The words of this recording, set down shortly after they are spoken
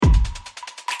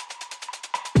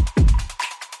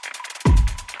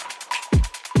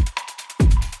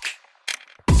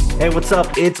Hey, what's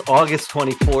up? It's August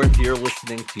 24th. You're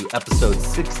listening to episode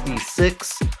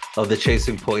 66 of the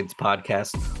Chasing Points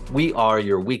podcast. We are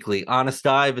your weekly honest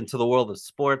dive into the world of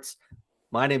sports.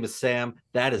 My name is Sam.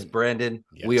 That is Brandon.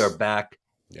 Yes. We are back.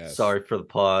 Yes. Sorry for the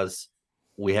pause.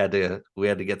 We had to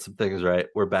get some things right.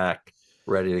 We're back,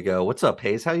 ready to go. What's up,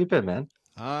 Hayes? How you been, man?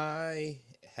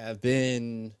 I've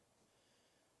been.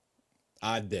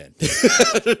 No,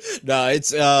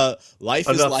 it's life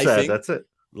is Enough lifing. said. That's it.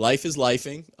 Life is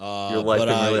lifing. You're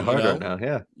lifing really hard right now.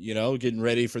 Yeah. Getting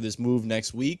ready for this move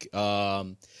next week.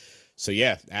 So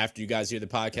yeah, after you guys hear the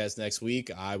podcast next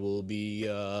week, I will be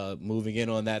moving in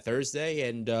on that Thursday,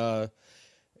 and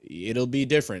it'll be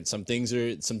different. Some things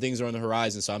are on the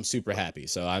horizon, so I'm super happy.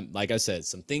 So I'm, like I said,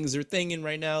 some things are thinging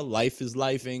right now. Life is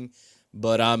lifing,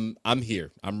 but I'm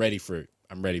here. I'm ready for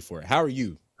it. How are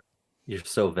you? You're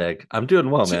so vague. I'm doing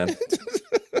well, man.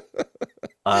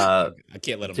 I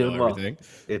can't let them know everything.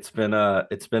 Well.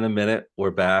 It's been a minute.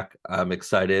 We're back. I'm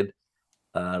excited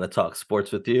to talk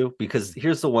sports with you because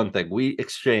here's the one thing: we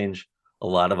exchange a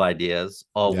lot of ideas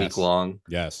all week long.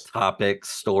 Yes, topics,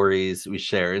 stories. We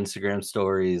share Instagram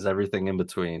stories, everything in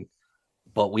between.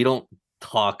 But we don't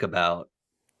talk about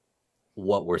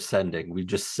what we're sending. We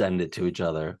just send it to each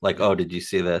other. Like, oh, did you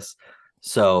see this?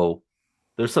 So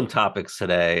there's some topics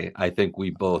today. I think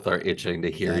we both are itching to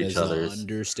hear each other's. An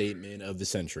understatement of the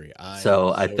century. I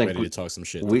think ready to talk some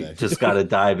shit. We just got to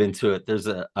dive into it.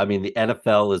 The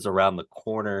NFL is around the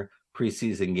corner.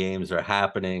 Preseason games are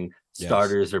happening.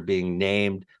 Starters are being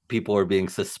named. People are being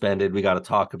suspended. We got to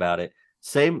talk about it.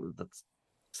 Same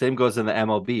goes in the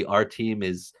MLB. Our team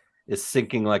is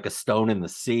sinking like a stone in the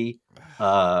sea.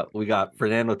 We got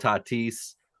Fernando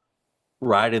Tatis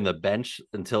riding the bench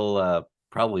until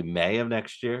probably May of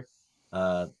next year.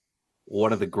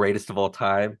 One of the greatest of all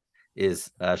time is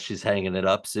she's hanging it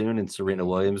up soon, and Serena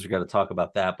Williams. We got to talk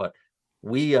about that. But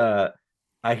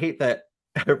I hate that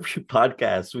every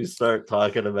podcast we start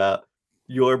talking about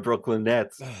your Brooklyn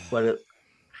Nets. But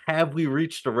have we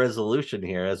reached a resolution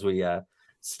here as we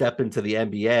step into the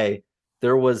NBA?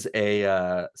 There was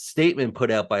a statement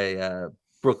put out by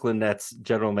Brooklyn Nets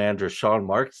general manager Sean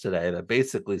Marks today that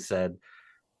basically said,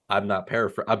 I'm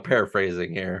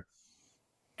paraphrasing here.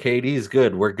 KD's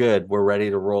good. We're good. We're ready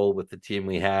to roll with the team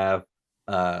we have.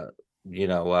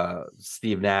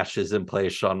 Steve Nash is in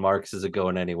place. Sean Marks isn't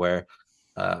going anywhere.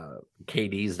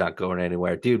 KD's not going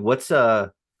anywhere. Dude, what's you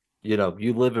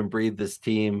live and breathe this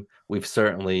team. We've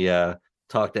certainly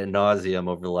talked ad nauseum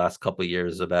over the last couple of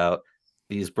years about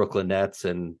these Brooklyn Nets,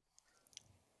 and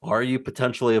are you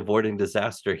potentially avoiding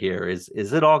disaster here? Is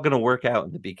it all going to work out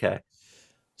in the BK?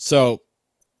 So,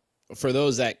 for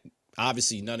those that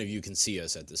obviously none of you can see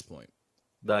us at this point.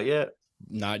 Not yet.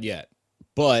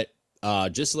 But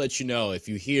just to let you know, if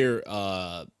you hear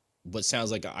what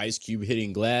sounds like an ice cube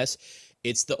hitting glass,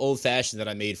 it's the old fashioned that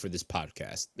I made for this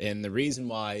podcast. And the reason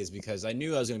why is because I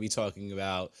knew I was going to be talking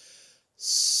about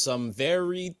some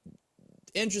very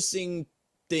interesting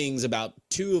things about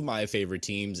two of my favorite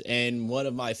teams and one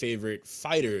of my favorite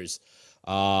fighters.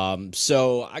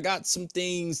 So I got some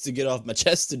things to get off my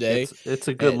chest today. It's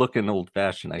a good looking old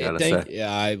fashioned, I gotta say.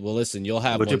 Yeah, well, listen, you'll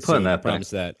have. What'd you put in that? I promise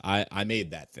that I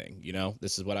made that thing. You know,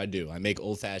 this is what I do. I make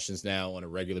old fashions now on a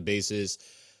regular basis.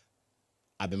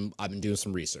 I've been doing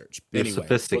some research. You're anyway,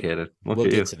 sophisticated. We'll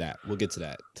get to that. We'll get to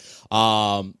that.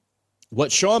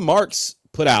 What Sean Marks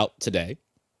put out today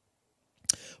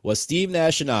was Steve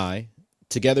Nash and I,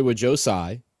 together with Joe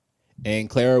Tsai and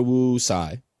Clara Wu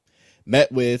Tsai,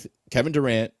 met with Kevin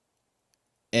Durant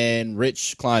and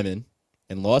Rich Kleiman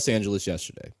in Los Angeles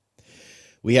yesterday.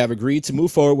 We have agreed to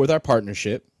move forward with our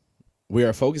partnership. We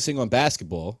are focusing on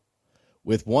basketball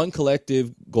with one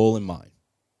collective goal in mind: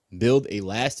 build a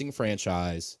lasting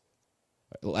franchise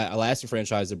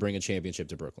to bring a championship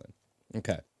to Brooklyn.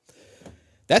 Okay.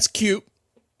 That's cute.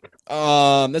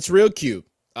 That's real cute.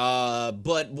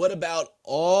 But what about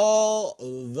all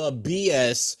the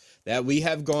BS that we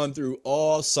have gone through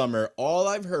all summer? All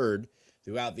I've heard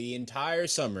throughout the entire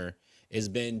summer has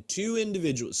been three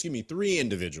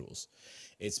individuals.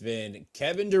 It's been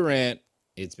Kevin Durant,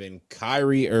 it's been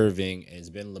Kyrie Irving, and it's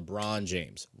been LeBron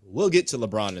James. We'll get to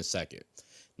LeBron in a second.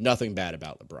 Nothing bad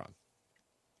about LeBron.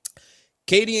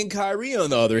 KD and Kyrie,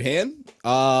 on the other hand,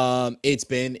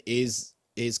 is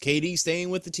KD staying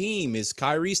with the team? Is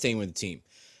Kyrie staying with the team?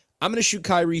 I'm going to shoot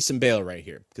Kyrie some bail right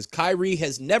here because Kyrie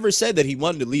has never said that he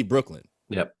wanted to leave Brooklyn.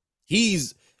 Yep.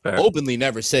 He's Fair. openly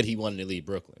never said he wanted to leave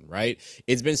Brooklyn, right?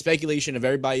 It's been speculation of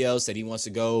everybody else that he wants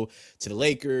to go to the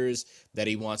Lakers, that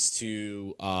he wants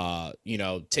to,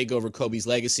 take over Kobe's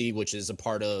legacy, which is a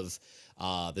part of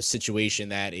the situation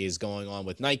that is going on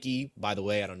with Nike. By the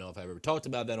way, I don't know if I've ever talked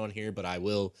about that on here, but I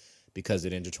will because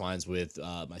it intertwines with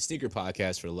my sneaker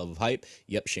podcast, For the Love of Hype.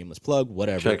 Yep, shameless plug,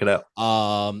 whatever. Check it out.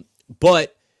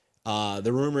 But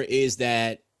the rumor is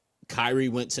that Kyrie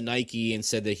went to Nike and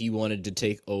said that he wanted to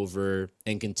take over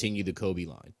and continue the Kobe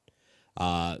line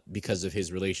because of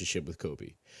his relationship with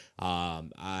Kobe.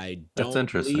 That's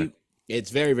interesting. It's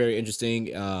very, very interesting.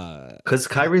 Because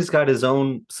Kyrie's got his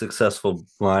own successful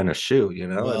line of shoe, you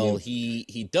know? Well,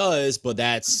 he does, but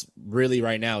that's really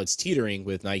right now it's teetering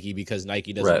with Nike because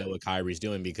Nike doesn't know what Kyrie's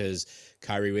doing because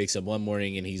Kyrie wakes up one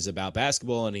morning and he's about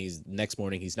basketball and next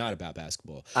morning he's not about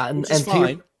basketball. And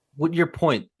fine. What your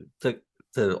point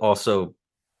to also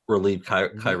relieve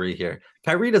Kyrie here?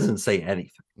 Kyrie doesn't say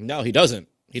anything. No, he doesn't.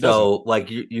 So, like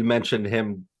you mentioned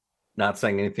him not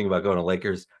saying anything about going to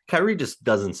Lakers. Kyrie just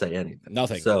doesn't say anything.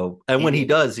 Nothing. So, and when he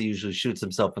does, he usually shoots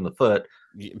himself in the foot.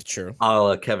 True. A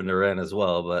la Kevin Durant as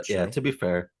well. But True. yeah, to be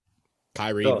fair,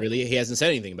 Kyrie he hasn't said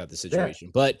anything about the situation.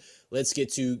 Yeah. But let's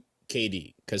get to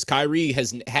KD because Kyrie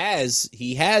has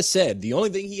said the only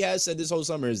thing he has said this whole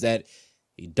summer is that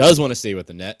he does want to stay with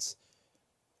the Nets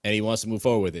and he wants to move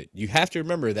forward with it. You have to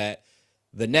remember that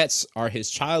the Nets are his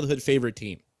childhood favorite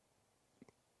team.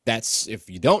 That's, if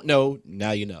you don't know,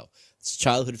 now you know. It's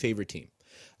childhood favorite team.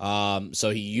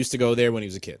 So he used to go there when he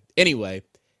was a kid. Anyway,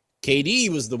 KD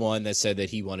was the one that said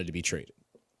that he wanted to be traded.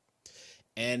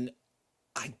 And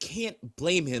I can't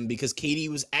blame him because KD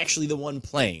was actually the one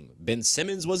playing. Ben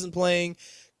Simmons wasn't playing.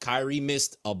 Kyrie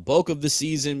missed a bulk of the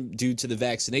season due to the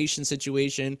vaccination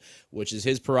situation, which is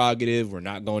his prerogative. We're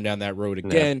not going down that road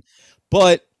again. No.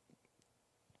 But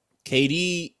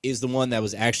KD is the one that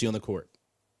was actually on the court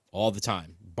all the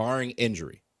time, barring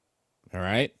injury. All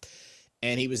right?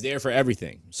 And he was there for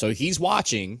everything. So he's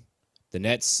watching the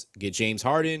Nets get James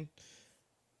Harden,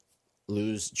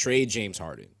 trade James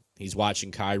Harden. He's watching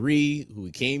Kyrie, who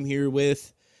he came here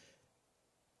with,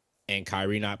 and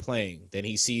Kyrie not playing. Then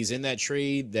he sees in that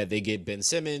trade that they get Ben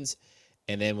Simmons,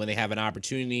 and then when they have an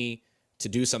opportunity to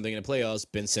do something in the playoffs,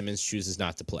 Ben Simmons chooses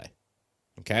not to play.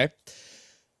 Okay?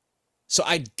 So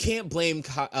I can't blame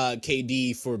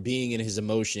KD for being in his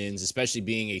emotions, especially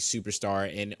being a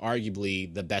superstar and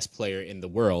arguably the best player in the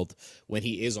world when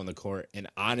he is on the court. And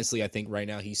honestly, I think right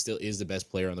now he still is the best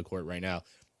player on the court right now.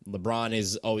 LeBron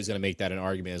is always going to make that an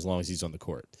argument as long as he's on the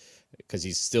court because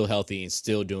he's still healthy and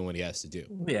still doing what he has to do.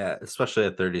 Yeah, especially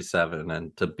at 37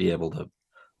 and to be able to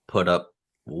put up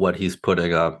what he's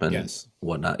putting up and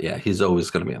whatnot. Yeah, he's always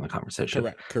going to be in the conversation.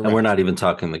 Correct. And we're not even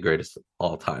talking the greatest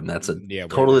all time. That's a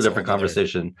totally different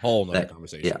conversation. Whole nother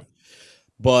conversation. Yeah.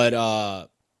 But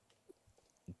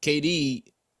KD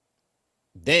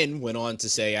then went on to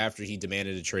say after he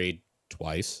demanded a trade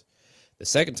twice, the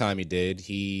second time he did,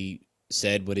 he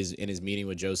said in his meeting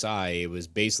with Joe Tsai, it was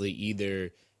basically either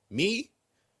me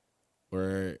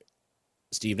or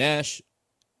Steve Nash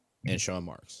and Sean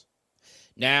Marks.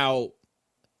 Now,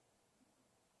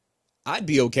 I'd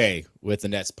be okay with the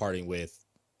Nets parting with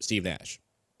Steve Nash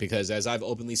because as I've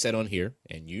openly said on here,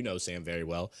 and you know Sam very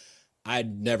well, I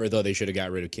never thought they should have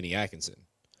got rid of Kenny Atkinson.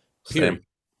 Period. Same.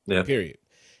 Yeah. Period.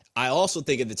 I also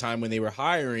think at the time when they were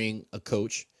hiring a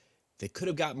coach, they could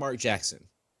have got Mark Jackson.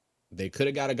 They could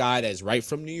have got a guy that's right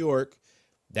from New York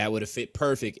that would have fit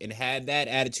perfect and had that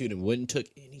attitude and wouldn't took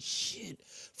any shit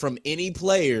from any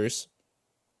players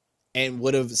and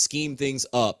would have schemed things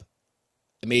up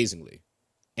amazingly.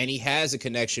 And he has a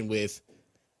connection with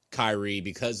Kyrie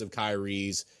because of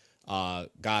Kyrie's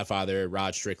godfather,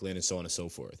 Rod Strickland, and so on and so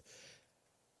forth.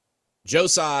 Joe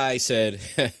Tsai said,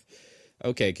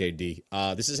 okay, KD,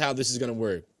 this is how this is going to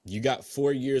work. You got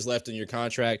 4 years left in your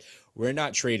contract. We're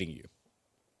not trading you.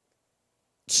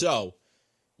 So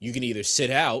you can either sit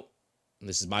out, and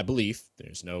this is my belief,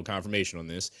 there's no confirmation on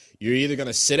this, you're either going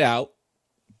to sit out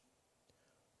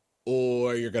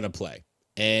or you're going to play.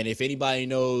 And if anybody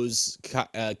knows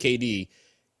KD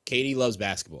loves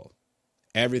basketball.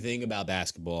 Everything about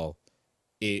basketball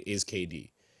is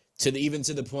KD. Even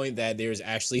to the point that there's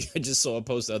actually, I just saw a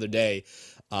post the other day,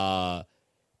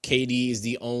 KD is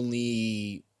the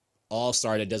only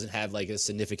all-star that doesn't have like a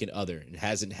significant other and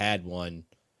hasn't had one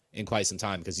in quite some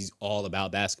time because he's all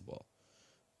about basketball.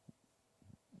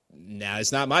 Now,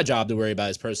 it's not my job to worry about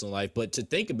his personal life, but to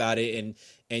think about it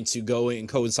and to go and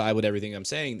coincide with everything I'm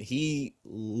saying, he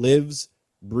lives,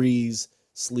 breathes,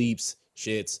 sleeps,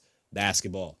 shits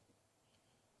basketball.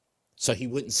 So he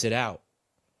wouldn't sit out.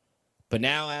 But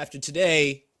now after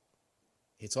today,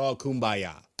 it's all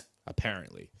kumbaya.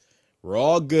 Apparently, we're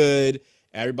all good.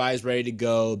 Everybody's ready to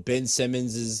go. Ben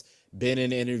Simmons has been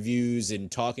in interviews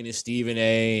and talking to Stephen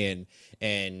A.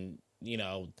 and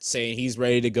saying he's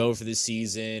ready to go for this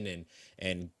season,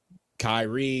 and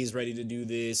Kyrie's ready to do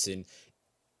this. And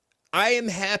I am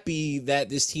happy that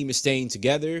this team is staying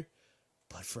together,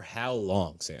 but for how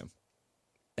long, Sam?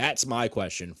 That's my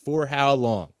question. For how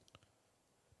long?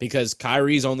 Because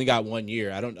Kyrie's only got 1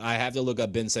 year. I have to look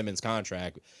up Ben Simmons'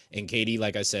 contract, and KD,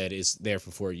 like I said, is there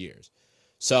for 4 years.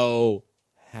 So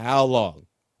how long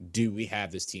do we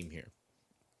have this team here?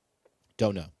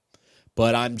 Don't know.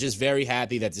 But I'm just very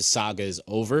happy that this saga is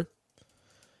over,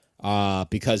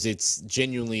 because it's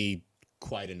genuinely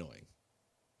quite annoying.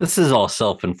 This is all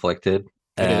self-inflicted.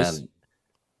 It is.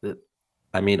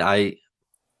 I mean,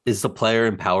 is the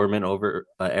player empowerment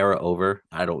era over?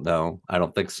 I don't know. I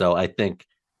don't think so. I think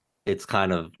it's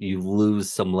kind of, you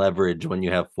lose some leverage when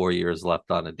you have 4 years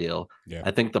left on a deal. Yeah.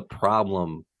 I think the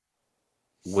problem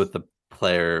with the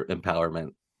player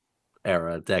empowerment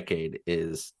decade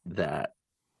is that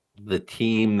the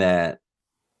team that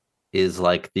is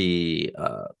like the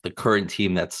current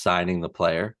team that's signing the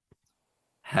player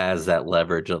has that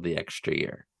leverage of the extra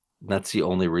year. That's the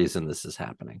only reason this is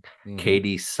happening. Mm-hmm.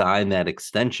 KD signed that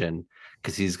extension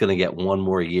because he's going to get 1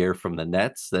 more year from the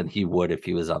Nets than he would if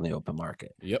he was on the open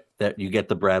market. Yep. That you get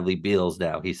the Bradley Beals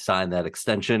now. He signed that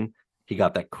extension. He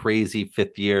got that crazy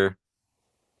 5th year.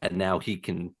 And now he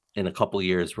can, in a couple of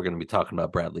years, we're going to be talking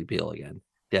about Bradley Beal again.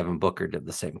 Devin Booker did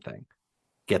the same thing.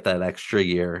 Get that extra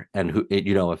year. And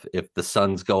if the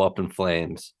Suns go up in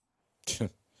flames,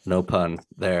 no pun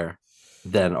there,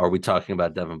 then are we talking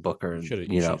about Devin Booker? And,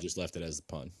 you should have just left it as the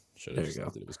pun. There you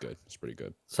go. It was good. It's pretty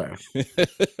good. Sorry.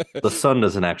 The sun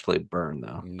doesn't actually burn,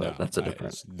 though. No, that's a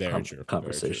different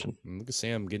conversation. Very true. Look at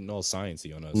Sam getting all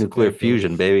sciencey on us. Nuclear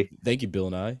fusion, baby. Thank you, Bill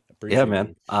and I. Yeah,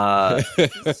 man.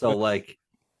 So like,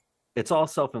 it's all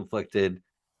self-inflicted.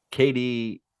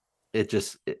 KD, it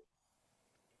just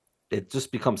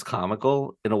becomes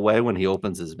comical in a way when he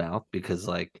opens his mouth, because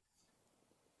like,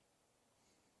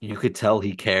 you could tell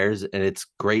he cares, and it's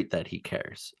great that he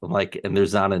cares. Like, and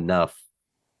there's not enough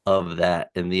of that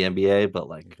in the NBA, but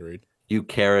like, agreed. You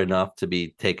care enough to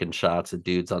be taking shots at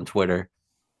dudes on Twitter,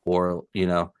 or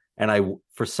and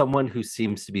for someone who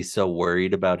seems to be so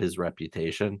worried about his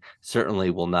reputation,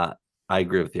 certainly will not. I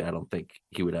agree with you. I don't think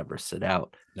he would ever sit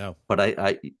out. No. But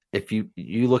I if you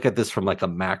look at this from like a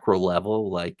macro level,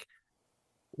 like,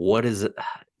 what is it?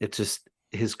 It's just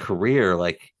his career,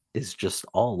 like, is just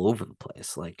all over the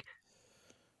place. Like,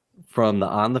 from the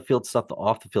on the field stuff, the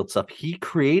off the field stuff, he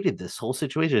created this whole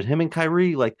situation. Him and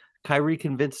Kyrie, like, Kyrie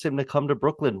convinced him to come to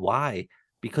Brooklyn. Why?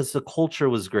 Because the culture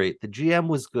was great. The GM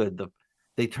was good.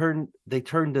 They turned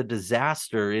a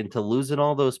disaster into losing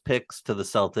all those picks to the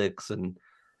Celtics, and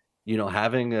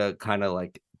having a kind of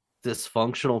like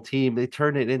dysfunctional team. They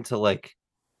turned it into like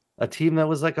a team that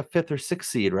was like a 5th or 6th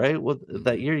seed, right? Well,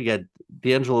 that year you got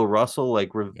D'Angelo Russell,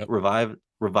 like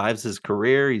revives his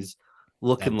career. He's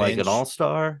looking like an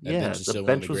all-star. Yeah, the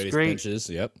bench was great. Benches.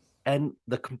 Yep. And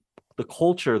the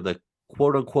culture, the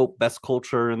quote unquote best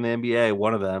culture in the NBA,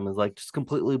 one of them, is like just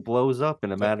completely blows up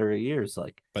in a matter of years.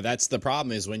 Like, but that's the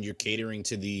problem, is when you're catering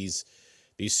to these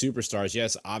superstars.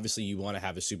 Yes, obviously you want to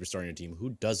have a superstar on your team. Who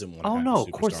doesn't want to have a superstar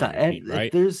of course not. On your team,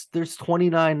 right? There's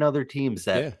 29 other teams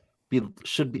that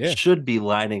should be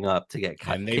lining up to get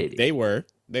and KD.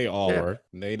 They all were.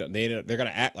 They're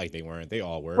gonna act like they weren't. They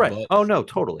all were. Right. Oh no,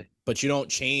 totally. But you don't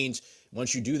change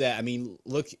once you do that. I mean,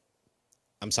 look,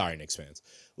 I'm sorry, Knicks fans.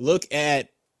 Look at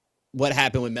what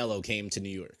happened when Melo came to New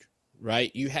York,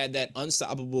 right? You had that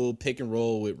unstoppable pick and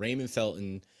roll with Raymond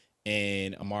Felton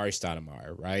and Amari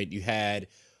Stoudemire, right? You had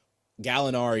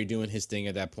Gallinari doing his thing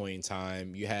at that point in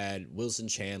time. You had Wilson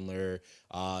Chandler.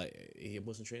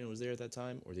 Wilson Chandler was there at that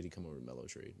time, or did he come over to Melo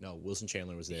trade? No, Wilson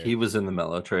Chandler was there. He was in the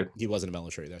Melo trade. He wasn't a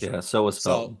Melo trade. That's right. Yeah, so was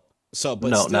Felton. But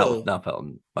no, still, not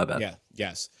Felton. My bad. Yeah,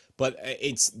 yes. But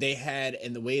they had,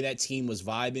 and the way that team was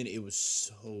vibing, it was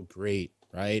so great,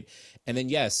 right? And then,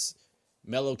 yes,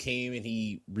 Melo came and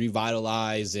he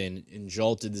revitalized and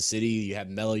jolted the city. You have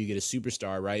Melo, you get a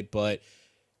superstar, right? But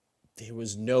there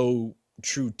was no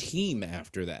true team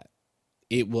after that.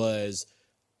 It was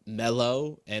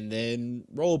Melo and then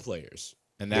role players.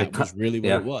 And that was really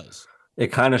what it was. It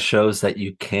kind of shows that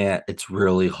it's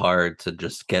really hard to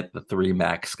just get the 3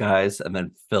 max guys and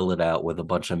then fill it out with a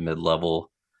bunch of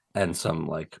mid-level and some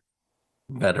like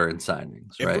veteran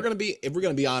signings, right? If we're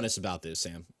gonna be honest about this,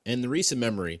 Sam, in the recent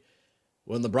memory,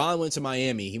 when LeBron went to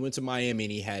Miami,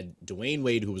 and he had Dwayne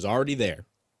Wade, who was already there.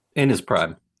 In his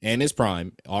prime,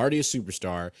 already a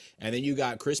superstar. And then you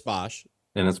got Chris Bosh.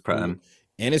 In his prime.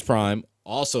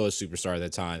 also a superstar at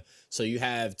that time. So you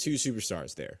have two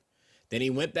superstars there. Then he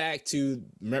went back to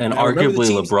And now remember the arguably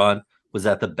teams. LeBron was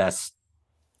at the best.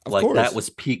 Of Like that course. was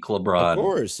peak Of LeBron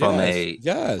course. from Yes.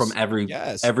 Yes. every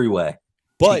Yes. every way.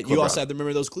 But Peak you also LeBron. have to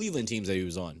remember those Cleveland teams that he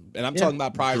was on. And I'm Yeah, talking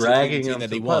about prior to the Cleveland dragging team him that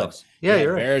to they the won. playoffs. You Yeah, had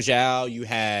you're right. Verjao, you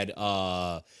had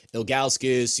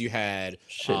Ilgauskas, you had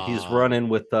Shit, he's running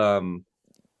with you,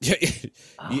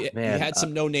 oh, you man, had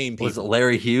some no-name was it people.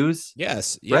 Larry Hughes?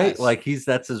 Yes, Right? yes. Like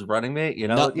that's his running mate, you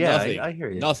know? Yeah, Nothing. I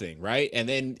hear you. Nothing, right? And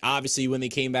then obviously when they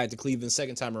came back to Cleveland the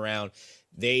second time around,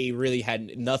 they really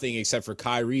had nothing except for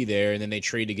Kyrie there, and then they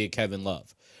traded to get Kevin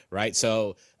Love, right?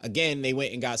 So again, they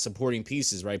went and got supporting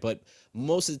pieces, right? But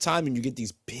most of the time when you get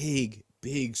these big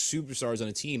superstars on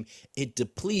a team, it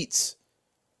depletes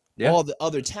all the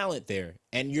other talent there.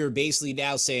 And you're basically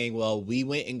now saying, well, we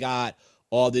went and got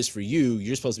all this for you.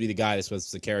 You're supposed to be the guy that's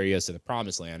supposed to carry us to the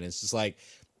promised land. And it's just like,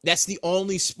 that's the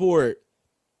only sport,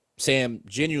 Sam,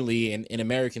 genuinely in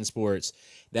American sports,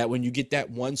 that when you get that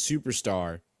one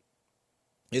superstar,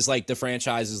 it's like the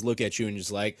franchises look at you and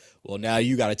just like, well, now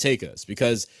you got to take us.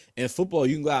 Because in football,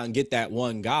 you can go out and get that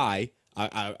one guy,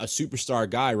 a superstar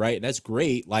guy, right? And that's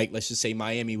great. Like, let's just say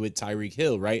Miami with Tyreek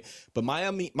Hill, right? But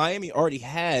Miami already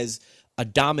has a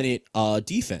dominant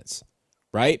defense,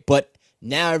 right? But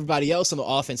now everybody else on the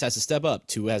offense has to step up.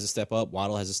 Tua has to step up.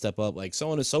 Waddle has to step up. Like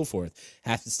so on and so forth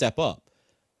have to step up.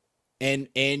 And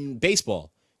in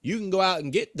baseball, you can go out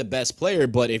and get the best player,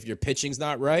 but if your pitching's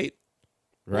not right,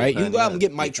 right? You can go out and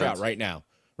get Mike Trout right now,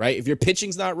 right? If your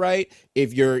pitching's not right,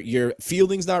 if your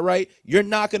fielding's not right, you're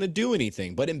not going to do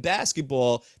anything. But in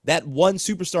basketball, that one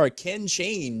superstar can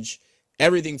change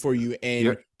everything for you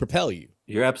and propel you.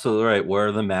 You're absolutely right. Where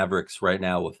are the Mavericks right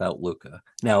now without Luka?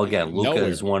 Now, again, Luka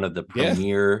is one of the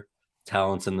premier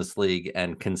talents in this league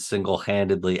and can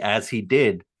single-handedly, as he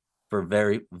did for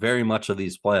very, very much of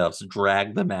these playoffs,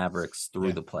 drag the Mavericks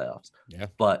through the playoffs. Yeah.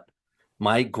 But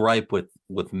my gripe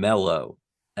with Melo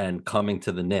and coming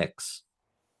to the Knicks,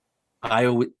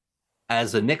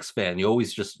 as a Knicks fan, you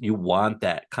always you want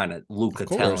that kind of Luka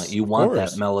talent. You want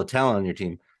that Melo talent on your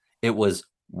team. It was,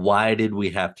 why did we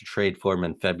have to trade for him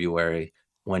in February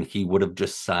when he would have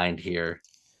just signed here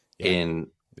in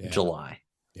July?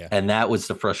 Yeah. And that was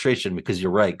the frustration, because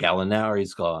you're right.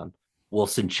 Gallinari's gone.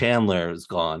 Wilson Chandler is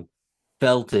gone.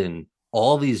 Felton,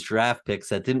 all these draft picks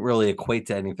that didn't really equate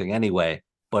to anything anyway,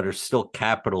 but are still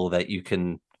capital that you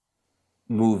can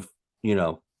move,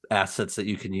 assets that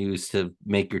you can use to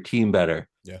make your team better.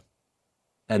 Yeah.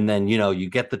 And then, you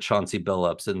get the Chauncey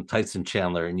Billups and Tyson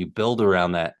Chandler and you build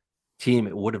around that team.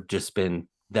 It would have just been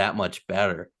that much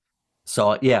better.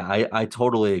 So, yeah, I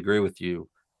totally agree with you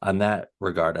on that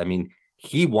regard. I mean,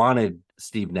 he wanted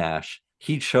Steve Nash.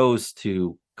 He chose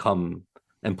to come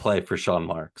and play for Sean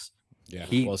Marks. Yeah.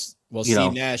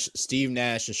 Steve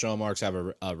Nash and Sean Marks have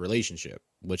a relationship,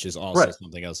 which is also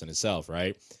something else in itself,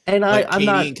 right? And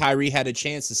KD and Kyrie had a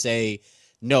chance to say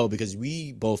no, because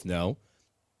we both know,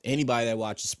 anybody that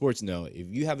watches sports know, if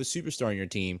you have a superstar on your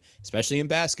team, especially in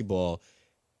basketball,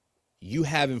 you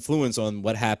have influence on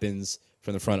what happens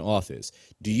from the front office.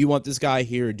 Do you want this guy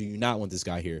here or do you not want this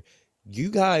guy here? You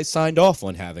guys signed off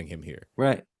on having him here.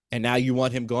 Right. And now you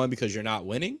want him gone because you're not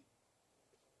winning?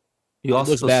 You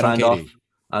also signed off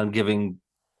on giving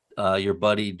your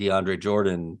buddy DeAndre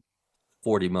Jordan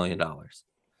 $40 million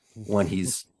when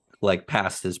he's like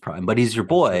past his prime, but he's your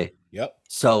boy. Yep.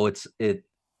 So it's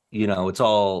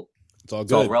all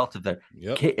relative there.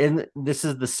 Yep. And this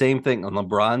is the same thing.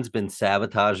 LeBron's been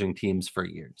sabotaging teams for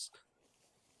years.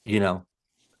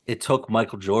 It took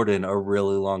Michael Jordan a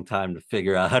really long time to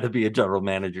figure out how to be a general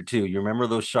manager too. You remember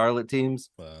those Charlotte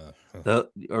teams,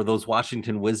 or those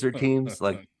Washington Wizard teams?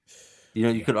 Like,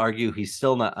 you could argue he's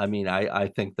still not. I mean, I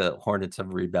think the Hornets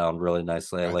have rebounded really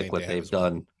nicely. I like what they've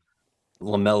done.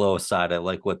 LaMelo aside, I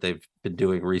like what they've been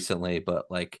doing recently. But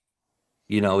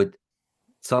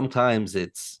sometimes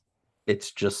it's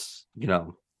just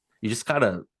you just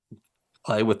gotta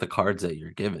play with the cards that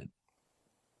you're given.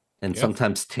 And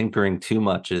sometimes tinkering too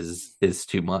much is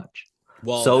too much.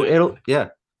 Well, so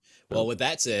Well, with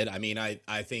that said, I mean,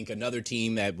 I think another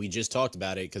team that we just talked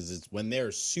about it, because it's when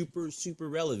they're super, super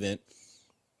relevant,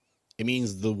 it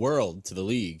means the world to the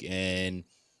league. And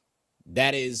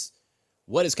that is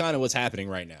what's happening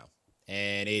right now.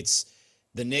 And it's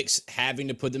the Knicks having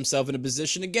to put themselves in a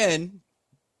position again,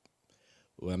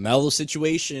 a Melo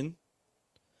situation,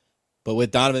 but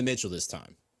with Donovan Mitchell this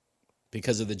time,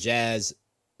 because of the Jazz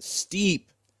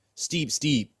steep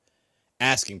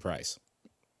asking price.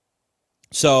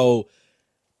 So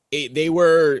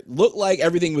looked like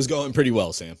everything was going pretty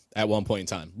well, Sam, at one point in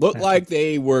time. Looked like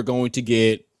they were going to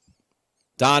get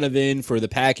Donovan for the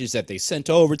package that they sent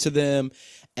over to them.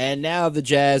 And now the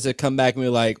Jazz have come back and we're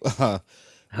like,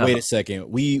 wait a second,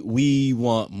 we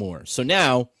want more. So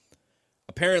now,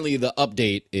 apparently the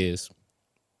update is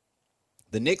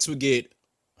the Knicks would get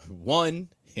one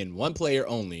player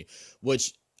only,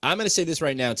 which I'm going to say this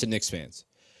right now to Knicks fans.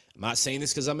 I'm not saying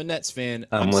this because I'm a Nets fan.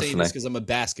 I'm saying this because I'm a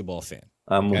basketball fan.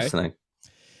 I'm listening.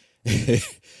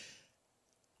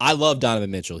 I love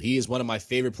Donovan Mitchell. He is one of my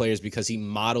favorite players because he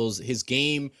models his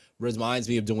game, reminds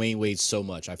me of Dwayne Wade so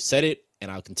much. I've said it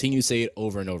and I'll continue to say it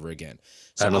over and over again.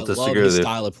 So I don't disagree love his with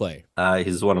style of play.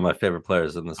 He's one of my favorite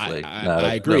players in this league.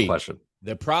 I agree. No question.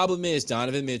 The problem is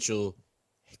Donovan Mitchell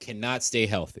cannot stay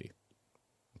healthy.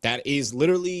 That is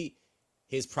literally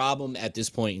his problem at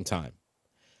this point in time.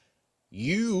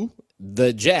 You,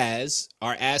 the Jazz,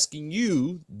 are asking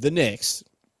you, the Knicks,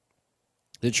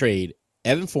 to trade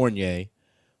Evan Fournier,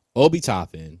 Obi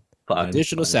Toppin,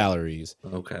 additional salaries,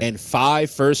 and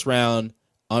 5 first-round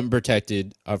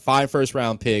unprotected, or 5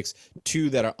 first-round picks, 2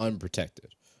 that are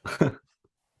unprotected.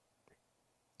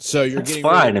 So you're getting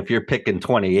fine if you're picking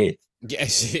 28th.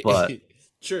 Yes, but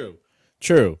true.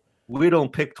 We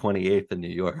don't pick 28th in New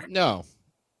York. No,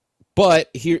 but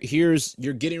here's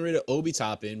you're getting rid of Obi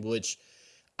Toppin, which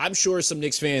I'm sure some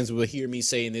Knicks fans will hear me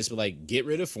saying this, but like, get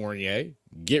rid of Fournier,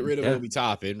 get rid of Obi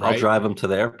Toppin. Right? I'll drive him to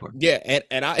the airport. Yeah,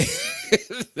 and I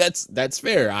that's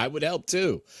fair. I would help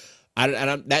too.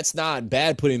 That's not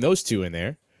bad putting those 2 in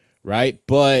there, right?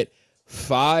 But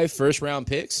 5 first-round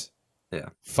picks,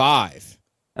 5,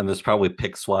 and there's probably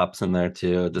pick swaps in there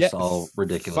too. Just all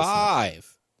ridiculous.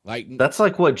 5, like that's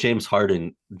like what James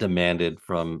Harden demanded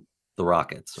from the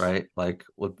Rockets, right? Like,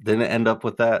 didn't it end up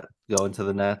with that going to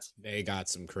the Nets? They got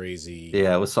some crazy.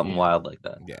 Yeah, it was something wild like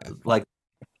that. Yeah, like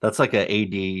that's like an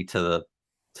AD to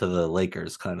the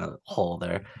Lakers kind of haul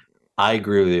there. I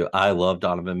agree with you. I love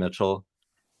Donovan Mitchell.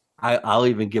 I'll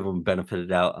even give him benefit of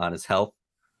doubt on his health.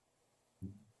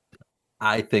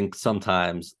 I think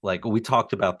sometimes, like we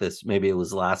talked about this, maybe it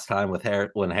was last time with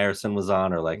when Harrison was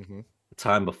on, or like the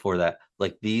time before that.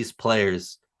 Like these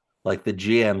players, like the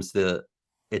GMs,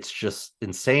 it's just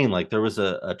insane. Like there was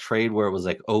a trade where it was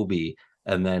like Obi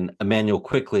and then Emmanuel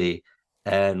Quickly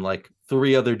and like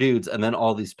 3 other dudes and then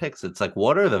all these picks. It's like,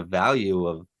 what are the value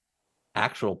of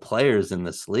actual players in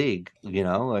this league? You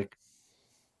know, like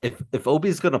if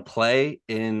Obi's gonna play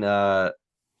in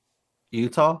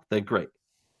Utah, then great,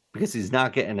 because he's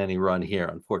not getting any run here,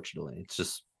 unfortunately. It's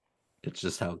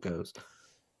just how it goes.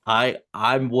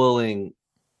 I'm willing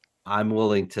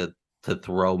to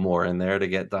throw more in there to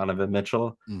get Donovan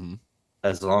Mitchell,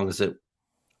 as long as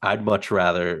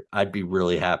I'd be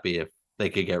really happy if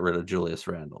they could get rid of Julius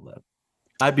Randle. Then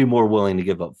I'd be more willing to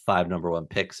give up 5 number 1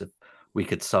 picks if we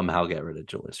could somehow get rid of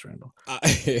Julius Randle.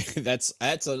 That's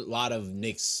a lot of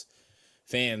Knicks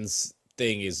fans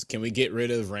thing is, can we get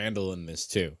rid of Randle in this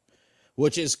too?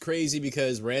 Which is crazy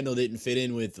because Randle didn't fit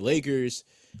in with the Lakers,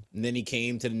 and then he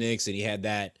came to the Knicks and he had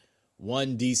that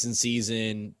one decent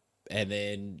season, and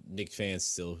then Knicks fans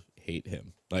still hate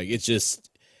him. Like it's just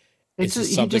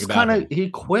something about him. He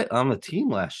quit on the team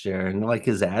last year, and like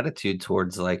his attitude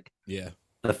towards like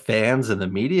the fans and the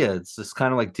media, it's just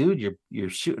kind of like, dude, you're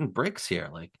shooting bricks here.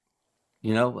 Like,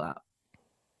 you know,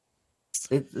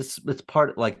 it's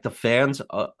part of, like, the fans,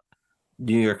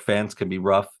 New York fans can be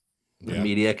rough. The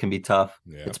media can be tough.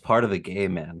 It's part of the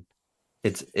game, man.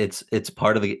 It's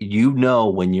part of the, you know,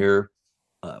 when you're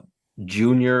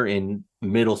junior in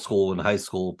middle school and high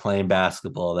school playing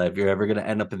basketball, that if you're ever going to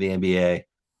end up in the NBA,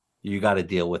 you got to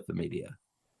deal with the media.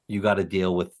 You got to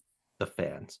deal with the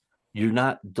fans.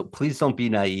 Please don't be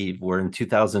naive. We're in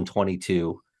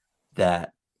 2022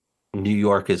 that New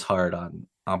York is hard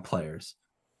on players.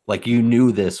 Like, you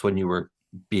knew this when you were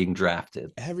being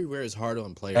drafted. Everywhere is hard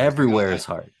on players. Everywhere is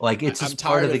hard. Like, it's just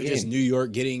part of the game. Just New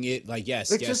York getting it. Like, yes,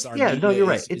 you're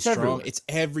right. It's strong. It's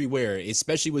everywhere,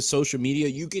 especially with social media.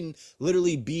 You can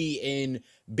literally be in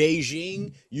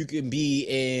Beijing. You can be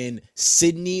in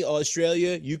Sydney,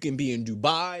 Australia. You can be in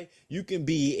Dubai. You can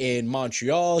be in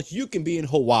Montreal. You can be in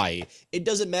Hawaii. It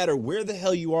doesn't matter where the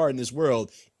hell you are in this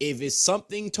world. If it's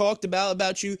something talked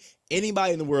about you,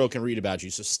 anybody in the world can read about you.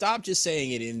 So stop just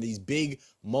saying it in these big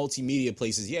multimedia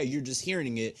places. Yeah, you're just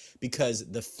hearing it because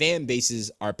the fan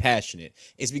bases are passionate.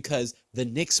 It's because the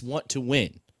Knicks want to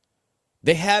win.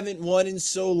 They haven't won in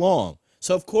so long.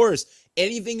 So, of course,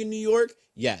 anything in New York,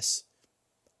 yes.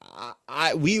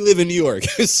 We live in New York,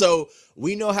 so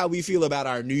we know how we feel about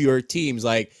our New York teams.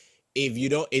 Like, if you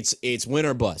don't, it's win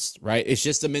or bust, right? It's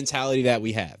just the mentality that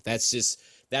we have. That's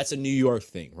a New York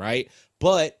thing, right?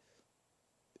 But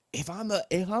if I'm a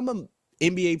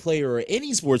NBA player or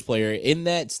any sports player in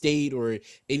that state or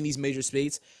in these major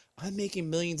states, I'm making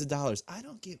millions of dollars. I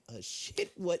don't give a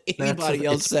shit what That's anybody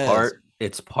else it's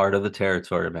says. part of the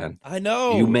territory, man. I You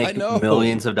know. I make know.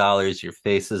 millions of dollars, your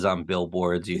face is on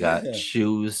billboards, you got Yeah.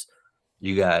 shoes,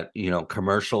 you got,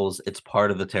 commercials. It's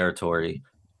part of the territory.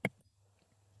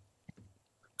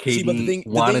 See, but KD the thing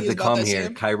wanted is to about come that, here.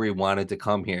 Sam. Kyrie wanted to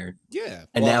come here. Yeah.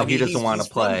 And Well, now I he mean, doesn't want to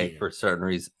he's from play here. for certain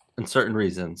reasons and certain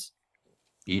reasons.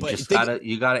 You But just gotta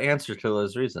answer to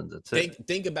those reasons. That's it.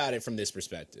 think about it from this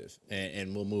perspective,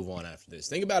 and we'll move on after this.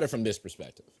 Think about it from this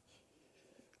perspective.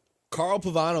 Carl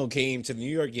Pavano came to the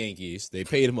New York Yankees. They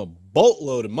paid him a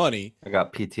boatload of money. I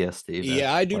got PTSD, man.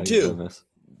 Yeah, I do Why are you too. doing this?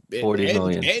 40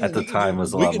 million And at the time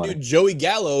was a we lot of can do money. Joey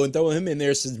Gallo and throw him in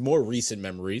there since more recent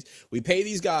memories. We pay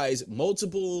these guys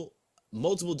multiple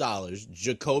dollars.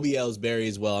 Jacoby Ellsbury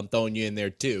as well. I'm throwing you in there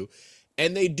too.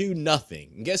 And they do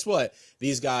nothing. And guess what?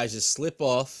 These guys just slip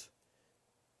off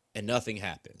and nothing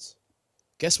happens.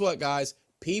 Guess what, guys?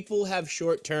 People have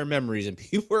short-term memories and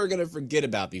people are going to forget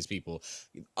about these people.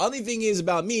 Only thing is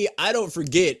about me, I don't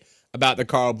forget about the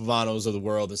Carl Pavanos of the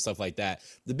world and stuff like that.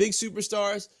 The big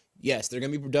superstars, yes, they're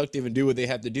going to be productive and do what they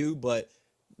have to do, but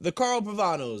the Carl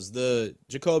Pavanos, the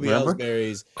Jacoby Remember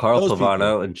Ellsbury's, Carl those people.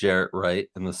 Pavano and Jarrett Wright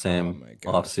in the Oh same my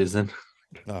god. offseason?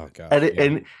 Oh god.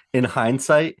 And Yeah. in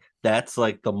hindsight, that's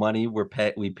like the money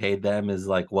we paid them is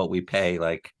like what we pay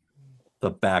like the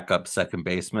backup second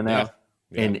baseman Yeah. now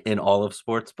Yeah. in all of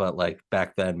sports. But like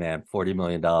back then, man, $40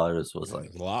 million was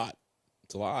like a lot.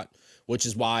 It's a lot. Which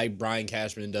is why Brian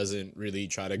Cashman doesn't really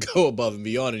try to go above and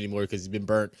beyond anymore because he's been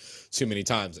burnt too many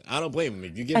times. I don't blame him.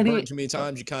 If you get burnt too many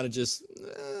times, you kind of just.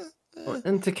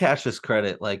 And to Cash's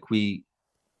credit, like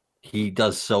he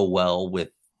does so well with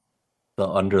the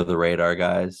under the radar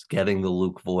guys, getting the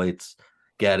Luke Voits,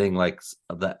 getting like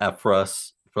the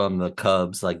Efros from the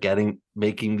Cubs, like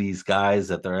making these guys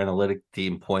that their analytic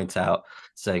team points out,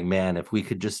 saying, "Man, if we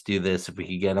could just do this, if we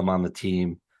could get them on the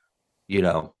team, you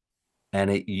know,"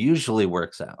 and it usually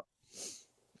works out.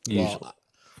 Usually. Well,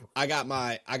 I got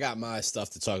my stuff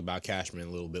to talk about Cashman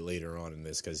a little bit later on in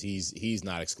this because he's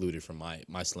not excluded from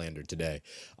my slander today.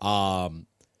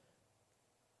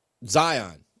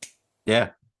 Zion. Yeah.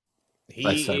 He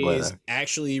is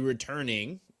actually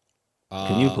returning.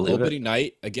 Can you believe opening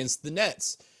night against the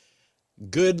Nets?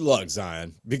 Good luck,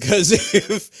 Zion, because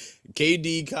if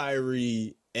KD,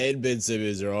 Kyrie, and Ben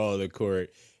Simmons are all on the court,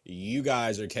 you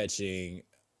guys are catching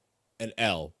an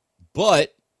L.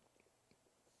 But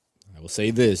I will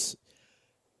say this,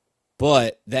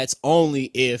 but that's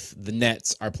only if the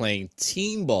Nets are playing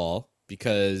team ball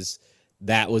because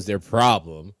that was their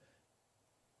problem.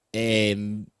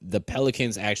 And the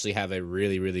Pelicans actually have a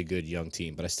really, really good young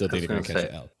team, but I still think they're going to catch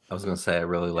an L. I was going to say, I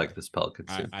really like this Pelicans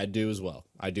team. I do as well.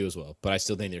 But I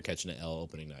still think they're catching an L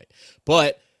opening night.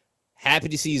 But happy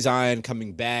to see Zion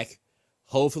coming back.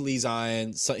 Hopefully Zion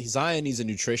needs a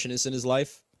nutritionist in his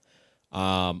life.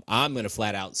 I'm going to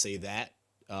flat out say that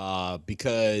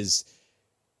because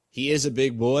he is a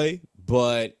big boy,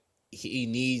 but he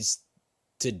needs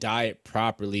to diet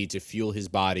properly to fuel his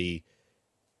body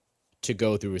to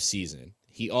go through a season.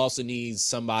 He also needs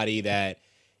somebody that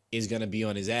is going to be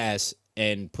on his ass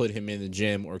and put him in the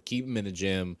gym or keep him in the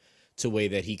gym to way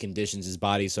that he conditions his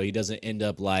body so he doesn't end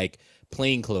up like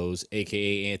plain clothes,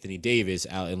 aka Anthony Davis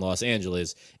out in Los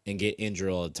Angeles and get injured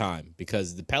all the time,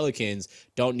 because the Pelicans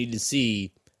don't need to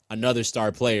see another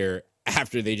star player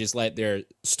after they just let their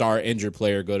star injured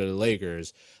player go to the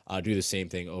Lakers do the same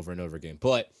thing over and over again.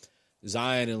 But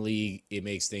Zion in the league, it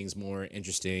makes things more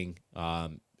interesting,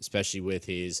 especially with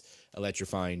his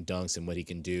electrifying dunks and what he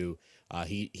can do.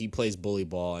 He plays bully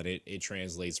ball, and it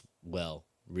translates well,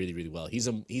 really, really well. He's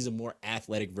a more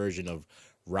athletic version of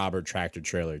Robert Tractor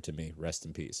Trailer to me. Rest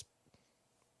in peace.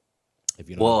 If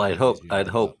you know I'd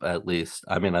hope at least.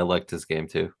 I mean, I liked his game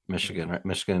too. Michigan, right?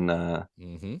 Michigan,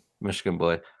 Michigan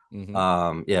boy.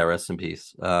 Mm-hmm. Yeah, rest in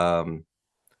peace. I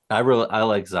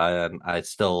like Zion. I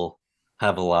still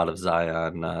have a lot of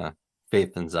Zion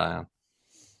faith in Zion.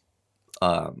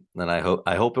 And I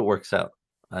hope it works out.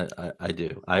 I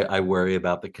do. I worry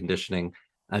about the conditioning.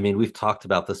 I mean, we've talked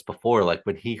about this before. Like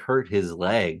when he hurt his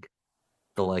leg,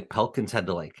 the Pelicans had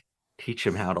to teach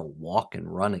him how to walk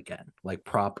and run again,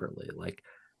 properly.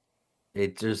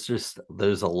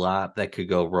 There's a lot that could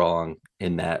go wrong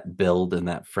in that build, in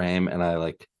that frame. And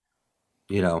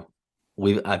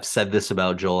I've said this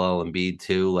about Joel Embiid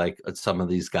too. Some of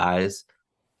these guys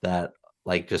that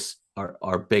just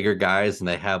are bigger guys and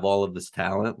they have all of this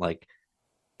talent,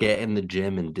 get in the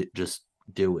gym and just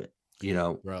do it.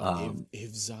 Bro,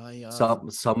 if Zion,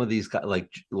 some of these guys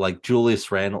like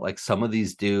Julius Randle, some of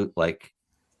these dude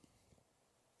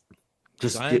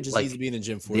Zion just needs to like be in the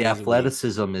gym 4 the days a week.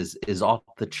 athleticism is off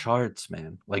the charts,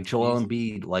 man. Like Joel He's,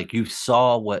 Embiid, like you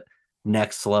saw what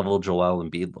next level Joel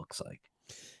Embiid looks like.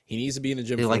 he needs to be in the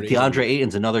gym And, 4 like days a DeAndre week.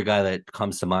 Ayton's another guy that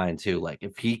comes to mind too. Like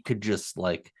if he could just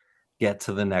like get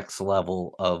to the next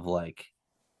level of like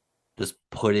just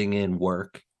putting in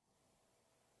work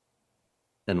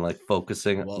and like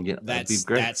focusing, Well, that'd be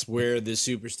great. that's where the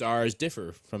superstars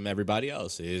differ from everybody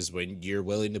else is when you're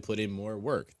willing to put in more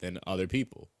work than other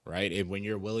people, right? And when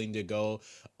you're willing to go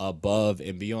above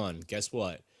and beyond. Guess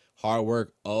what? Hard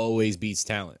work always beats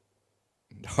talent.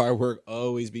 Hard work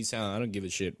always beats talent. I don't give a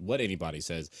shit what anybody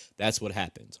says. That's what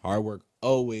happens. Hard work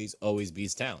always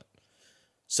beats talent.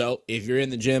 So if you're in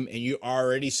the gym and you're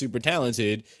already super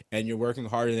talented and you're working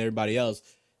harder than everybody else,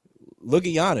 look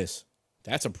at Giannis.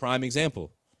 That's a prime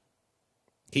example.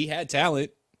 He had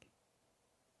talent.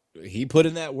 He put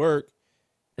in that work.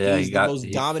 Yeah, He's the most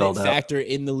he dominant filled out. factor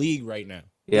in the league right now.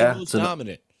 The Yeah, most it's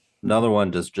dominant. another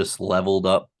one just leveled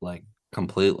up like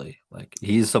completely. Like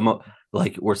he's some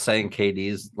like we're saying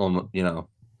KD's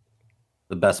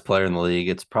the best player in the league.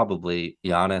 It's probably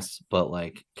Giannis, but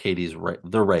like KD's right.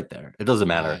 They're right there. It doesn't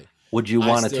matter. I Would you I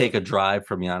want to still take a drive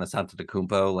from Giannis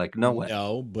Antetokounmpo? Like no way.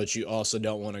 no, but you also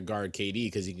don't want to guard KD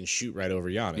because he can shoot right over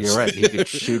You're Giannis. right. He could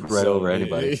shoot right So over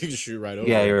anybody. he can shoot right over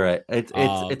Yeah, him. you're right. It's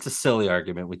Um, it's a silly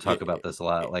argument. We talk about it, this a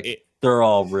lot. Like it, they're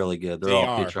all really good. They're they all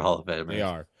are. future Hall of They Famers.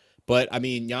 are. But I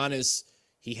mean, Giannis,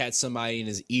 he had somebody in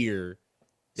his ear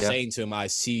Yeah. saying to him, I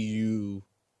see you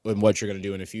and what you're going to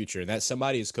do in the future. And that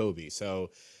somebody is Kobe.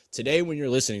 So today, when you're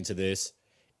listening to this,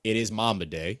 it is Mamba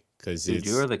Day because Dude, it's.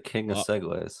 you are the king of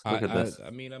segues. Look at this.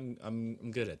 I mean,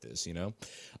 I'm good at this, you know.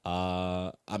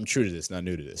 I'm true to this, not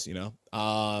new to this, you know.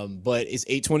 But it's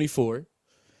 8/24.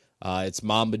 It's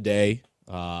Mamba Day.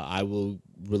 I will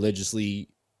religiously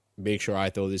make sure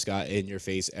I throw this guy in your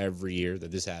face every year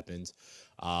that this happens.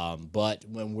 But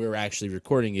when we're actually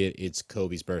recording it, it's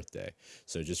Kobe's birthday.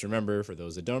 So just remember, for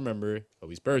those that don't remember,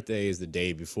 Kobe's birthday is the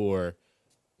day before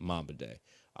Mamba Day,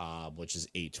 which is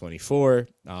 8/24.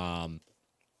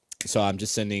 So I'm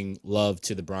just sending love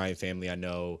to the Bryant family. I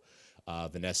know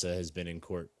Vanessa has been in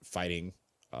court fighting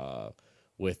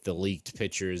with the leaked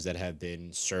pictures that have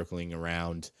been circling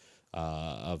around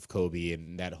of Kobe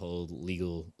and that whole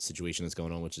legal situation that's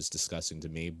going on, which is disgusting to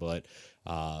me. But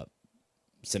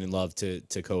sending love to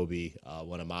Kobe,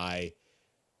 one of my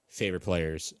favorite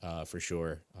players for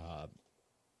sure.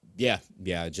 Yeah.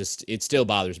 Just it still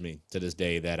bothers me to this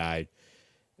day that I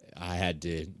had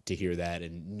to hear that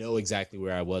and know exactly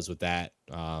where I was with that.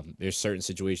 There's certain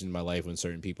situations in my life when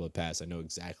certain people have passed. I know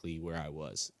exactly where I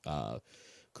was.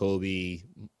 Kobe,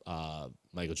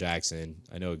 Michael Jackson.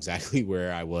 I know exactly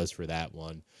where I was for that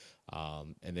one.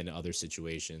 And then other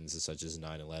situations such as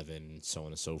 9/11, so on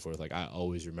and so forth. Like I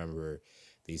always remember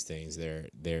these things.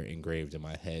 They're engraved in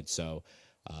my head. So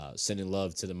sending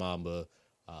love to the Mamba.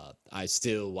 I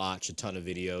still watch a ton of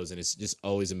videos and it's just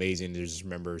always amazing to just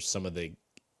remember some of the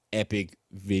epic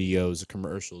videos,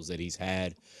 commercials that he's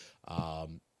had. I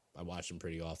watch them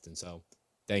pretty often. So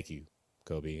thank you,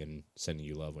 Kobe, and sending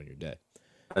you love on your day.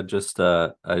 I just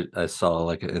I saw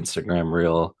like an Instagram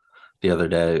reel the other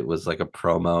day. It was like a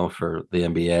promo for the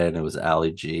NBA and it was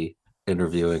Ali G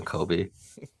interviewing Kobe.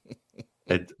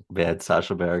 And man,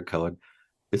 Sasha Baron Cohen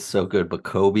is so good, but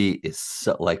Kobe is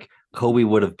so like Kobe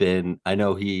would have been, I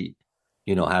know he,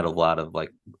 had a lot of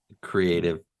like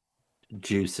creative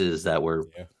juices that were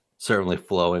Yeah. certainly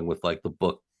flowing with like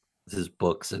his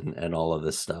books and all of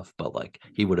this stuff, but like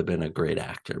he would have been a great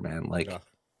actor, man. Like Yeah.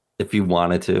 if you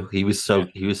wanted to, Yeah. he was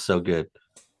so good.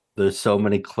 There's so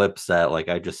many clips that like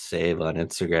I just save on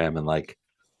Instagram and like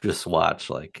just watch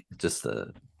like just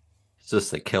a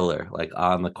killer, like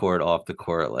on the court, off the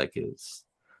court, like it's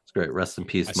great. Rest in I,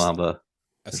 peace, Mamba.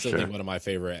 I For still sure. think one of my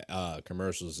favorite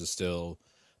commercials is still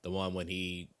the one when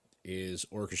he is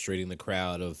orchestrating the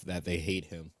crowd of that they hate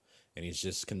him, and he's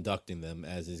just conducting them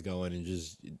as he's going and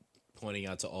just pointing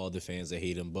out to all the fans that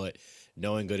hate him, but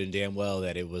knowing good and damn well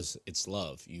that it's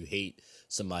love. You hate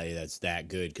somebody that's that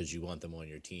good because you want them on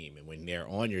your team, and when they're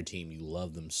on your team, you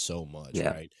love them so much, Yeah.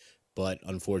 right? But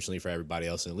unfortunately for everybody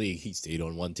else in the league, he stayed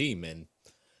on one team, and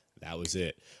that was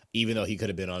it. Even though he could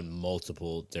have been on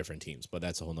multiple different teams, but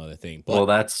that's a whole nother thing. But Well,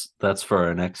 that's for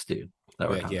our next dude that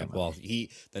we're yeah, talking yeah. about. Well,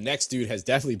 the next dude has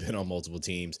definitely been on multiple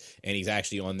teams, and he's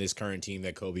actually on this current team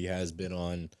that Kobe has been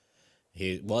on.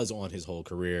 He was on his whole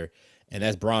career, and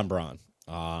that's Bron.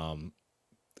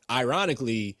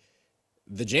 Ironically,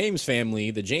 the James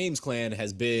family, the James clan,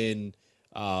 has been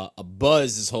a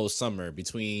buzz this whole summer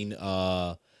between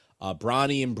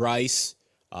Bronny and Bryce.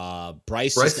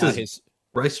 Bryce just got his.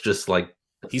 Bryce just like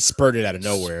He spurted out of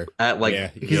nowhere. at like Yeah,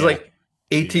 he's yeah. like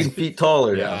 18 feet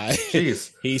taller now. Yeah,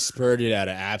 Jeez. he spurted out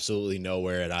of absolutely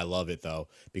nowhere, and I love it though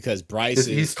because Bryce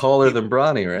He's is taller than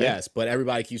Bronny, right? yes, but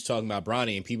everybody keeps talking about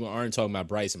Bronny, and people aren't talking about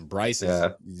Bryce, and Bryce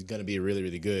Yeah. is going to be really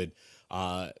really good.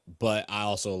 But I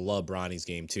also love Bronny's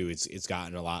game too. It's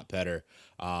gotten a lot better.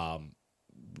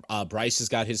 Bryce has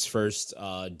got his first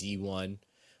D1.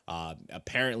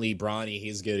 Apparently, Bronny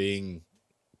he's getting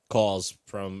calls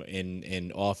from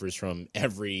and offers from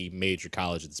every major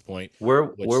college at this point. Where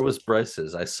Which was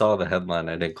Bryce's? I saw the headline.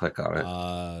 I didn't click on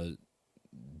it.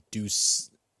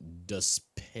 Deuce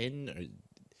Duspin.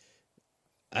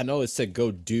 I know it said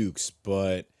go Dukes,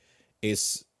 but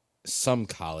it's some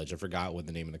college. I forgot what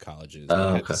the name of the college is.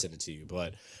 I had to send it to you,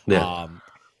 but yeah.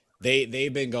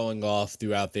 they've been going off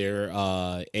throughout their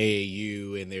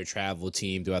AAU and their travel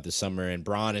team throughout the summer, and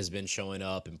Braun has been showing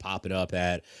up and popping up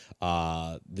at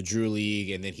the Drew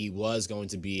League, and then he was going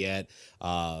to be at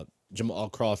Jamal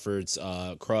Crawford's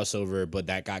crossover, but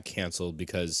that got canceled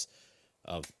because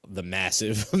of the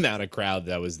massive amount of crowd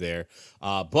that was there.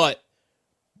 But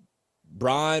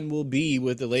Braun will be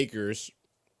with the Lakers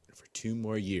for 2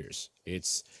 more years.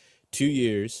 It's 2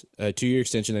 years, a 2-year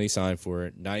extension that he signed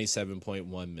for, $97.1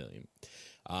 million.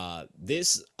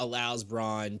 This allows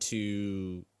Braun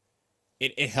to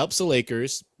it helps the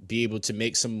Lakers be able to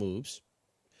make some moves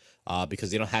because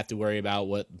they don't have to worry about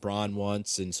what Braun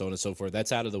wants and so on and so forth.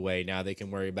 That's out of the way. Now they can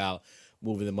worry about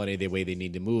moving the money the way they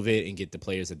need to move it and get the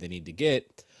players that they need to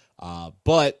get.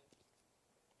 But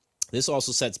this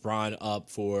also sets Braun up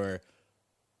for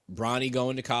Bronny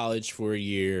going to college for a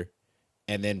year,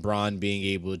 and then Braun being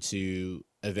able to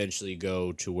eventually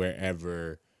go to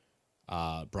wherever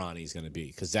Bronny's going to be,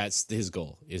 because that's his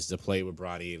goal, is to play with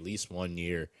Bronny at least 1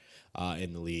 year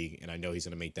in the league, and I know he's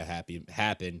going to make that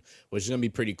happen, which is going to be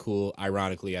pretty cool.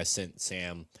 Ironically, I sent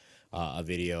Sam a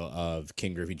video of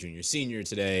Ken Griffey Jr. Sr.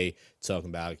 today talking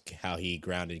about how he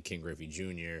grounded Ken Griffey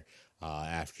Jr.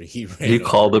 After he ran. You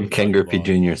called him Ken Griffey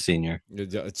Jr. Senior.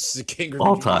 It's Ken Griffey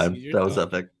All Jr. time. Sr. That was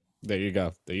epic. There you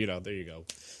go. There you go.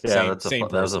 Yeah, that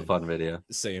was a fun video.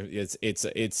 Same.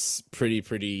 It's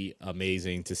pretty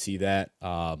amazing to see that.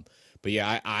 But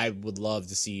yeah, I would love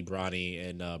to see Bronny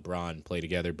and Braun play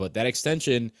together. But that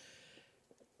extension,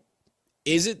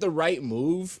 is it the right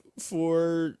move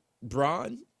for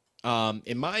Braun?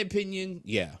 In my opinion,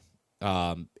 yeah.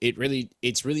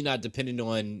 It's really not dependent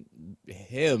on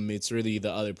him. It's really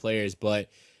the other players. But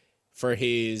for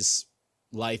his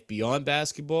life beyond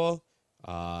basketball,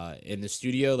 in the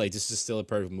studio, like, this is still a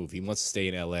perfect move. He wants to stay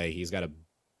in LA. He's got a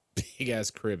big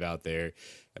ass crib out there.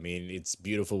 I mean, it's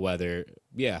beautiful weather.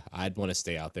 Yeah, I'd want to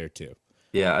stay out there too.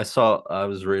 Yeah, I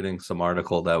was reading some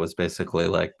article that was basically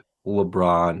like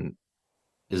LeBron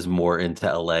is more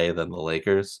into LA than the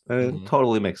Lakers. And it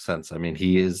totally makes sense. I mean,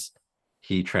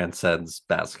 he transcends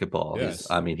basketball. Yes.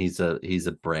 He's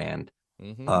a brand.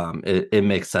 Mm-hmm. It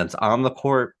makes sense on the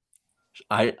court.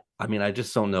 I mean, I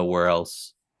just don't know where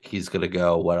else he's gonna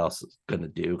go, what else is gonna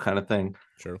do, kind of thing.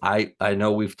 Sure. I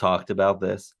know we've talked about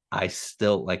this. I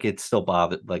still like it still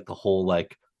bothered like the whole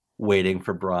like waiting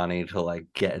for Bronny to like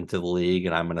get into the league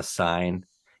and I'm gonna sign,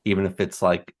 even if it's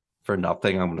like for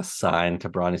nothing, I'm gonna sign to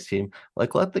Bronny's team.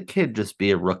 Like, let the kid just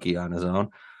be a rookie on his own.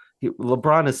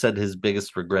 LeBron has said his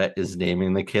biggest regret is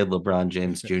naming the kid LeBron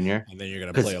James Jr. And then you're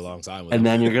gonna play alongside with him. And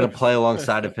then you're gonna play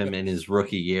alongside of him in his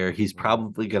rookie year. He's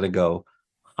probably gonna go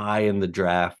high in the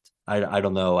draft. I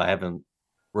don't know. I haven't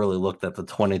really looked at the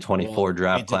 2024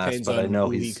 draft class, but I know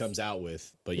who he comes out with.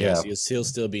 But yeah, he'll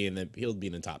still be in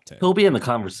the top 10. He'll be in the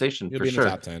conversation for sure.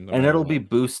 Top 10, and it'll be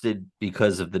boosted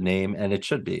because of the name, and it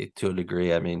should be to a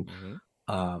degree. I mean,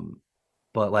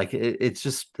 but like it's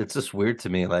just weird to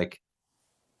me. Like,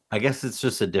 I guess it's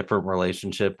just a different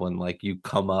relationship when like you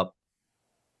come up.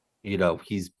 You know,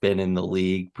 he's been in the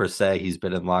league per se. He's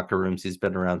been in locker rooms. He's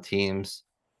been around teams.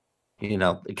 You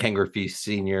know, the Ken Griffey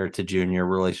Senior to Junior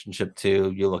relationship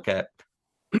too. You look at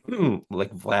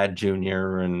like Vlad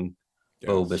Jr. and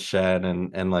Bo Bichette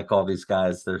and like all these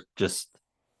guys, they're just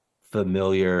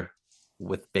familiar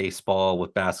with baseball,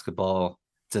 with basketball.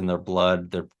 It's in their blood.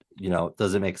 They're, you know,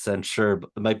 does it make sense? Sure, but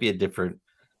it might be a different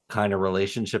kind of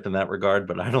relationship in that regard.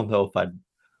 But I don't know if I'd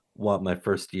want my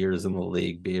first years in the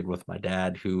league being with my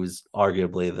dad, who's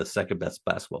arguably the second best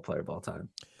basketball player of all time,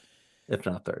 if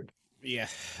not third. Yeah,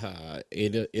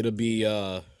 it'll be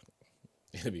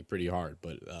pretty hard,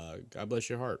 but God bless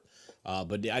your heart.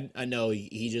 But I know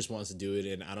he just wants to do it,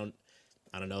 and I don't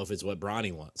know if it's what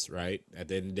Bronny wants. Right at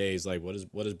the end of the day, it's like what does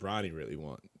Bronny really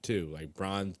want too? Like,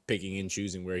 Bron picking and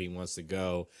choosing where he wants to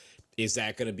go. Is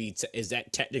that going to be? Is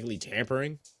that technically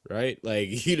tampering? Right? Like,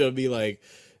 be like,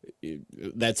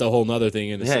 that's a whole nother thing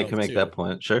in itself. Yeah, you can make that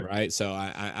point. Sure. Right. So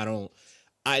I don't.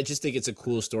 I just think it's a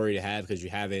cool story to have because you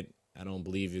haven't. I don't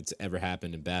believe it's ever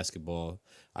happened in basketball.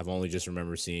 I've only just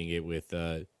remember seeing it with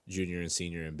junior and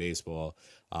senior in baseball,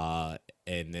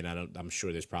 and then I'm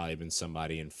sure there's probably been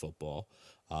somebody in football.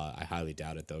 I highly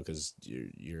doubt it though, because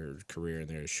your career in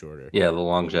there is shorter. Yeah, the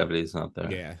longevity is not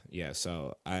there. Yeah, yeah.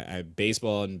 So I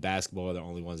baseball and basketball are the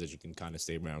only ones that you can kind of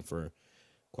stay around for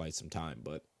quite some time,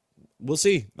 but we'll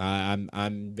see.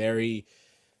 I'm very.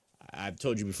 I've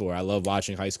told you before, I love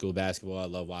watching high school basketball. I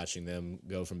love watching them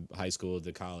go from high school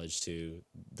to college to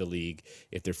the league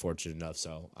if they're fortunate enough.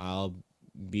 So I'll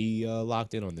be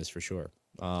locked in on this for sure.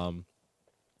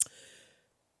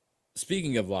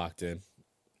 Speaking of locked in,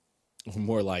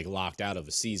 more like locked out of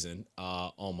a season,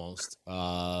 almost.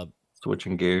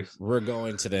 Switching gears. We're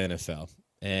going to the NFL.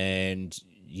 And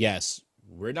yes,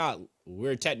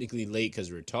 we're technically late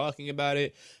because we're talking about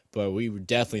it, but we were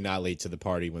definitely not late to the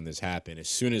party when this happened. As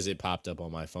soon as it popped up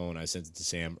on my phone, I sent it to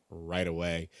Sam right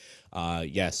away.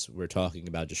 Yes, we're talking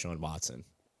about Deshaun Watson.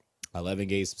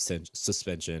 11-game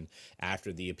suspension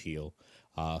after the appeal,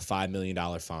 $5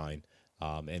 million fine.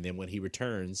 And then when he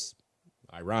returns,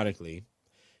 ironically,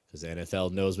 because the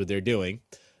NFL knows what they're doing,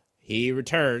 he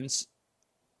returns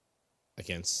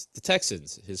against the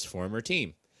Texans, his former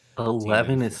team.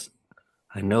 11 is,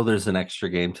 I know there's an extra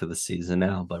game to the season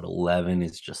now, but 11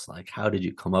 is just like, how did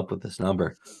you come up with this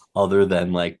number other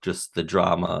than like just the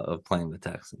drama of playing the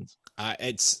Texans?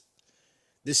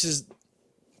 This is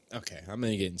okay. I'm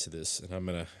going to get into this and I'm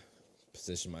going to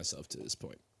position myself to this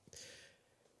point.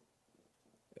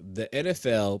 The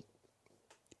NFL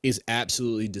is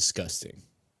absolutely disgusting.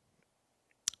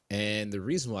 And the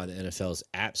reason why the NFL is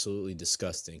absolutely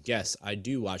disgusting, yes, I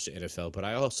do watch the NFL, but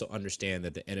I also understand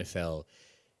that the NFL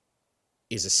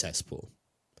is a cesspool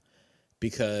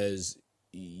because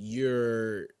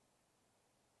you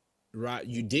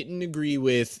didn't agree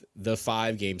with the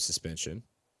 5-game suspension.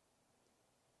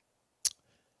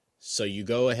 So you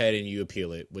go ahead and you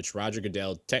appeal it, which Roger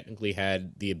Goodell technically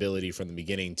had the ability from the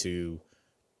beginning to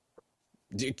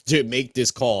make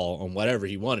this call on whatever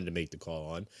he wanted to make the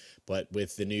call on. But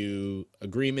with the new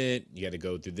agreement, you had to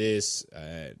go through this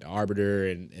arbiter,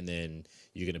 and then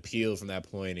you can appeal from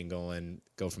that point and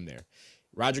go from there.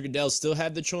 Roger Goodell still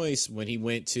had the choice when he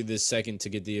went to the second to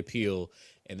get the appeal,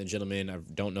 and the gentleman, I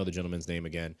don't know the gentleman's name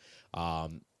again,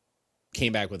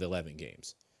 came back with 11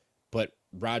 games. But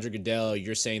Roger Goodell,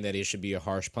 you're saying that it should be a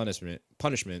harsh punishment.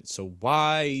 So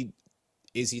why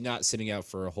is he not sitting out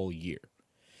for a whole year?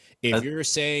 If you're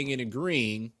saying and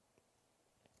agreeing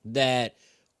that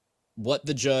what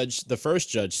the first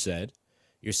judge said,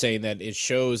 you're saying that it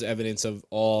shows evidence of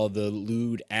all the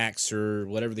lewd acts or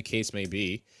whatever the case may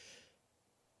be,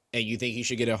 and you think he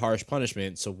should get a harsh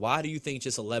punishment. So why do you think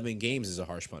just 11 games is a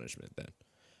harsh punishment then?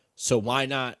 So why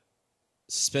not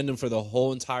suspend him for the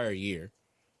whole entire year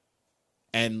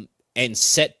and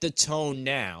set the tone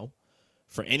now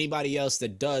for anybody else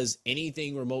that does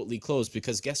anything remotely close?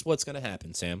 Because guess what's going to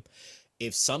happen, Sam?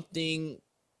 If something,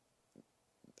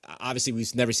 obviously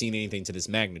we've never seen anything to this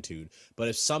magnitude, but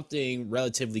if something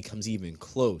relatively comes even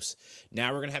close,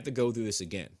 now we're going to have to go through this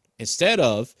again. Instead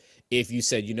of, if you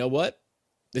said, you know what,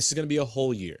 this is going to be a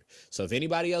whole year. So if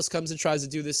anybody else comes and tries to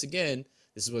do this again,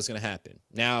 this is what's going to happen.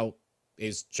 Now,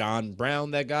 is John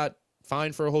Brown that got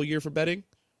fined for a whole year for betting?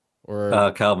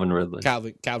 Or Calvin Ridley.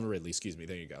 Calvin Ridley, excuse me.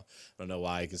 There you go. I don't know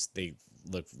why, because they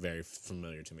look very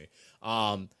familiar to me.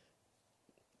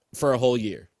 For a whole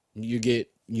year,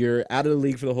 you're out of the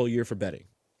league for the whole year for betting.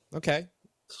 Okay,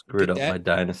 screwed up my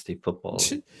dynasty football.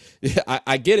 Yeah,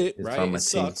 I get it. Right, it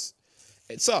sucks.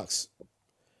 It sucks.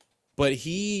 But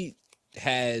he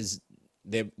has.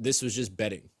 This was just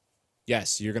betting.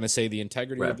 Yes, you're gonna say the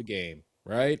integrity of the game,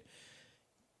 right?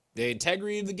 The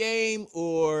integrity of the game,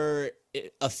 or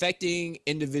affecting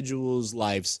individuals'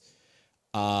 lives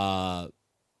over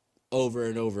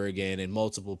and over again, and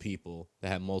multiple people that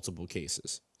have multiple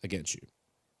cases against you.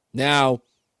 Now,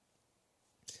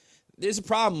 there's a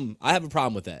problem. I have a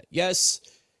problem with that. Yes,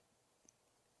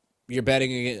 you're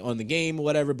betting on the game or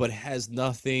whatever, but it has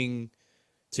nothing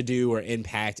to do or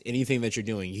impact anything that you're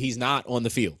doing. He's not on the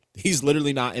field. He's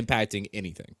literally not impacting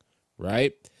anything,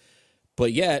 right?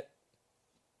 But yet,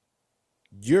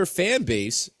 your fan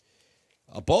base,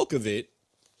 a bulk of it,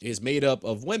 is made up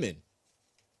of women.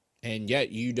 And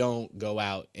yet you don't go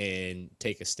out and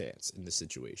take a stance in this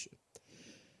situation.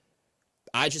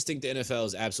 I just think the NFL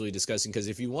is absolutely disgusting, because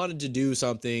if you wanted to do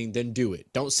something, then do it.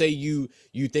 Don't say you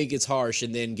think it's harsh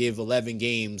and then give 11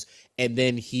 games and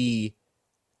then he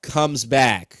comes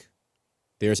back.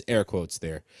 There's air quotes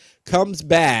there. Comes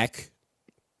back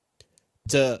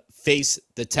to face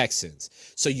the Texans.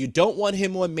 So you don't want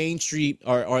him on Main Street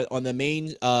or on the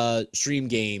main stream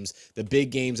games, the big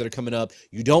games that are coming up.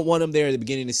 You don't want him there at the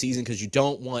beginning of the season because you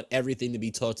don't want everything to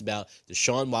be talked about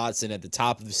Deshaun Watson at the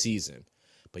top of the season.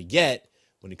 But yet,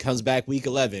 when it comes back week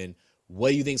 11, what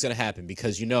do you think is going to happen?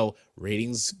 Because, you know,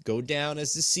 ratings go down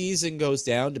as the season goes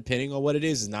down, depending on what it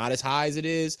is. It's not as high as it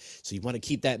is. So you want to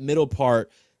keep that middle part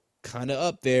kind of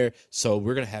up there. So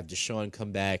we're going to have Deshaun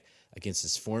come back against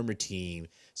his former team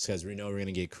because we know we're going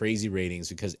to get crazy ratings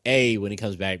because A, when he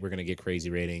comes back, we're going to get crazy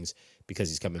ratings because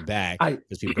he's coming back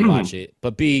because people can watch it.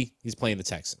 But B, he's playing the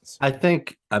Texans.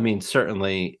 I mean,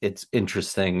 certainly it's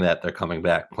interesting that they're coming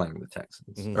back playing the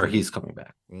Texans or he's coming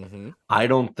back.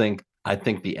 I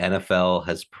think the NFL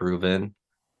has proven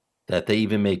that they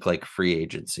even make like free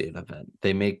agency an event.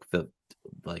 They make the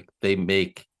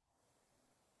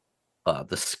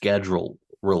schedule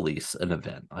release an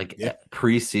event, like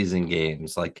preseason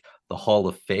games, like the Hall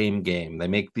of Fame game. They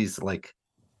make these like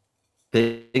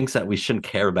things that we shouldn't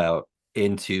care about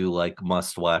into like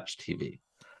must-watch TV.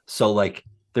 So like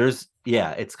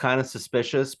it's kind of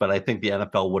suspicious, but I think the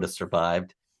NFL would have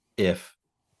survived if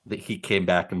he came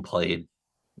back and played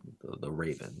the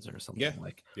Ravens or something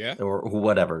or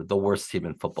whatever, the worst team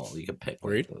in football you could pick,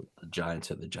 like the Giants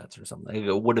or the Jets or something.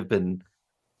 It would have been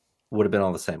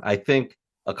all the same. I think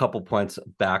a couple points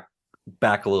back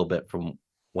a little bit from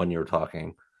when you were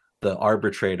talking. The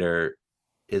arbitrator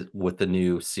is with the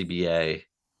new CBA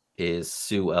is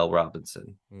Sue L.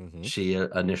 Robinson. She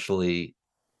initially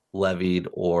levied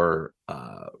or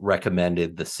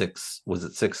recommended the 6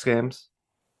 games?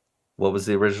 What was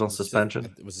the original suspension?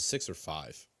 It was a 6 or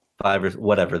 5. 5 or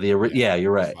whatever. You're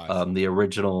right. The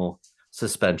original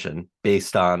suspension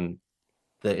based on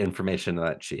the information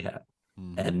that she had.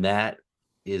 And that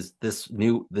is this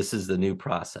is the new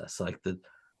process. Like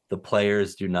the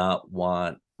players do not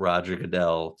want Roger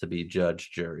Goodell to be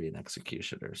judge, jury, and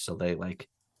executioner. So they like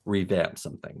revamp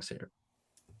some things here.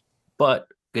 But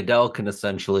Goodell can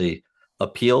essentially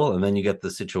appeal, and then you get the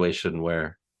situation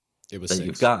where it was that 6.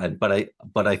 you've gotten. But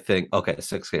I think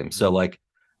 6 games. So like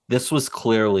this was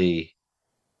clearly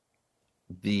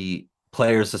the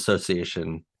Players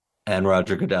Association and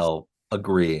Roger Goodell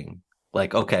agreeing.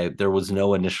 Like, okay, there was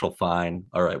no initial fine.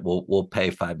 All right, we'll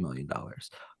pay $5 million.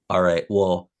 All right,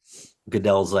 well,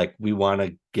 Goodell's like, we want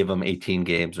to give him 18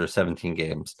 games or 17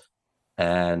 games,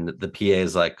 and the PA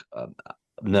is like,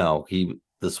 no,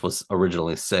 this was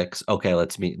originally 6. Okay,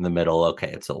 let's meet in the middle. Okay,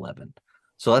 it's 11.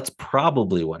 So that's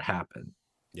probably what happened.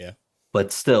 Yeah,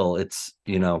 but still, it's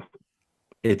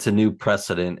it's a new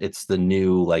precedent. It's the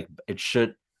new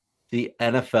the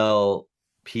NFL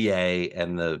PA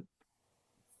and the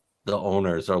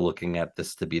owners are looking at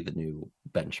this to be the new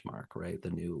benchmark, right?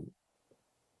 The new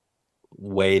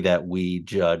way that we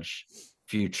judge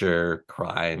future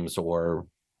crimes or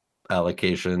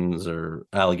allegations or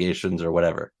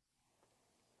whatever.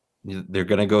 They're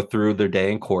going to go through their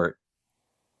day in court.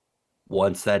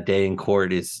 Once that day in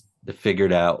court is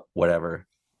figured out, whatever,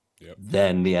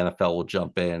 then the NFL will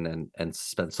jump in and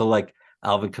suspend. So like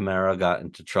Alvin Kamara got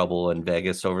into trouble in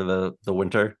Vegas over the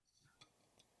winter.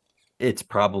 It's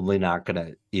probably not going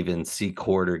to even see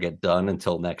court or get done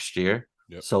until next year.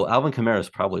 So Alvin Kamara is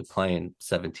probably playing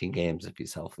 17 games if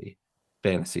he's healthy.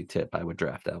 Fantasy tip: I would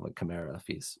draft Alvin Kamara if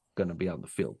he's going to be on the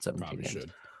field 17 probably games.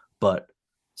 Should. But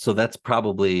so that's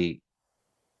probably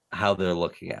how they're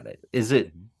looking at it. Is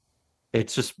it?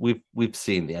 It's just we've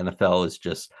seen the NFL is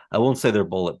just, I won't say they're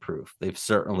bulletproof. They've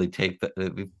certainly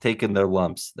they've taken their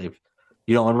lumps. They've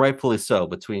and rightfully so.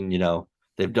 Between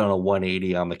they've done a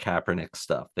 180 on the Kaepernick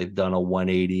stuff. They've done a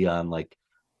 180 on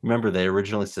remember they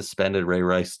originally suspended Ray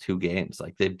Rice 2 games.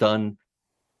 Like they've done,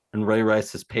 and Ray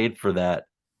Rice has paid for that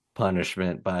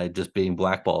punishment by just being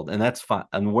blackballed, and that's fine.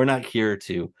 And we're not here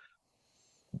to,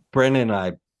 Brandon and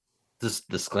I, just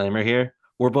disclaimer here,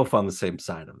 we're both on the same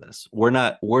side of this.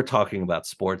 We're talking about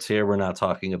sports here. We're not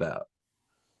talking about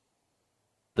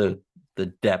the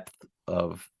depth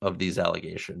of these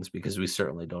allegations, because we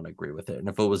certainly don't agree with it. And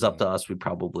if it was up to us, we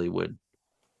probably would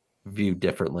view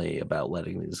differently about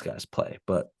letting these guys play.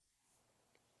 But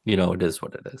it is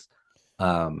what it is.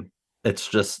 It's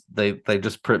just they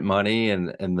just print money and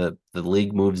the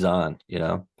league moves on.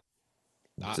 It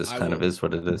just kind of is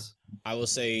what it is. I will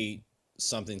say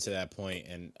something to that point,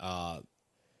 and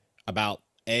about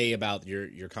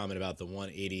your comment about the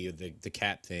 180 of the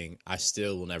cap thing. I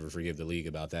still will never forgive the league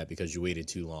about that, because you waited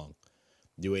too long.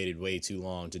 You waited way too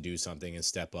long to do something and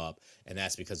step up, and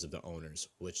that's because of the owners,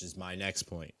 which is my next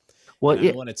point. Well,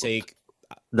 I want to take,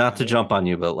 not to jump on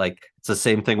you, but it's the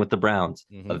same thing with the Browns.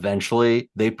 Eventually,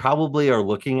 they probably are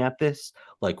looking at this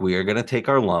like, we are going to take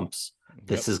our lumps. Yep.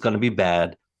 This is going to be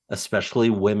bad. Especially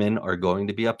women are going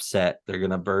to be upset. They're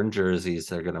going to burn jerseys.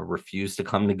 They're going to refuse to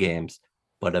come to games.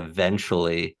 But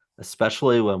eventually,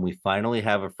 especially when we finally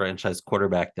have a franchise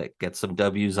quarterback that gets some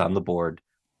W's on the board,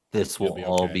 this will It'll be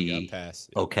all okay. Yep. be Pass.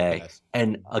 It'll okay. pass.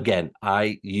 And again,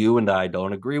 you and I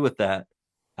don't agree with that.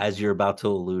 As you're about to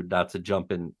allude, not to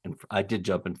jump in, and I did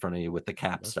jump in front of you with the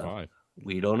cap That's stuff. fine.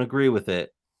 We don't agree with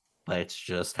it, but it's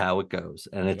just how it goes,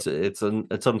 and Yep.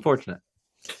 it's unfortunate.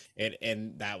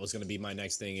 And that was going to be my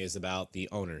next thing is about the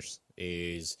owners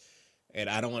is, and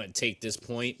I don't want to take this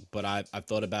point, but I've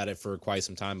thought about it for quite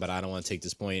some time, but I don't want to take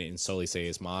this point and solely say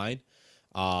it's mine.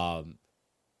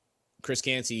 Chris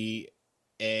Canty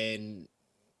and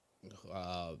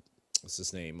what's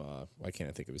his name? Why can't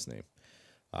I think of his name?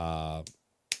 I'll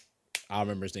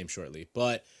remember his name shortly.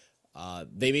 But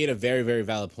they made a very, very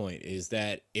valid point is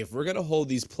that if we're going to hold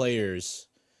these players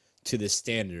to this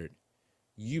standard,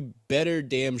 you better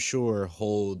damn sure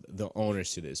hold the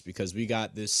owners to this, because we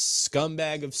got this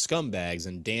scumbag of scumbags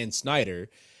and Dan Snyder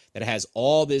that has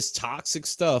all this toxic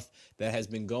stuff that has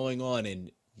been going on. And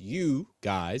you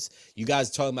guys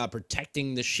talking about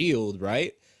protecting the shield,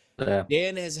 right? Yeah.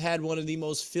 Dan has had one of the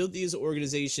most filthiest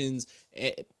organizations,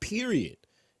 period.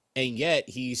 And yet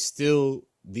he's still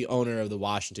the owner of the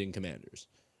Washington Commanders.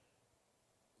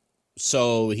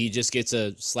 So he just gets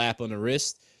a slap on the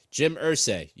wrist. Jim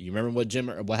Irsay, you remember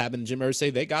what happened to Jim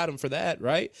Irsay? They got him for that,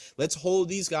 right? Let's hold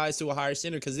these guys to a higher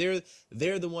standard, because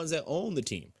they're the ones that own the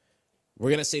team.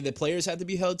 We're gonna say the players have to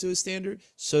be held to a standard,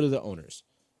 so do the owners.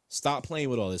 Stop playing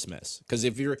with all this mess. Because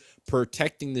if you're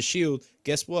protecting the shield,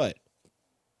 guess what?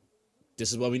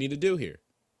 This is what we need to do here.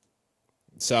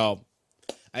 So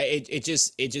it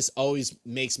just always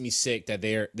makes me sick that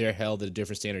they're held at a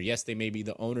different standard. Yes, they may be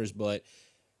the owners, but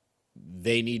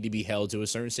they need to be held to a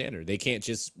certain standard. They can't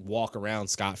just walk around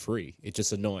scot-free. It's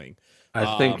just annoying.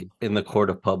 I think in the court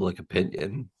of public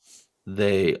opinion,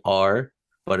 they are,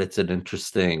 but it's an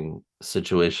interesting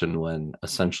situation when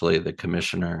essentially the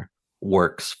commissioner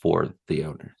works for the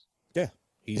owners. Yeah.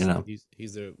 He's You know?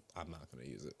 he's their, I'm not gonna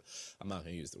use it. I'm not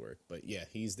gonna use the word, but yeah,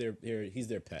 he's their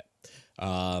pet.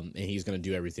 And he's gonna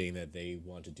do everything that they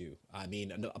want to do. I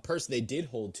mean, a person they did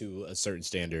hold to a certain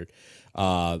standard,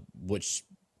 which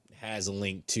has a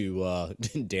link to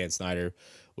Dan Snyder,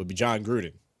 would be John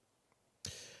Gruden.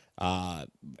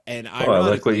 And I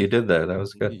like what you did there. That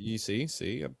was good. You see,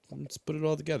 let's put it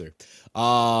all together.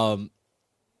 John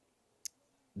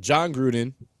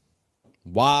Gruden,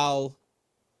 while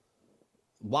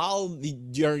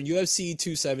during UFC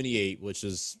 278, which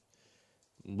is,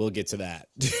 we'll get to that,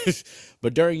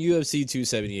 but during UFC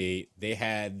 278, they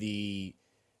had the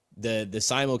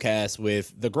simulcast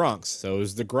with the Gronks. So it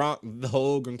was the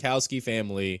whole Gronkowski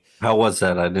family. How was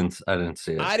that? I didn't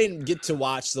see it. I didn't get to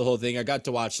watch the whole thing. I got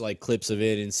to watch like clips of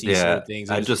it and see certain things.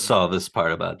 I just saw this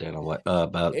part about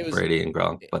about Brady and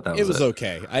Gronk, but that was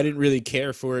okay. I didn't really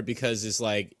care for it because it's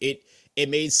like it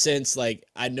made sense. Like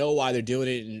I know why they're doing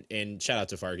it, and shout out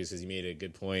to Farkas because he made a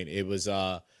good point. It was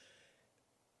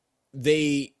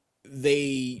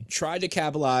they tried to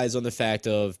capitalize on the fact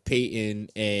of Peyton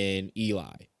and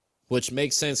Eli, which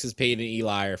makes sense because Peyton and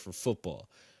Eli are for football.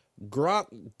 Gronk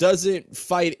doesn't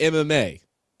fight MMA.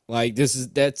 Like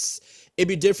it'd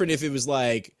be different if it was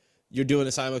like you're doing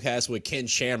a simulcast with Ken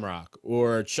Shamrock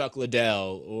or Chuck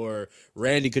Liddell or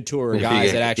Randy Couture,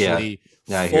 guys that actually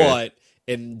fought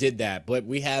and did that. But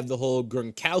we have the whole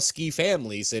Gronkowski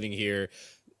family sitting here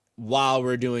while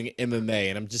we're doing MMA,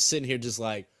 and I'm just sitting here just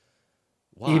like,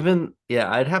 wow.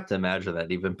 I'd have to imagine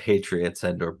that even Patriots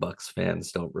and or Bucks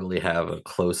fans don't really have a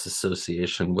close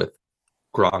association with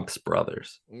Gronk's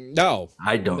brothers. No,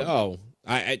 I don't. No,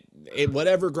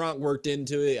 whatever Gronk worked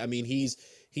into it. I mean, he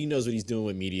knows what he's doing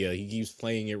with media. He keeps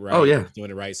playing it right. Oh yeah, he's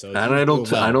doing it right. So and I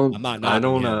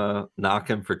don't knock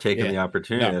him for taking the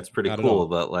opportunity. No, that's pretty cool.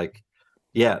 But like,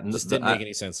 yeah, it just didn't make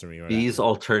any sense to me. Right these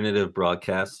alternative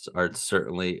broadcasts are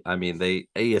certainly. I mean,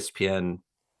 ESPN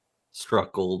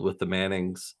struck gold with the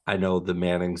Mannings. I know the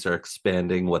Mannings are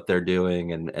expanding what they're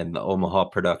doing, and the Omaha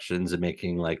Productions and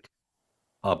making like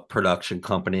a production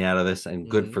company out of this, and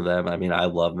good for them. I mean, I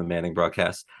love the Manning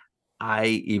broadcast. I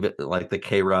even like the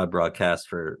K-Rod broadcast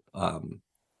for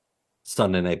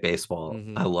Sunday Night Baseball.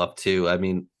 I love too. I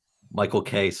mean, Michael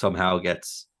K somehow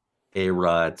gets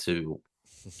A-Rod to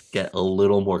get a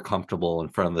little more comfortable in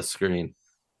front of the screen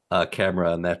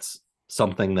camera, and that's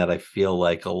something that I feel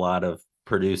like a lot of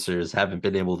producers haven't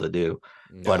been able to do.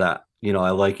 No. But I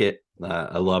like it.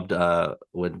 I loved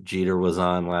when Jeter was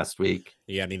on last week.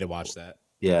 Yeah, I need to watch that.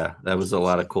 Yeah, that was a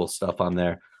lot of cool stuff on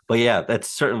there. But yeah, that's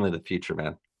certainly the future,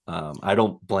 man. I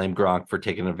don't blame Gronk for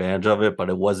taking advantage of it, but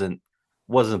it wasn't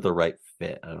wasn't the right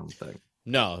fit, I don't think.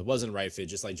 No, it wasn't the right fit.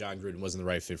 Just like John Gruden wasn't the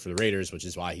right fit for the Raiders, which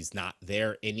is why he's not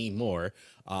there anymore.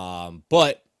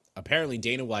 But apparently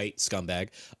Dana White, scumbag,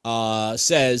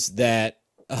 says that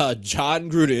John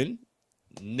Gruden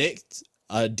nicked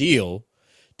a deal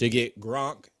to get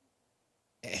Gronk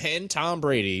and Tom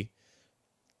Brady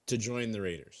to join the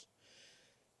Raiders.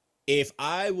 If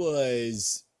I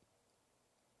was,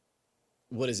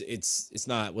 what is it? It's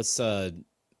not. What's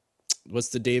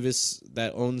the Davis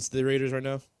that owns the Raiders right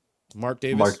now? Mark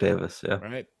Davis. Mark Davis, yeah.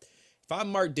 Right. If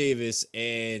I'm Mark Davis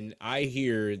and I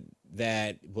hear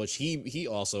that, which he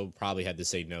also probably had to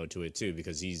say no to it too,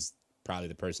 because he's probably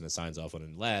the person that signs off on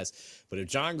it last. But if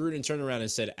John Gruden turned around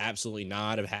and said absolutely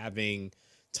not of having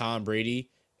Tom Brady,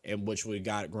 and which would have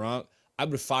got Gronk, I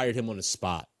would have fired him on the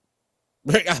spot.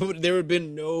 Right? There would have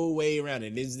been no way around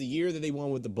it. It is the year that they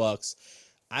won with the Bucks.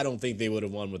 I don't think they would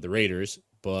have won with the Raiders,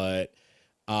 but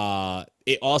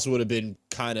it also would have been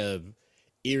kind of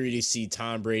eerie to see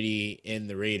Tom Brady in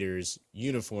the Raiders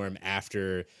uniform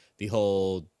after the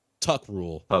whole Tuck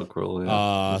rule. Tuck rule,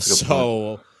 yeah.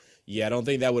 So, yeah, I don't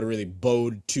think that would have really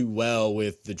bode too well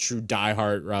with the true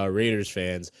diehard Raiders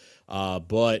fans.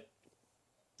 But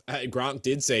Gronk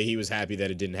did say he was happy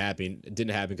that it didn't happen. It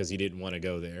didn't happen because he didn't want to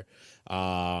go there.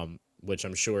 Which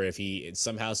I'm sure if he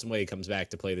somehow, some way comes back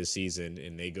to play this season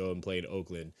and they go and play in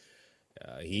Oakland,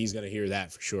 he's going to hear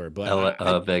that for sure.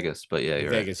 But Vegas, but yeah,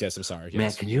 you're Vegas. right. Yes, I'm sorry. Man,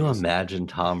 Yes, can you imagine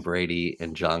Tom Brady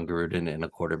and John Gruden in a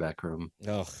quarterback room?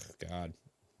 Oh God,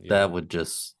 yeah. That would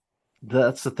just.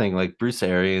 That's the thing. Like Bruce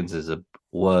Arians is a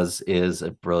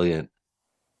brilliant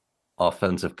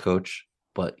offensive coach,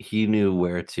 but he knew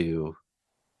where to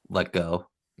let go.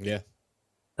 Yeah.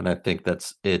 And I think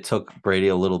it took Brady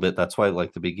a little bit. That's why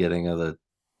like the beginning of the,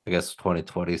 I guess,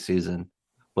 2020 season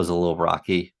was a little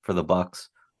rocky for the Bucks.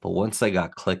 But once they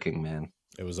got clicking, man,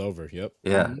 it was over. Yep.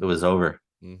 Yeah, it was over.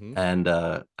 Mm-hmm. And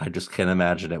I just can't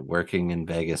imagine it working in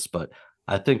Vegas. But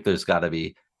I think there's got to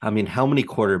be. I mean, how many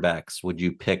quarterbacks would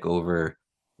you pick over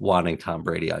wanting Tom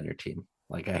Brady on your team?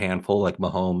 Like a handful, like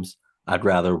Mahomes. I'd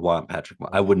rather want Patrick.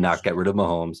 I would not get rid of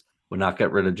Mahomes. Would not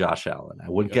get rid of Josh Allen. I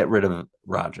wouldn't get rid of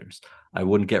Rodgers. I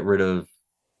wouldn't get rid of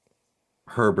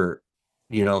Herbert.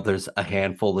 There's a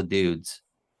handful of dudes.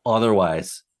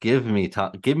 Otherwise, give me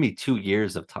 2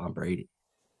 years of Tom Brady.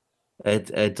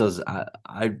 It does.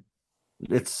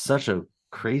 It's such a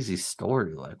crazy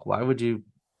story. Like, why would you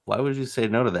say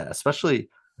no to that? Especially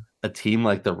a team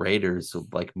like the Raiders,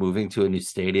 like moving to a new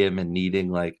stadium and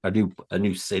needing like a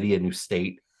new city, a new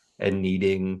state, and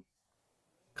needing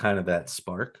kind of that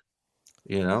spark.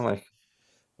 Like.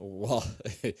 Well,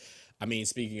 I mean,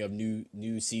 speaking of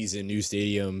new season, new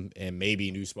stadium, and maybe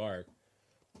new spark,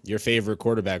 your favorite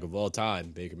quarterback of all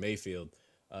time, Baker Mayfield,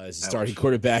 is the starting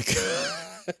quarterback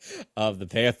of the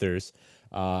Panthers,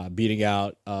 beating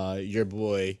out your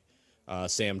boy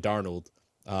Sam Darnold.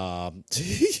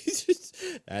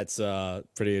 That's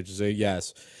pretty interesting.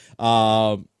 Yes.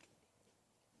 How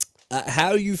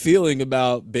are you feeling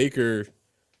about Baker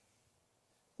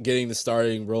getting the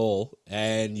starting role,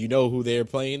 and who they're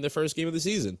playing the first game of the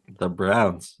season? The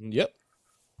Browns. Yep.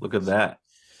 Look at that.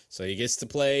 So he gets to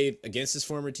play against his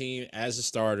former team as a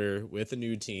starter with a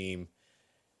new team.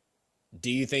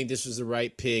 Do you think this was the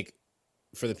right pick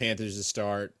for the Panthers to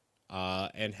start?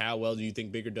 And how well do you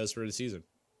think Baker does for the season?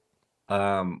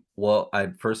 Well,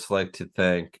 I'd first like to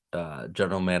thank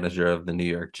General Manager of the New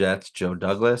York Jets, Joe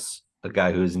Douglas, a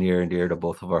guy who's near and dear to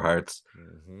both of our hearts,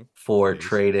 for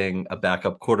trading a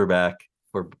backup quarterback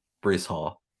for Breece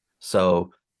Hall.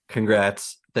 So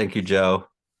congrats. Thank you, Joe.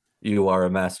 You are a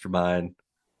mastermind.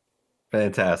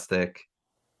 Fantastic.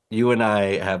 You and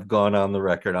I have gone on the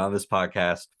record on this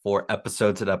podcast for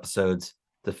episodes and episodes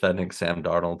defending Sam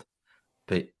Darnold.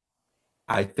 But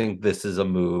I think this is a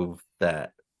move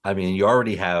that, I mean, you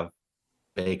already have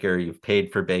Baker. You've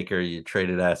paid for Baker. You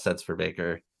traded assets for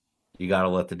Baker. You got to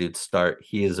let the dude start.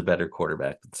 He is a better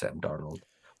quarterback than Sam Darnold.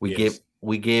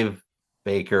 We gave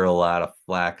Baker a lot of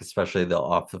flack, especially the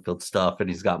off the field stuff, and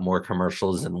he's got more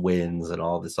commercials and wins and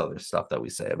all this other stuff that we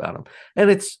say about him.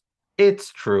 And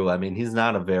it's true. I mean, he's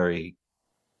not a very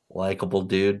likable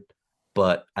dude,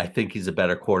 but I think he's a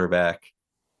better quarterback.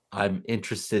 I'm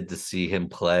interested to see him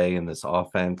play in this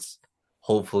offense.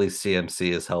 Hopefully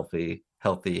CMC is healthy.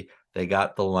 They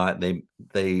got the line.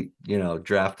 They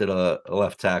drafted a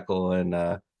left tackle and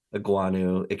Ike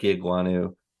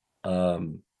Ekwonu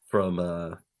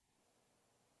from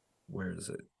where is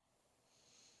it?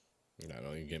 I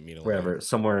don't even get me to wherever,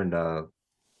 somewhere in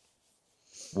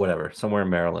somewhere in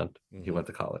Maryland. Mm-hmm. He went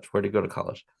to college. Where did he go to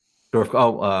college?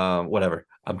 Whatever.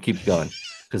 I'm keep going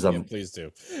because I'm please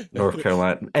do. North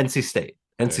Carolina, NC State.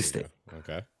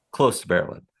 Okay. close to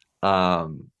Maryland.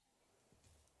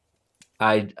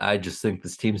 I just think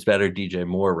this team's better. DJ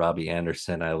Moore, Robbie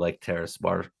Anderson. I like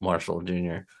Marshall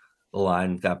Jr. The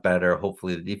line got better.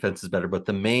 Hopefully the defense is better. But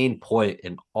the main point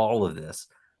in all of this,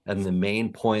 and the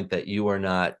main point that you are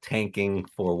not tanking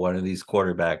for one of these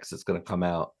quarterbacks that's going to come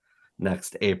out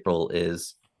next April,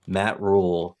 is Matt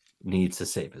Rule needs to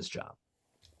save his job.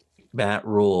 Matt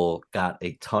Rule got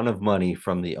a ton of money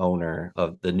from the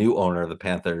new owner of the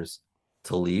Panthers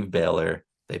to leave Baylor.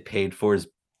 They paid for his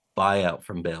buyout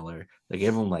from Baylor. They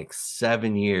gave him like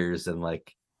 7 years and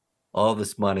like all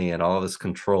this money and all this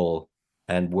control.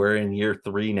 And we're in year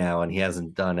 3 now and he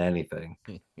hasn't done anything.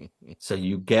 So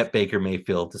you get Baker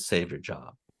Mayfield to save your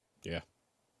job. Yeah.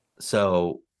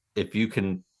 So if you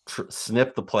can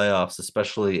snip the playoffs,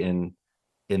 especially in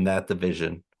that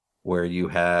division where you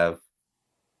have,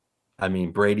 I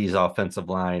mean, Brady's offensive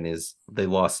line they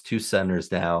lost 2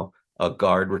 centers now, a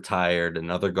guard retired,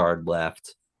 another guard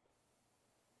left.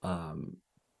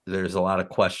 There's a lot of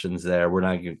questions there. We're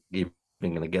not even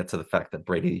going to get to the fact that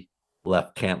Brady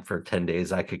left camp for 10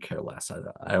 days. I could care less.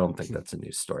 I don't think that's a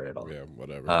news story at all. Yeah,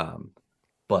 whatever.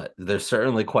 But there's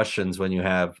certainly questions when you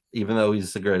have, even though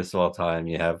he's the greatest of all time,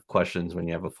 you have questions when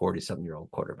you have a 47-year-old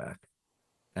quarterback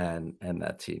and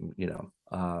that team,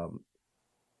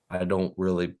 I don't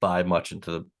really buy much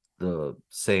into the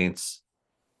Saints,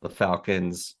 the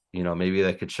Falcons. Maybe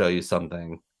they could show you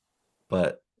something,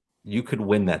 but you could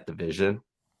win that division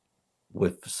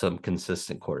with some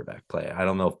consistent quarterback play. I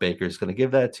don't know if Baker's going to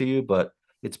give that to you, but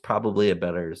it's probably a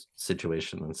better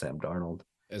situation than Sam Darnold.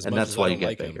 And that's why you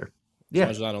get Baker. As much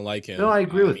as I don't like him. No, I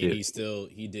agree with you.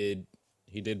 He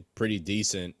did pretty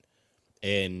decent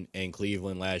in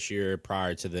Cleveland last year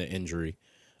prior to the injury.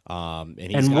 And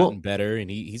he's gotten better,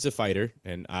 and he's a fighter.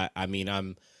 And I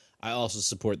also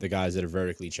support the guys that are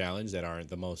vertically challenged, that aren't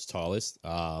the most tallest.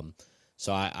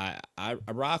 So I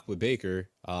rock with Baker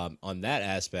on that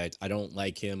aspect. I don't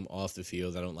like him off the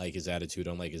field. I don't like his attitude.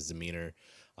 I don't like his demeanor.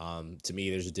 To me,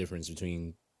 there's a difference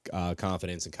between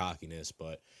confidence and cockiness,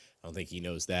 but I don't think he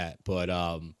knows that. But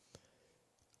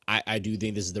I do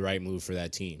think this is the right move for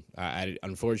that team.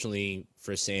 Unfortunately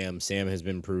for Sam has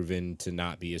been proven to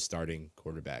not be a starting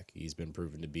quarterback. He's been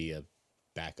proven to be a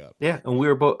backup. Yeah, and we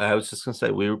were both. I was just gonna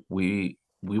say we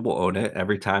will own it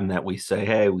every time that we say,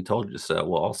 "Hey, we told you so."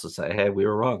 We'll also say, "Hey, we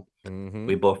were wrong." Mm-hmm.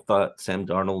 We both thought Sam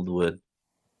Darnold would,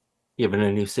 given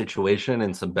a new situation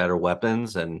and some better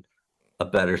weapons and a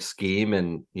better scheme,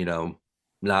 and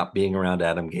not being around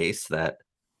Adam Gase, that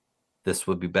this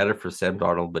would be better for Sam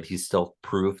Darnold. But he's still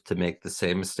proved to make the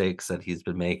same mistakes that he's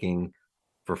been making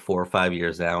for 4 or 5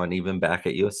 years now, and even back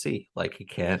at USC, like he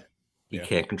can't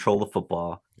control the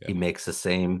football. Yeah. He makes the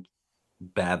same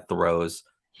bad throws.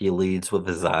 He leads with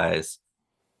his eyes,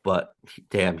 but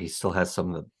damn, he still has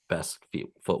some of the best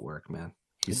footwork, man.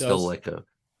 He's still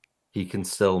he can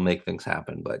still make things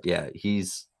happen. But yeah,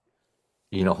 he's,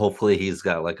 hopefully he's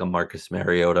got like a Marcus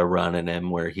Mariota run in him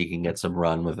where he can get some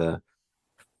run with a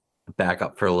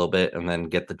backup for a little bit and then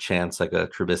get the chance like a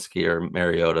Trubisky or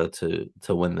Mariota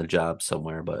to win the job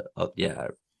somewhere. But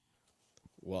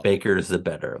Baker is the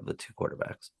better of the two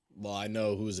quarterbacks. Well, I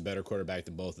know who's a better quarterback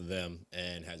than both of them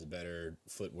and has a better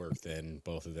footwork than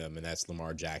both of them, and that's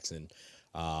Lamar Jackson,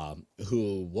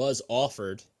 who was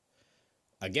offered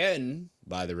again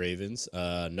by the Ravens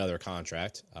another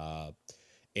contract.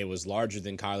 It was larger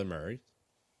than Kyler Murray,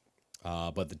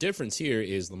 but the difference here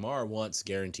is Lamar wants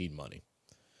guaranteed money.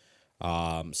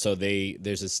 So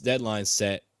there's this deadline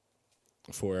set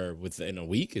for within a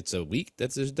week. It's a week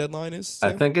that's his deadline is.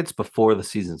 Sam? I think it's before the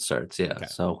season starts. Yeah. Okay.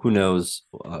 So who knows?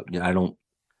 I know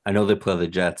they play the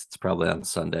Jets. It's probably on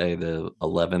Sunday, the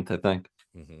 11th, I think.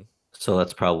 Mm-hmm. So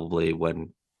that's probably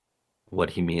what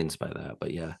he means by that.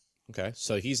 But yeah. Okay.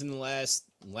 So he's in the last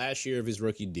year of his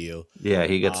rookie deal. Yeah,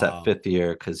 he gets that 5th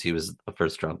year because he was a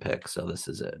first-round pick. So this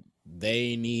is it.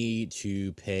 They need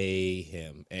to pay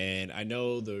him, and I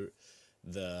know the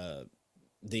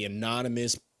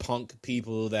anonymous punk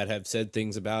people that have said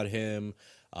things about him,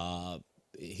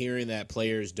 hearing that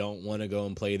players don't want to go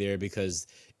and play there because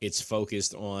it's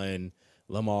focused on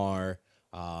Lamar.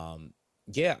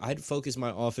 Yeah, I'd focus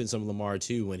my offense on Lamar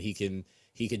too when he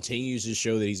continues to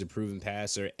show that he's a proven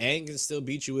passer and can still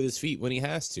beat you with his feet when he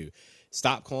has to.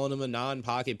 Stop calling him a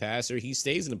non-pocket passer. He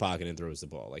stays in the pocket and throws the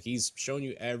ball. Like, he's shown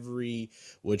you every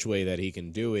which way that he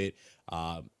can do it.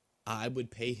 I would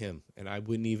pay him, and I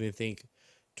wouldn't even think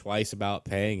twice about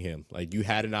paying him. Like, you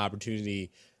had an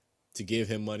opportunity to give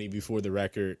him money before the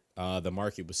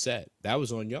market was set. That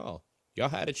was on y'all. Y'all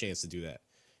had a chance to do that.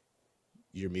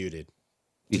 You're muted.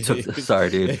 You took the sorry,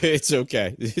 dude. It's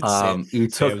okay. You Sam's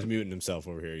took muting himself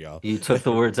over here, y'all.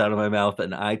 the words out of my mouth,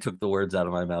 and I took the words out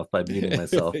of my mouth by muting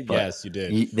myself. But Yes, you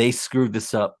did. they screwed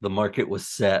this up. The market was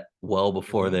set well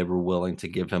before Mhm. they were willing to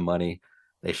give him money.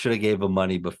 They should have gave him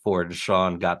money before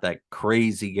Deshaun got that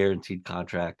crazy guaranteed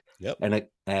contract, Yep.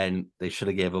 and they should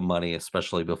have gave him money,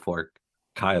 especially before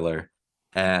Kyler.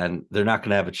 And they're not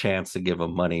going to have a chance to give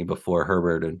him money before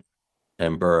Herbert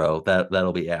and Burrow.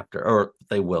 That'll be after, or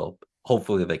they will.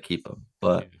 Hopefully, they keep him, Yeah,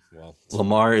 but. well,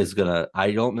 Lamar is gonna.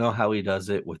 I don't know how he does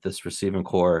it with this receiving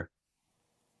core.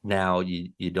 Now you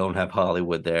don't have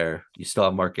Hollywood there. You still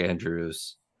have Mark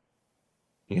Andrews.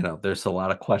 There's a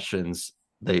lot of questions.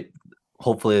 They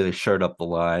hopefully they shirt up the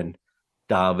line.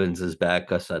 Dobbins is back.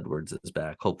 Gus Edwards is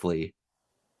back. Hopefully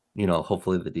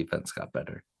the defense got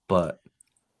better. But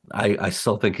I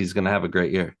still think he's gonna have a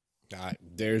great year.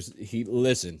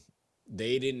 listen.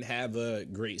 They didn't have a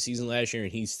great season last year,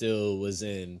 and he still was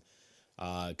in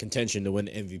contention to win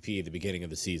the MVP at the beginning of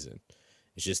the season.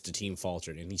 It's just the team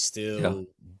faltered, and he Yeah, still he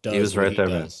does was what right he there,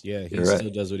 man. does. Yeah, he You're still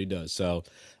right. does what he does. So,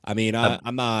 I mean, I,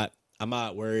 I'm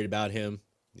not worried about him.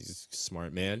 He's a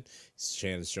smart man.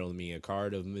 Shannon's showing me a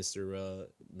card of Mr.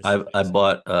 I Jackson.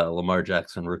 bought Lamar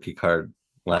Jackson rookie card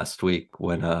last week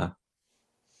when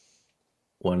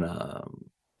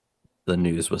the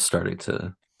news was starting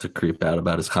to creep out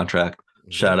about his contract. Yeah.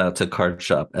 Shout out to Card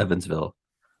Shop Evansville,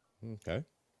 Okay.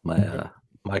 my Okay.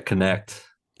 my connect.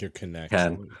 Your connect.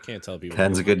 Ken Can't tell people to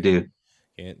Ken's a plug. good dude.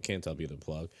 Can't tell people to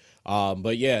plug.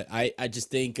 But yeah, I just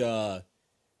think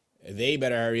they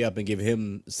better hurry up and give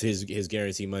him his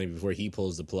guarantee money before he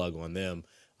pulls the plug on them.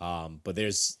 But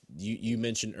there's you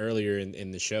mentioned earlier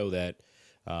in the show that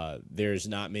there's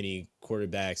not many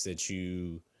quarterbacks that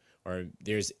you or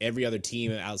there's every other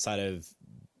team outside of A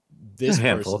this person's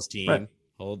handful, right? team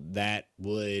that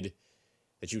you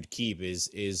would keep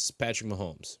is Patrick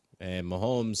Mahomes. And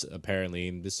Mahomes apparently,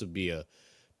 and this would be a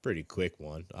pretty quick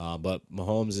one, but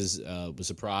Mahomes was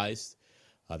surprised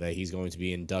that he's going to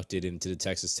be inducted into the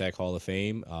Texas Tech Hall of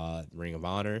Fame, Ring of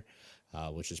Honor,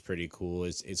 which is pretty cool.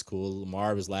 It's cool.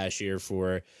 Lamar was last year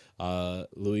for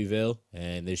Louisville,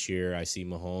 and this year I see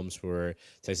Mahomes for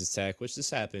Texas Tech, which this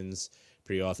happens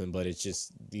pretty often, but it's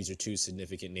just these are two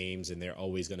significant names, and they're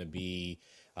always going to be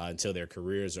until their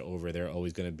careers are over. They're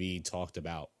always going to be talked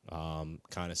about,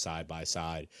 kind of side by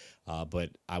side. But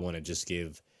I want to just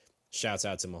give shouts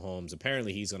out to Mahomes.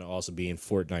 Apparently, he's going to also be in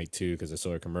Fortnite too, because I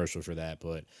saw a commercial for that.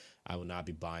 But I will not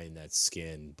be buying that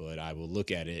skin. But I will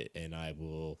look at it and I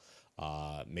will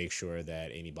make sure that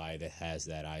anybody that has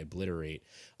that I obliterate.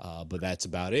 But that's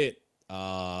about it.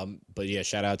 But yeah,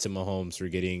 shout out to Mahomes for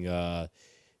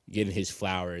getting his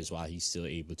flowers while he's still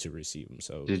able to receive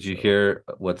them. Did you hear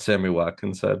what Sammy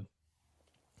Watkins said?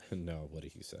 No, what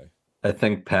did he say? I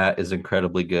think Pat is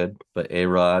incredibly good, but A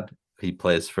Rod, he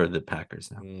plays for the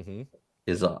Packers now, Mm-hmm.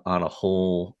 is on a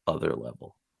whole other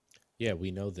level. Yeah,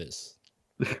 we know this.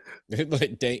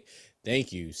 Like,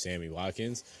 thank you, Sammy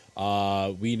Watkins.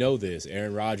 We know this.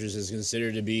 Aaron Rodgers is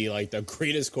considered to be like the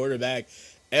greatest quarterback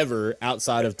ever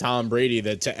outside of Tom Brady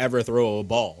to ever throw a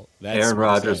ball. That's Aaron what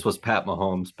I Rodgers said. was Pat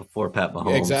Mahomes before Pat Mahomes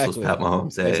was Exactly. Pat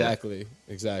Mahomes. Yeah, yeah.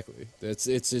 Exactly.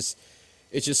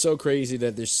 It's just so crazy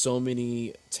that there's so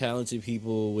many talented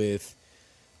people with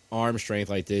arm strength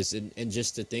like this, and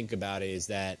just to think about it is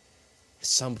that at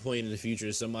some point in the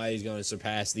future somebody's going to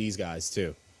surpass these guys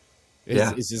too.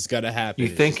 Yeah. It's just gonna happen. You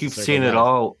It's think just a you've circle seen of it life.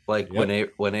 all, like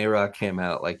Yep. when A Rod came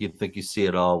out, like you think you see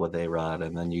it all with A Rod,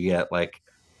 and then you get like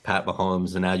Pat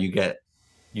Mahomes, and now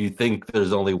you think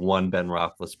there's only one Ben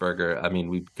Roethlisberger. I mean,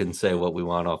 we can say what we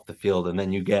want off the field, and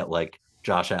then you get like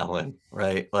Josh Allen,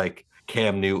 right? Like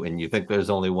Cam Newton. You think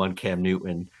there's only one Cam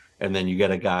Newton, and then you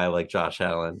get a guy like Josh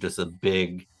Allen, just a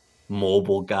big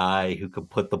mobile guy who can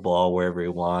put the ball wherever he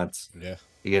wants. Yeah.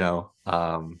 You know,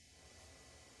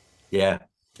 yeah,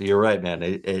 you're right, man.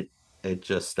 It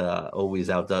just always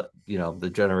the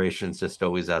generations just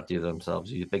always outdo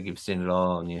themselves. You think you've seen it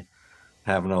all and you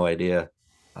have no idea.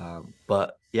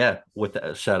 But yeah, with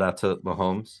that, shout out to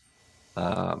Mahomes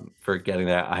for getting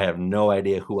that. I have no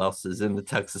idea who else is in the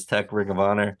Texas Tech Ring of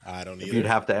Honor. I don't If you'd either.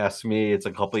 have to ask me, it's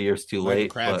a couple years too Michael late,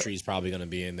 but Crabtree's probably gonna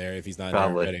be in there if he's not in there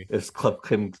probably already. is Cliff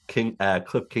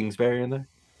Kingsbury in there?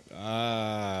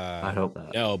 I hope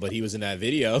not. No, but he was in that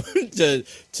video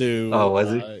to Oh, was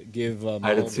he? give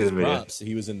I didn't Mahomes see his the video. props.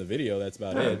 He was in the video. That's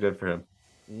about Oh, it. good for him.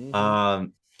 Hmm.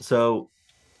 So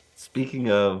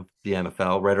speaking of the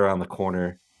NFL, right around the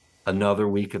corner, another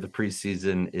week of the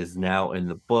preseason is now in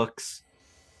the books.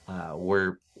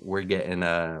 We're getting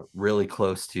really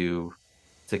close to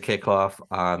kickoff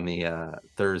on the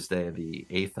Thursday, the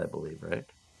 8th, I believe, right?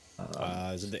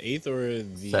 Is it the eighth or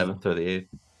the 7th or the 8th.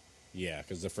 Yeah,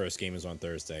 because the first game is on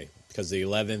Thursday. Because the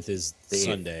 11th is The 8th.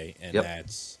 Sunday, and Yep.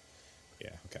 that's yeah.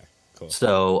 Okay, cool.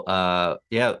 So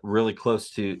yeah, really close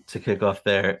to kick off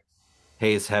there.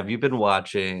 Hayes, have you been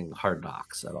watching Hard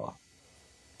Knocks at all?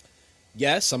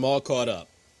 Yes, I'm all caught up.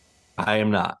 I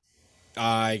am not.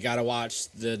 I gotta watch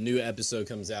the new episode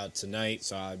comes out tonight,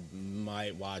 so I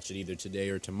might watch it either today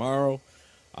or tomorrow.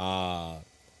 Uh,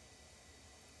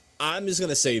 I'm just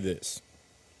gonna say this: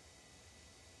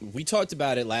 we talked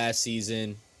about it last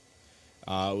season.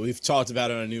 We've talked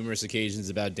about it on numerous occasions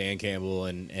about Dan Campbell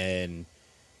and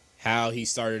how he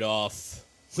started off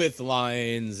with the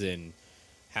Lions and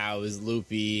how it was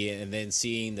loopy, and then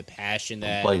seeing the passion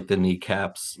that Bite the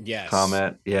kneecaps yes,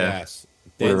 comment. Yeah, yes,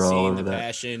 we then were all seeing over the that.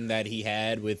 passion that he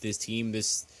had with his team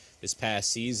this past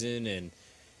season,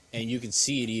 and you can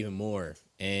see it even more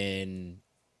in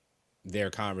their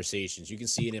conversations. You can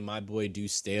see it in my boy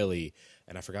Deuce Staley,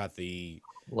 and I forgot the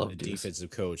Love Deuce.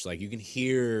 defensive coach. Like you can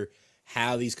hear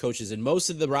how these coaches and most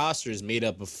of the roster is made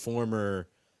up of former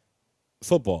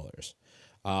footballers,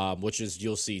 which is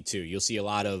you'll see too. You'll see a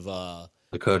lot of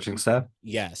The coaching staff.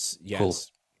 yes, Cool.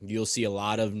 yes. You'll see a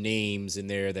lot of names in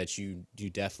there that you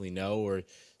definitely know, or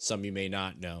some you may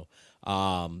not know.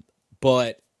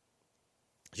 But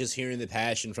just hearing the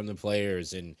passion from the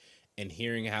players and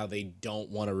hearing how they don't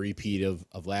want a repeat of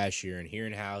last year, and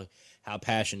hearing how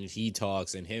passionate he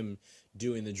talks, and him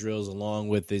doing the drills along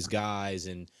with his guys,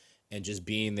 and just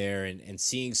being there, and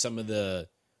seeing some of the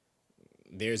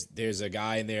there's a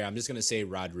guy in there. I'm just gonna say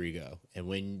Rodrigo. And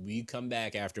when we come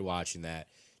back after watching that,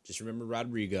 just remember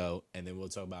Rodrigo, and then we'll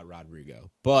talk about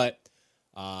Rodrigo. But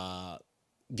uh,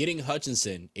 getting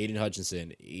Hutchinson, Aiden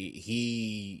Hutchinson,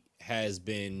 he has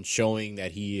been showing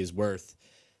that he is worth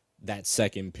that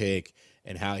second pick,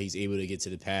 and how he's able to get to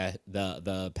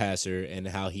the passer, and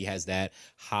how he has that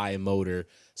high motor.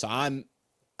 So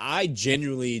I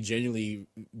genuinely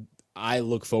I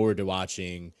look forward to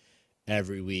watching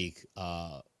every week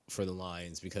for the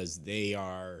Lions, because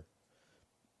they're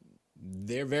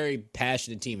a very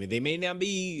passionate team. They may not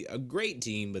be a great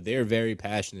team, but they're a very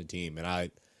passionate team, and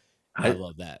I I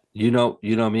love that. you know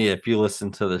me. If you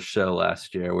listened to the show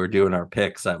last year, we're doing our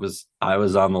picks. I was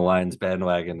on the Lions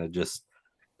bandwagon to just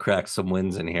crack some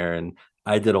wins in here, and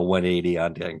I did a 180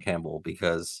 on Dan Campbell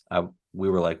because we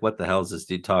were like, "What the hell is this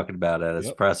dude talking about at his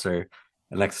Yep. presser?"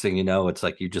 And next thing you know, it's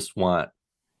like you just want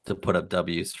to put up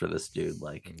W's for this dude.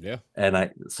 Like, Yeah. and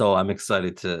I'm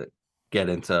excited to get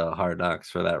into Hard Knocks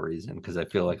for that reason because I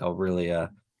feel like I'll really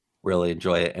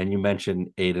enjoy it. And you mentioned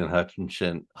Aiden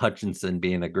Hutchinson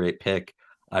being a great pick.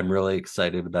 I'm really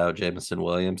excited about Jameson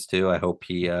Williams too. I hope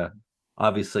he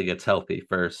obviously gets healthy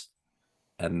first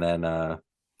and then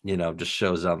just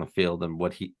shows on the field, and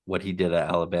what he did at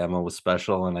Alabama was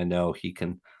special, and I know he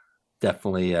can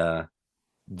definitely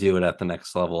do it at the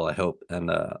next level. I hope, and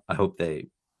I hope they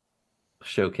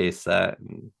showcase that,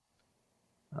 and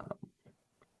um,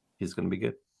 he's going to be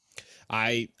good.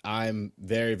 I'm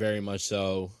very very much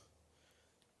so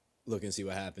looking to see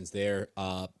what happens there.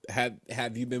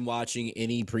 Have you been watching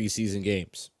any preseason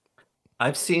games?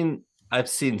 I've seen I've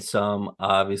seen some.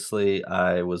 Obviously,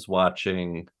 I was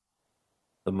watching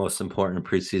the most important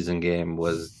preseason game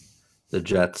was the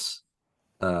Jets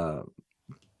uh,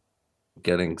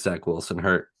 getting Zach Wilson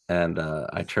hurt, and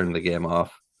I turned the game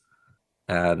off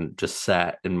and just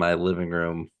sat in my living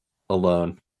room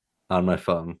alone on my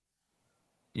phone.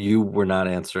 You were not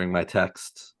answering my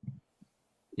texts.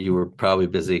 You were probably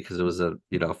busy because it was a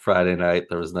Friday night.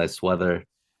 There was nice weather.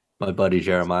 My buddy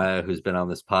Jeremiah, who's been on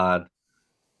this pod,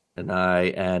 and I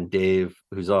and Dave,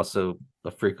 who's also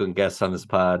a frequent guest on this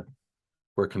pod,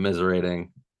 were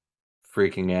commiserating,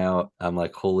 freaking out. I'm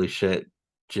like, holy shit,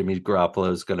 Jimmy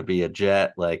Garoppolo is going to be a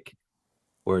Jet. Like,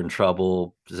 we're in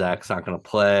trouble. Zach's not going to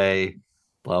play.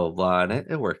 Blah blah blah, and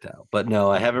it worked out. But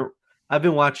no, I haven't. I've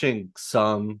been watching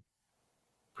some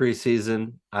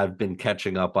preseason. I've been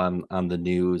catching up on the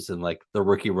news, and like the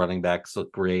rookie running backs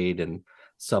look great, and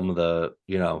some of the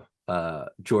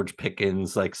George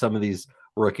Pickens, like some of these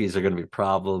rookies are going to be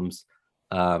problems.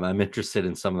 I'm interested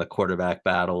in some of the quarterback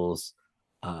battles.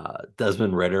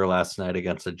 Desmond Ritter last night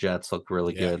against the Jets looked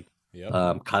really Yeah. good.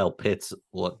 Yep. Kyle Pitts,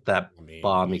 look, that I mean,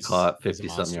 bomb he caught, he's a 50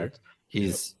 some monster. yards.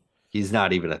 Yep. He's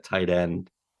not even a tight end.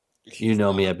 You He's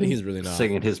know me, not. I've been He's really not.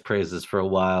 singing his praises for a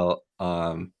while.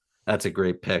 That's a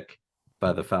great pick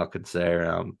by the Falcons there.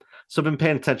 So I've been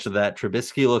paying attention to that.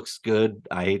 Trubisky looks good.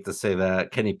 I hate to say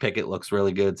that. Kenny Pickett looks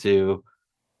really good too.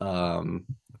 Um,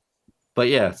 but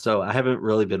yeah, so I haven't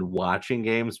really been watching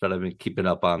games, but I've been keeping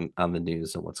up on the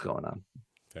news and what's going on.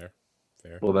 Fair.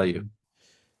 Fair. What about you?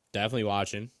 Definitely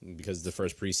watching, because the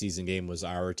first preseason game was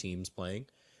our teams playing.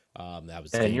 That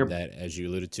was the And game you're that, as you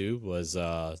alluded to, was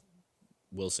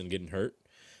Wilson getting hurt.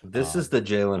 this is Um, the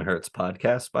Jalen Hurts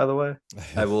podcast, by the way.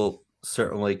 I will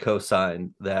certainly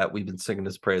co-sign that. We've been singing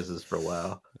his praises for a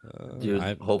while. Dude,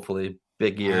 I hopefully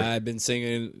big year. I've been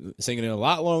singing it a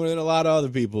lot longer than a lot of other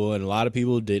people, and a lot of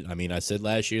people did. I mean, I said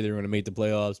last year they were going to make the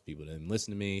playoffs. People didn't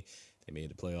listen to me. They made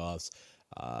the playoffs.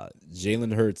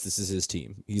 Jalen Hurts, this is his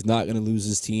team. He's not going to lose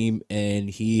his team, and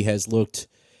he's looked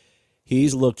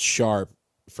sharp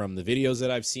from the videos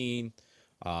that I've seen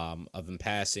of him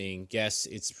passing. Yes,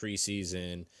 it's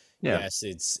preseason. Yeah. Yes,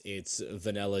 it's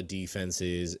vanilla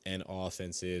defenses and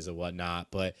offenses and whatnot.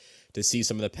 But to see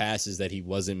some of the passes that he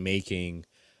wasn't making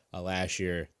last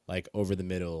year, like over the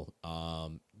middle,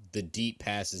 the deep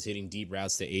passes, hitting deep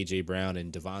routes to AJ Brown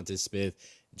and Devonta Smith,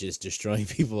 just destroying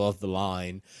people off the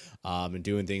line, and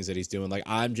doing things that he's doing. Like,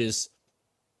 I'm just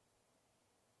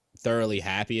thoroughly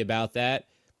happy about that,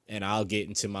 and I'll get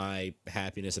into my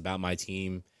happiness about my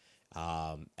team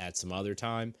at some other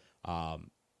time.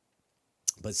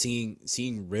 But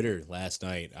seeing Ritter last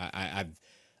night,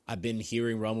 I've been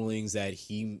hearing rumblings that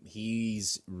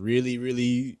he's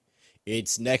really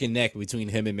it's neck and neck between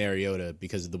him and Mariota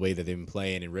because of the way that they've been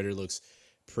playing, and Ritter looks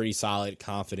pretty solid,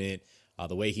 confident.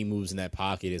 The way he moves in that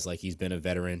pocket is like he's been a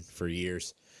veteran for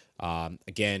years.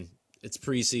 Again, it's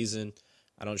preseason.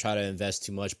 I don't try to invest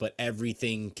too much, but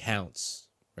everything counts,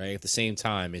 right? At the same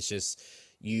time, it's just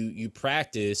you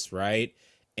practice, right?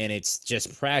 And it's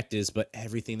just practice, but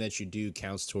everything that you do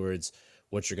counts towards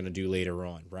what you're going to do later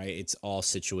on, right? It's all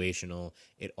situational.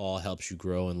 It all helps you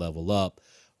grow and level up.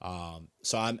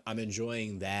 So I'm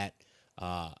enjoying that.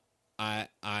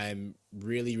 I'm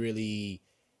really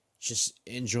just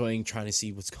enjoying trying to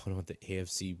see what's going on with the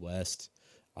AFC West.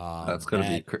 That's gonna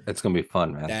be it's gonna be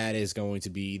fun, man. That is going to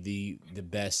be the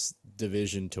best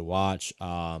division to watch.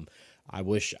 I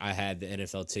wish I had the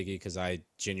NFL ticket because I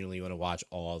genuinely want to watch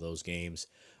all those games.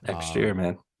 Next year,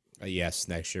 man. Yes,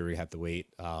 next year we have to wait.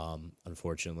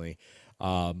 Unfortunately,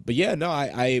 but yeah, no,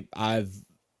 I've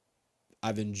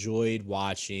enjoyed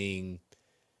watching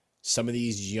some of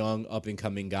these young up and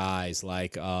coming guys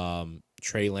like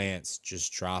Trey Lance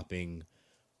just dropping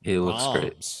He looks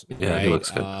great. bombs, Yeah, he right?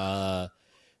 looks good.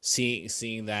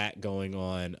 Seeing that going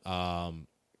on,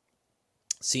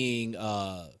 seeing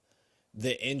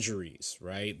the injuries,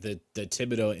 right? The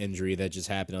Thibodeau injury that just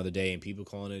happened the other day, and people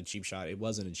calling it a cheap shot. It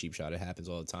wasn't a cheap shot. It happens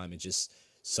all the time. It just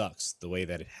sucks the way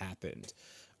that it happened.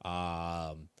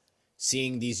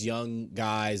 Seeing these young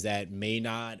guys that may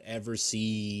not ever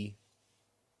see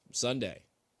Sunday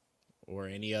or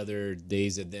any other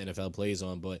days that the NFL plays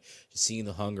on, but just seeing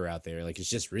the hunger out there, like, it's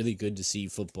just really good to see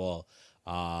football.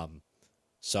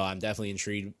 So I'm definitely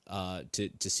intrigued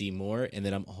to see more, and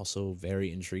then I'm also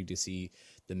very intrigued to see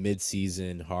the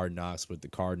midseason Hard Knocks with the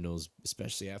Cardinals,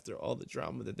 especially after all the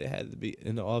drama that they had to be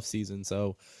in the offseason.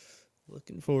 So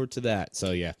looking forward to that.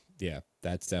 So yeah,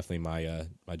 that's definitely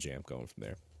my jam going from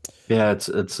there. Yeah,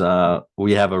 it's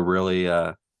we have a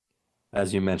really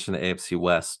as you mentioned, the AFC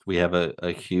West, we have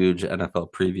a huge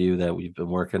NFL preview that we've been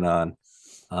working on.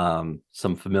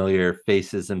 Some familiar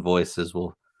faces and voices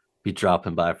will be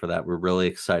dropping by for that. We're really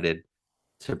excited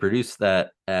to produce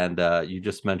that. And you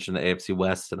just mentioned the AFC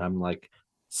West, and I'm like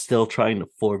still trying to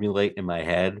formulate in my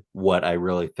head what I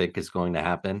really think is going to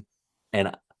happen.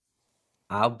 And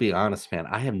I'll be honest, man,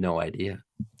 I have no idea.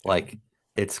 Like,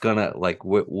 it's gonna, like,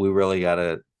 we really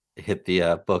gotta hit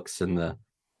the books and the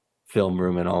film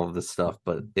room and all of this stuff,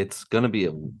 but it's gonna be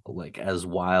like as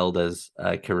wild as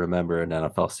I can remember an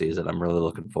NFL season. I'm really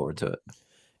looking forward to it.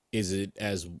 Is it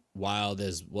as wild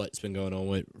as what's been going on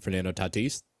with Fernando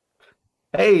Tatis?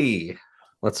 Hey,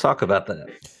 let's talk about that.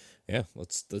 Yeah,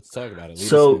 let's talk about it.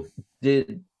 So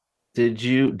did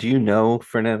you do you know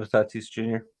Fernando Tatis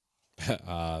Jr.?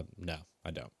 No,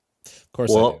 I don't. Of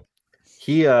course I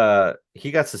do.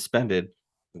 He got suspended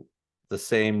the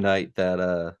same night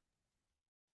that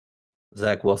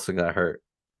Zach Wilson got hurt.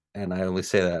 And I only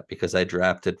say that because I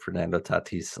drafted Fernando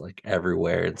Tatis like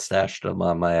everywhere and stashed him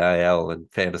on my IL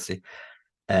and fantasy.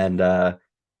 And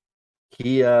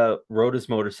he rode his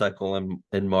motorcycle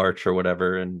in March or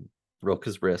whatever and broke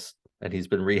his wrist. And he's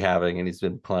been rehabbing and he's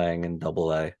been playing in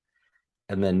AA.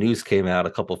 And then news came out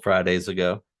a couple Fridays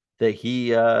ago that he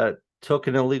took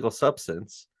an illegal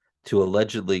substance to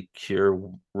allegedly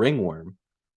cure ringworm.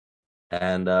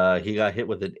 And he got hit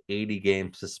with an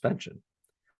 80-game suspension.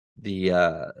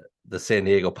 The San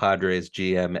Diego Padres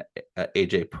GM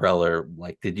AJ Preller,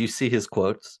 like, did you see his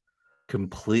quotes?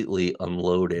 Completely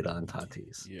unloaded on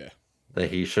Tatis. Yeah,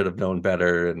 that he should have known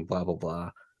better and blah blah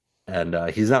blah. And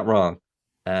he's not wrong.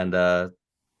 And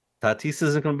Tatis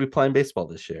isn't going to be playing baseball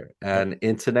this year Nope. and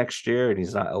into next year, and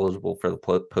he's not eligible for the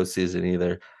postseason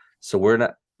either. So we're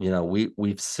not,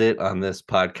 we've sit on this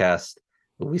podcast.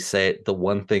 We say the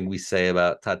one thing we say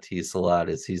about Tatis a lot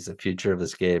is he's the future of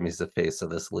this game. He's the face of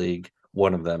this league,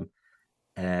 one of them.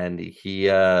 And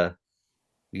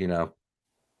you know,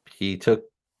 he took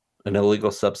an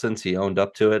illegal substance. He owned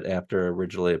up to it after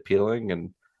originally appealing,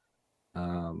 and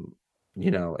um,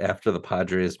 after the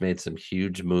Padres made some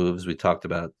huge moves, we talked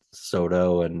about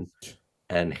Soto and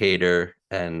Hader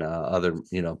and other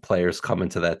players coming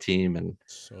to that team, and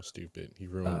So stupid. He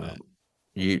ruined um, that.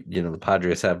 the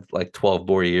Padres have like 12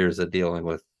 more years of dealing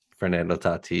with Fernando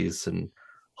Tatis, and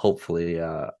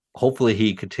hopefully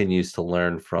he continues to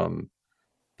learn from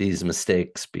these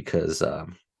mistakes because I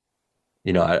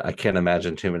can't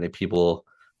imagine too many people.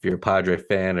 If you're a Padre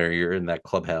fan or you're in that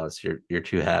clubhouse, you're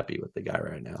too happy with the guy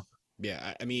right now.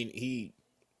 Yeah, I mean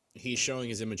he's showing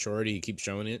his immaturity. He keeps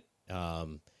showing it.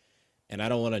 And I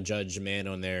don't want to judge a man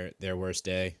on their worst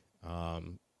day,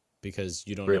 because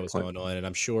you don't know Great what's point. going on. And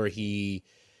I'm sure he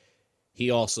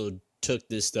also took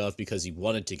this stuff because he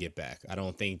wanted to get back. I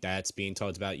don't think that's being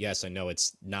talked about. Yes, I know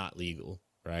it's not legal,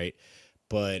 right?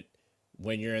 But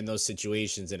when you're in those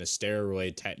situations and a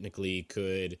steroid technically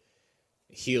could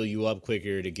heal you up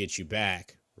quicker to get you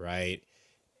back, right?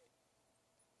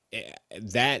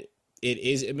 That it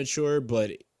is immature,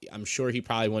 but I'm sure he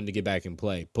probably wanted to get back and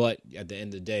play. But at the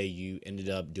end of the day, you ended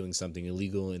up doing something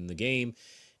illegal in the game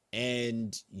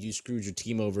and you screwed your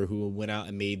team over who went out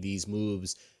and made these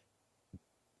moves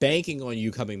banking on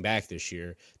you coming back this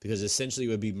year, because essentially it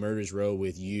would be murder's row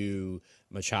with you,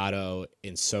 Machado,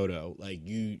 and Soto. Like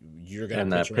you're gonna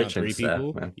And pitch that around pitching three staff,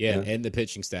 people, man. yeah, Yeah. and the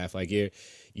pitching staff. Like you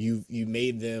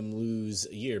made them lose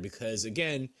a year because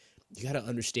again, you got to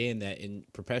understand that in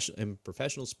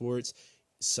professional sports,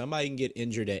 somebody can get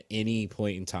injured at any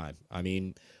point in time. I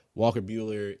mean, Walker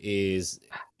Bueller is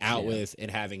out Yeah. with and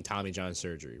having Tommy John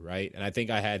surgery, right? And I think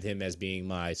I had him as being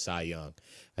my Cy Young.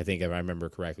 I think if I remember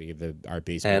correctly, our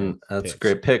baseball And that's a picks.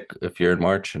 great pick if you're in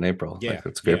March and April. Yeah, Like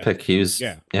that's a great yeah, pick. He was,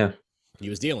 yeah. yeah. He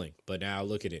was dealing, but now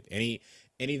look at it.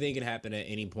 Anything can happen at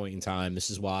any point in time. This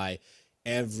is why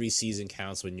every season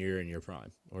counts when you're in your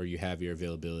prime or you have your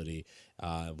availability,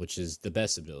 which is the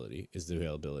best ability is the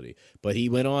availability. But he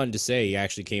went on to say, he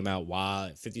actually came out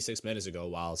 56 minutes ago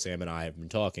while Sam and I have been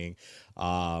talking.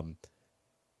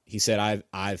 He said,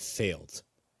 I've failed.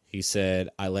 He said,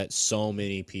 I let so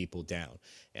many people down.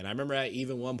 And I remember at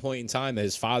even one point in time that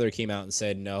his father came out and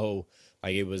said, no,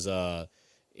 like it was a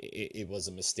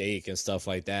mistake and stuff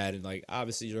like that. And like,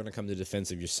 obviously you're going to come to the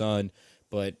defense of your son,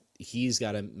 but he's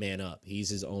got to man up. He's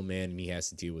his own man and he has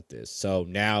to deal with this. So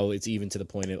now it's even to the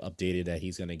point of updated that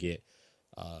he's going to get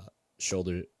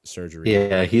shoulder surgery.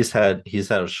 Yeah, he's had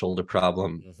a shoulder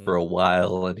problem Mm-hmm. for a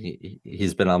while, and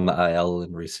he's been on the IL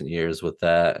in recent years with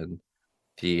that. And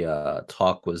the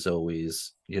talk was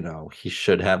always, he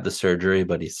should have the surgery,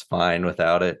 but he's fine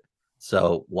without it.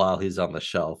 So while he's on the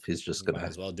shelf, he's just Might gonna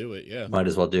as well do it. Yeah. might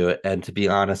as well do it. And to be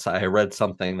honest, I read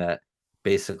something that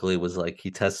basically was like he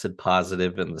tested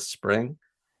positive in the spring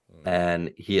Mm-hmm.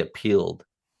 and he appealed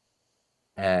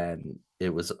and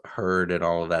it was heard and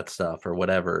all of that stuff or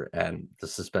whatever. And the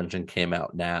suspension came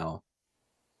out now.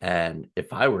 And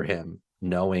if I were him,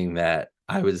 knowing that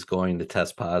I was going to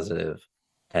test positive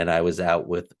and I was out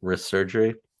with wrist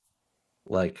surgery,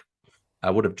 like I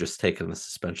would have just taken the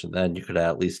suspension then. You could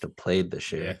at least have played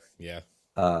this Yeah. year.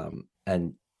 Yeah.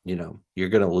 And you're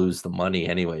gonna lose the money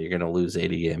anyway. You're gonna lose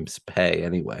 80 games pay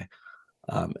anyway.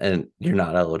 And you're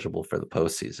not eligible for the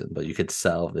postseason, but you could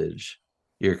salvage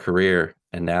your career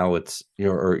and now it's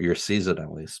your season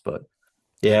at least. But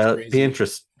It's yeah, be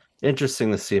crazy.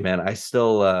 interesting to see, man. I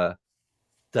still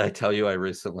did I tell you I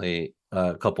recently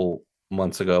a couple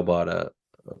months ago bought a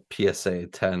PSA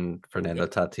 10 Fernando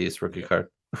Yep. Tatis rookie Yep. card,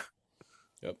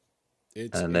 Yep.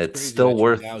 It's and it's it's crazy still that you've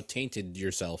worth now tainted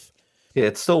yourself. yeah,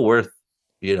 it's still worth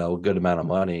a good amount of Of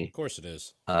money. course it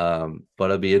is. But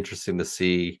it'll be interesting to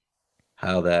see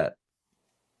how that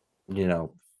you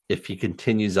know if he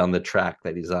continues on the track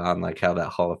that he's on, like how that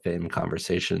Hall of Fame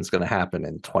conversation is going to happen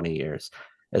in 20 years.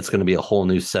 It's going to be a whole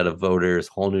new set of voters,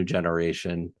 whole new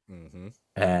generation, Mm-hmm.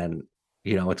 and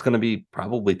it's going to be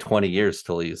probably 20 years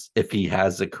till if he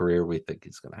has the career we think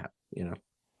he's going to have.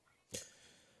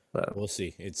 But We'll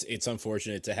see. It's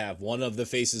unfortunate to have one of the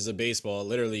faces of baseball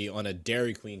literally on a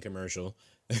Dairy Queen commercial,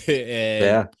 and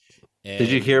yeah, did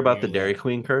you hear about the nearly Dairy happened.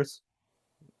 Queen curse?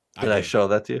 I Did I did. show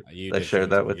that to you? You I did show shared it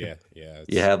to that me. with you. Yeah, yeah. You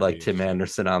It's had like pretty. Tim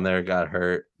Anderson on there, got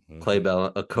hurt. Mhm.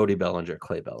 Cody Bellinger,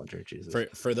 Clay Bellinger, Jesus.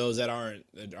 For those that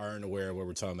aren't aware of what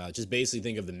we're talking about, just basically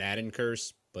think of the Madden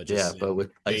curse, but Yeah, just but in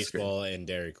with ice cream. baseball and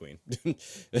Dairy Queen,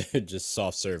 just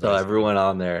soft serve So ice cream. everyone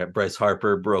on there, Bryce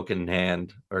Harper, broken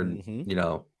hand, or Hmm.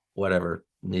 whatever,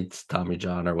 needs Tommy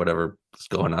John or whatever is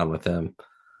going on with him.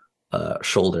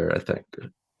 Shoulder, I think.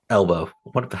 Elbow.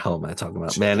 What the hell am I talking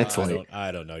about? Man, it's late.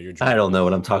 I don't know. You're I drunk. don't know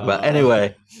what I'm talking about. Uh,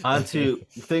 Anyway, on to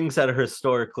things that are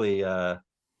historically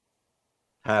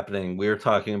happening. We were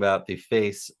talking about the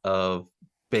face of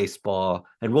baseball,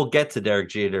 and we'll get to Derek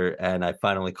Jeter. And I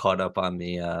finally caught up on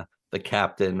the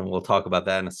captain, and we'll talk about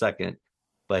that in a second.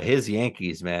 But his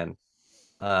Yankees, man,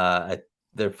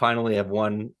 they finally have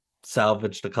won,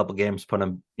 salvaged a couple games, put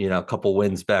them, a couple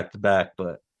wins back to back.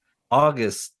 But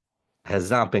August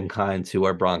has not been kind to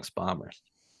our Bronx Bombers.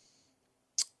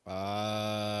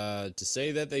 to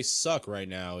say that they suck right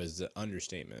now is the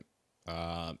understatement.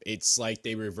 It's like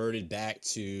they reverted back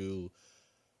to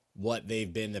what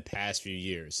they've been the past few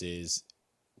years, is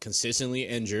consistently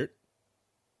injured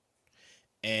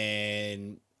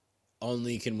and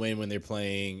only can win when they're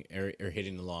playing or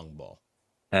hitting the long ball.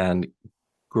 And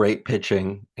great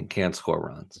pitching and can't score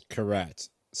runs. Correct.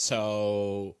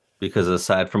 So Because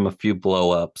aside from a few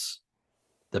blow ups,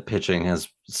 the pitching has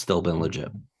still been legit.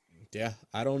 yeah,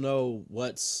 I don't know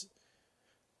what's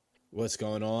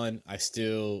going on. I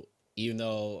still, even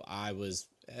though I was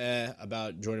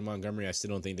about Jordan Montgomery, I still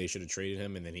don't think they should have traded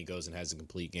him. And then he goes and has a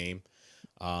complete game.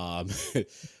 Um,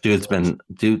 Dude's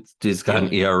got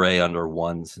an yeah, ERA under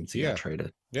 1 since he got yeah,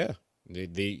 traded. yeah.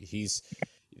 He's.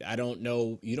 I don't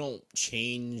know. You don't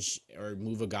change or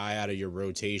move a guy out of your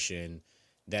rotation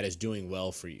that is doing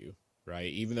well for you,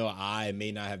 right? Even though I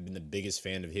may not have been the biggest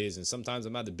fan of his, and sometimes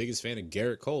I'm not the biggest fan of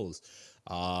Garrett Cole's,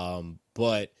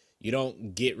 but you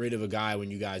don't get rid of a guy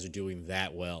when you guys are doing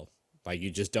that well. Like,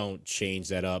 you just don't change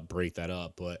that up, break that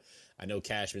up. But I know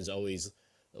Cashman's always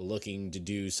looking to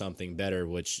do something better,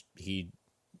 which you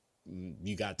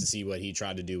got to see what he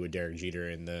tried to do with Derek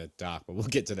Jeter in the doc, but we'll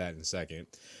get to that in a second.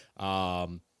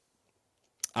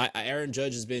 Aaron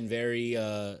Judge has been very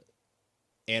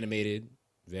animated,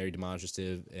 very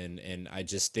demonstrative, and I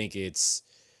just think it's.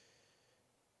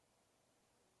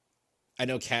 I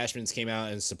know Cashman's came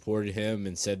out and supported him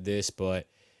and said this, but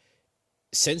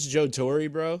since Joe Torre,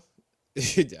 bro,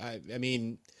 I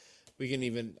mean, we can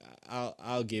even.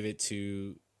 I'll give it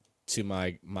to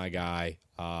my guy.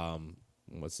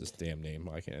 What's his damn name?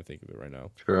 Why can't I think of it right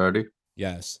now? Girardi.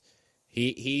 Yes.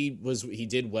 He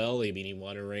did well. I mean, he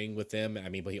won a ring with them. I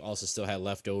mean, but he also still had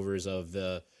leftovers of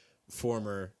the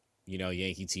former,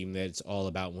 Yankee team that's all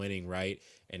about winning, right?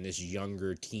 And this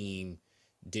younger team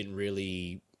didn't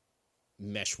really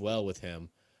mesh well with him.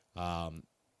 But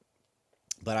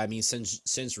I mean,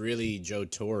 since really Joe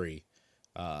Torre,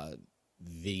 the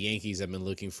Yankees have been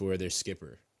looking for their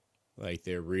skipper, like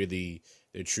their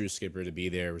true skipper to be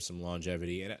there with some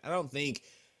longevity. And I don't think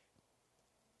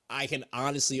I can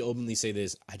honestly openly say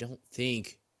this. I don't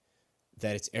think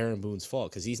that it's Aaron Boone's fault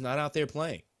because he's not out there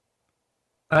playing.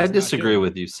 I disagree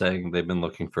with you saying they've been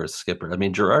looking for a skipper. I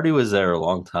mean, Girardi was there a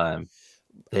long time.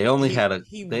 They only had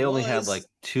like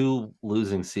 2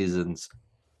 losing seasons,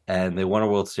 and they won a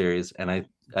World Series. And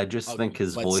I just think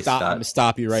his voice I'm got gonna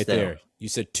stop you right stale. there. You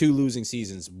said 2 losing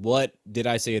seasons. What did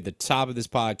I say at the top of this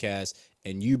podcast?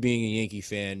 And you being a Yankee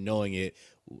fan, knowing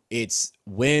it's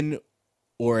win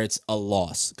or it's a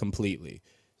loss completely.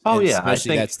 Oh And yeah, I especially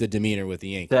think that's the demeanor with the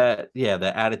Yankees.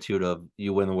 the attitude of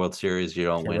you win the World Series, you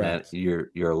don't win it, you're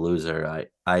a loser.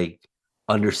 I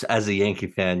understand. As a Yankee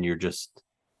fan, you're just,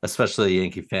 especially a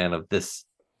Yankee fan of this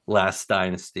last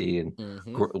dynasty, and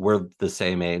we're the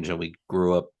same age, and we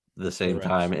grew up the same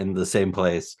time in the same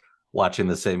place, watching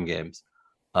the same games.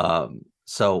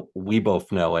 So we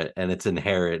both know it, and it's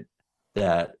inherent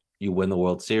that you win the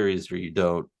World Series or you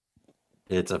don't.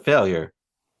 It's a failure.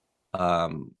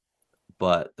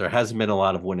 But there hasn't been a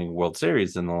lot of winning World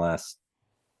Series in the last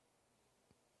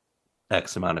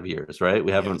X amount of years, right?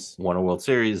 We haven't won a World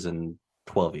Series in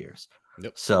 12 years.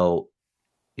 Yep. So,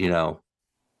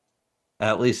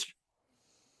 at least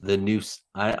the new,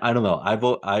 I don't know.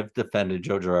 I've defended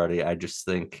Joe Girardi. I just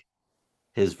think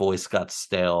his voice got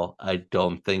stale. I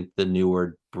don't think the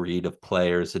newer breed of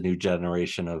players, the new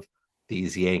generation of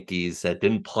these Yankees that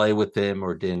didn't play with him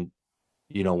or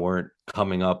weren't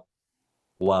coming up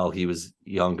while he was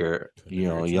younger,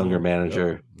 younger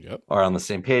manager, are on the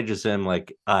same page as him,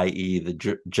 like i.e.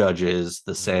 the Judges,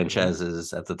 the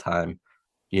Sanchez's at the time,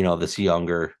 this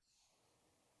younger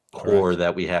core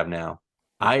that we have now.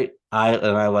 I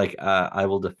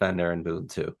will defend Aaron Boone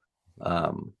too.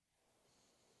 I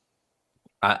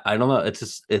don't know.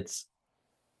 It's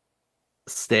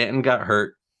Stanton got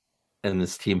hurt and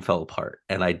this team fell apart,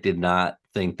 and I did not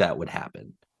think that would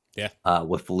happen. Yeah,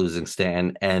 with losing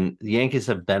Stan, and the Yankees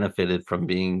have benefited from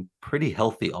being pretty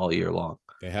healthy all year long.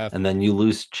 they have. And then you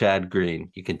lose Chad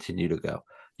Green, you continue to go.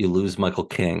 You lose Michael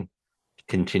King,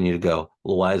 continue to go.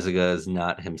 Loizaga is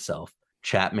not himself.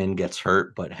 Chapman gets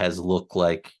hurt, but has looked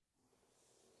like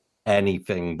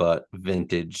anything but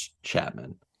vintage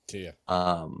Chapman. Yeah.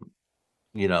 Um,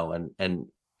 and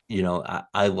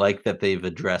I like that they've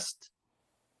addressed,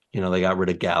 they got rid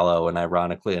of Gallo, and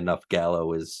ironically enough,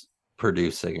 Gallo is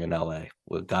producing in LA.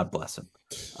 Well, God bless him.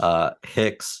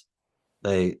 Hicks,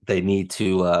 they need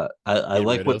to Get rid of.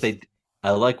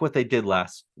 I like what they did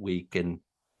last week, and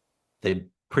they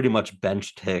pretty much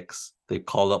benched Hicks. They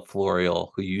called up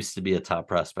Florial, who used to be a top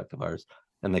prospect of ours,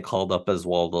 and they called up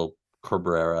Oswaldo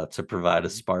Cabrera to provide a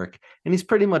spark. And he's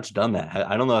pretty much done that.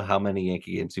 I don't know how many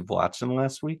Yankee games you've watched him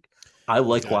last week. I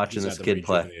like He's watching got this the kid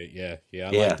play. rejuvenate. Yeah, yeah. I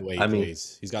like Yeah, the way he I mean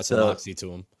plays. He's got some the moxie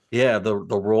to him.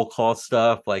 the roll call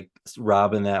stuff, like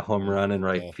robbing that home run in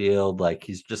right Yeah. field, like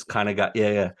he's just kind of got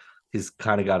he's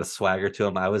kind of got a swagger to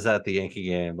him. I was at the Yankee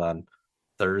game on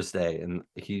Thursday, and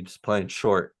he was playing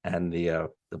short, and the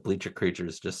Bleacher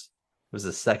Creatures just it was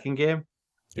the second game.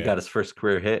 He Yeah. got his first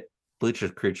career hit. Bleacher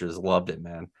Creatures loved it,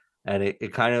 man, and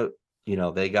it kind of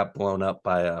they got blown up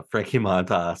by Frankie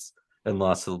Montas and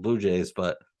lost to the Blue Jays,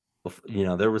 but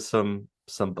there was some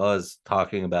buzz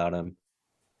talking about him.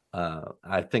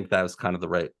 I think that was kind of the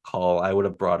right call. I would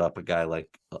have brought up a guy like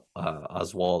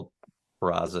Oswald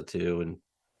Peraza too, and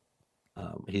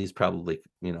he's probably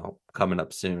coming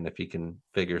up soon if he can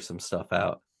figure some stuff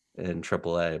out in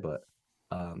AAA. But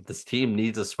this team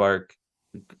needs a spark.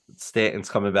 Stanton's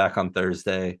coming back on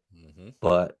Thursday,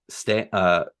 but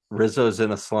Rizzo's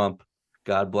in a slump.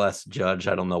 God bless Judge.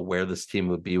 I don't know where this team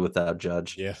would be without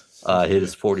Judge. Yeah. Hit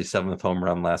his 47th home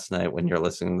run last night when you're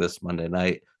listening to this Monday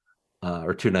night,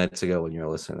 or 2 nights ago when you're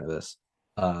listening to this.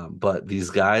 But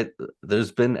these guys,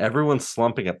 everyone's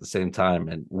slumping at the same time,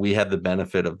 and we had the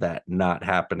benefit of that not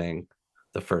happening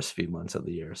the first few months of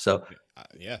the year. So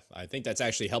Yeah, I think that's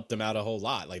actually helped them out a whole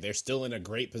lot. Like they're still in a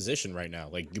great position right now.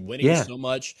 Like winning yeah, so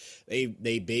much, gave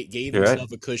you're right.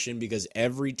 themselves a cushion because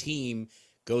every team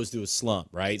goes through a slump,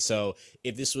 right? So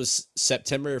if this was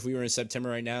September, if we were in September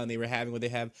right now and they were having what they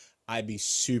have, I'd be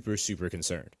super super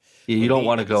concerned. You But don't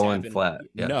want to if this go in happened, flat.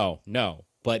 Yeah, no.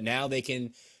 But now they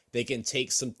can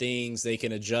take some things, they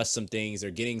can adjust some things.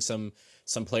 They're getting some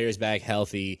players back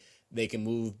healthy. They can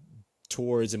move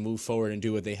towards and move forward and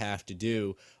do what they have to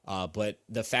do. But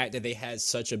the fact that they had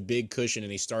such a big cushion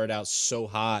and they started out so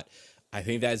hot, I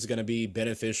think that's going to be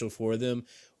beneficial for them.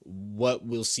 What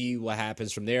we'll see what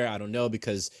happens from there, I don't know,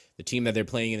 because the team that they're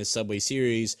playing in the Subway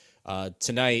Series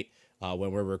tonight,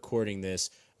 when we're recording this,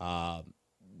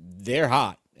 they're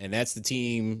hot, and that's the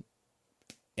team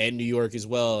in New York as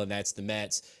well, and that's the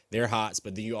Mets. They're hot,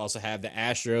 but then you also have the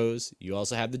Astros, you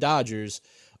also have the Dodgers.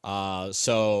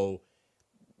 So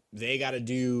they got to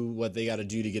do what they got to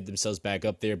do to get themselves back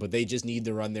up there, but they just need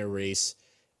to run their race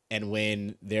and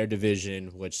win their division,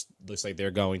 which looks like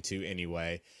they're going to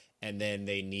anyway. And then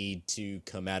they need to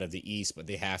come out of the East, but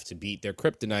they have to beat their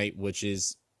kryptonite, which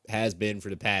has been for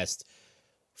the past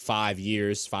 5,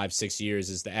 6 years,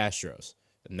 is the Astros.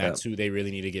 And that's who they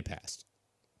really need to get past.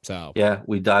 So yeah,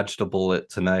 we dodged a bullet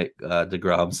tonight.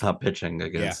 DeGrom's not pitching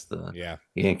against the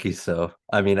Yankees, so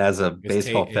I mean, as a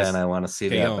baseball fan, I want to see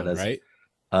that. But as right?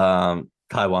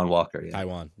 Taiwan Walker, yeah,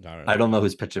 Taiwan. I don't know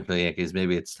who's pitching for the Yankees.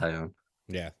 Maybe it's Taiwan.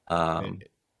 Yeah.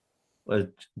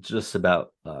 But just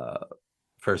about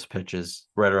first pitches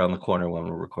right around the corner when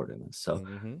we're recording this. So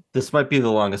this might be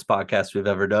the longest podcast we've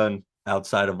ever done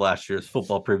outside of last year's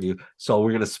football preview. So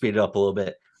we're gonna speed it up a little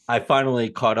bit. I finally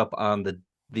caught up on the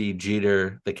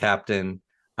Jeter, the captain.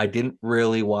 I didn't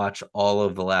really watch all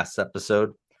of the last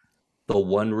episode. The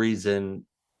one reason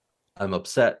I'm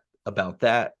upset about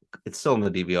that, it's still in the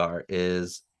DVR,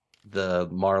 is the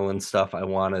Marlin stuff. I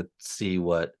want to see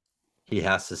what he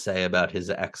has to say about his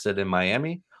exit in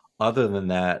Miami. Other than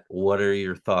that, what are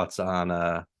your thoughts on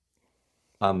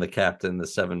the captain, the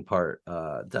 7-part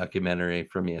documentary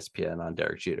from ESPN on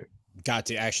Derek Jeter? Got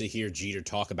to actually hear Jeter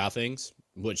talk about things,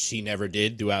 which he never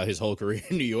did throughout his whole career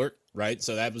in New York, right?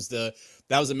 So that was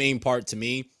the main part to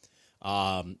me.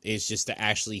 Is just to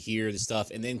actually hear the stuff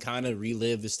and then kind of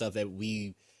relive the stuff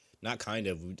that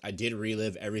I did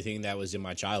relive everything that was in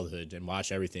my childhood and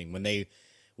watch everything. When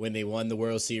they won the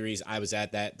World Series, I was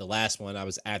at the last one, I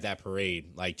was at that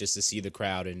parade, like just to see the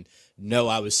crowd and know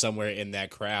I was somewhere in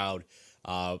that crowd,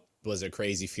 was a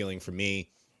crazy feeling for me.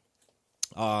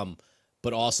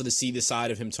 But also to see the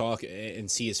side of him talk and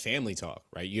see his family talk,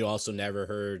 right? You also never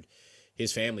heard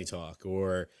his family talk,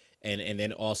 and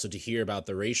then also to hear about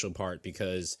the racial part,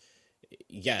 because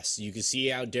yes, you can see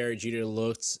how Derek Jeter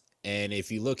looks, and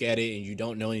if you look at it and you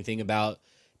don't know anything about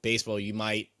baseball, you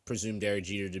might presume Derek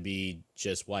Jeter to be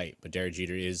just white, but Derek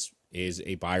Jeter is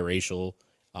a biracial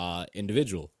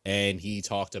individual, and he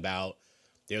talked about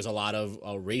there's a lot of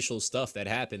racial stuff that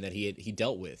happened that he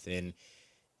dealt with, and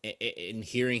in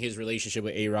hearing his relationship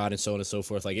with A-Rod and so on and so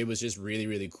forth, like it was just really,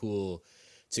 really cool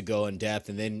to go in depth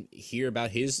and then hear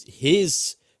about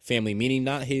his family, meaning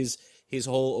not his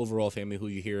whole overall family who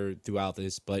you hear throughout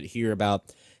this, but hear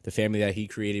about the family that he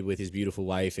created with his beautiful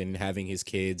wife and having his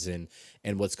kids and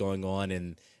what's going on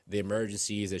and the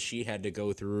emergencies that she had to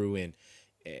go through and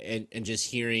just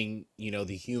hearing,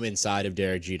 the human side of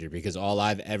Derek Jeter, because all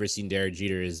I've ever seen Derek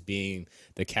Jeter is being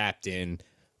the captain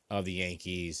of the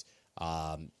Yankees,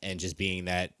 and just being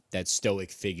that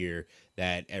stoic figure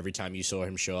that every time you saw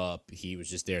him show up, he was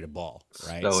just there to ball.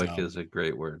 Right? Stoic is a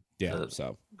great word. Yeah.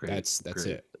 So that's great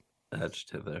it.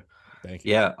 Adjective there. Thank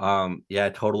you. Yeah. I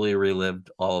totally relived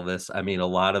all of this. I mean, a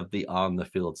lot of the on the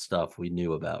field stuff we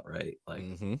knew about, right? Like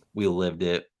we lived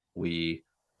it. We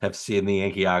have seen the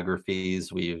Yankeeographies.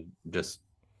 It's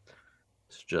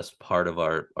just part of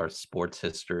our sports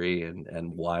history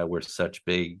and why we're such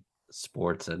big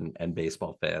sports and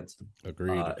baseball fans.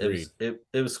 Agreed. It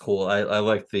was cool. I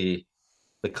like the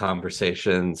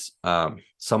conversations.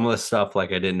 Some of the stuff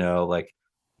like I didn't know, like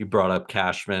you brought up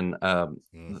Cashman,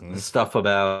 the stuff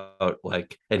about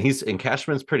like, and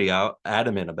Cashman's pretty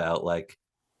adamant about like,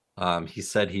 he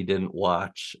said he didn't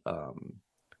watch,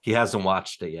 he hasn't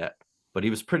watched it yet, but he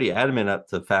was pretty adamant at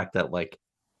the fact that like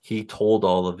he told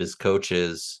all of his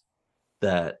coaches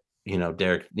that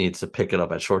Derek needs to pick it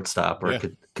up at shortstop or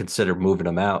could consider moving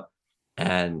him out,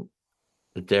 and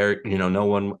Derek, no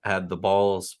one had the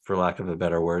balls, for lack of a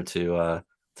better word, to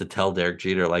tell Derek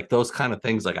Jeter like those kind of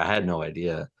things. Like I had no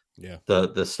idea. Yeah.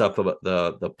 The stuff about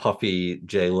the Puffy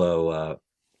J-Lo,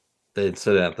 the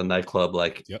incident at the nightclub,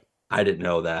 like I didn't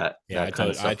know that. Yeah,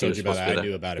 that I told you about it. I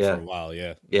knew about it for a while.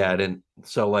 Yeah. Yeah, I didn't.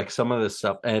 So like some of this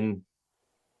stuff and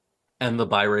the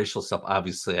biracial stuff,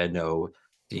 obviously I know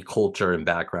the culture and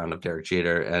background of Derek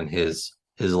Jeter and his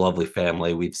lovely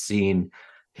family. We've seen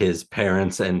his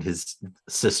parents and his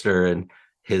sister and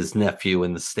his nephew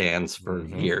in the stands for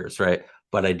years, right?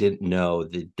 But I didn't know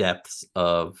the depths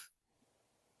of,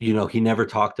 he never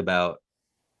talked about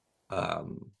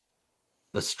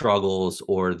the struggles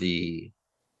or I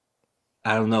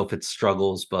don't know if it's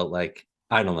struggles, but like,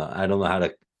 I don't know how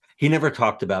to, he never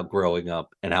talked about growing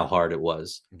up and how hard it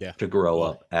was to grow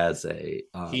up as a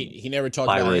he never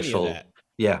talked about any of that.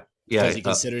 Yeah. Because he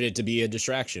considered it to be a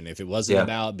distraction. If it wasn't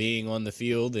about being on the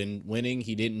field and winning,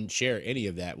 he didn't share any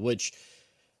of that, which,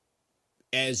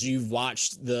 as you've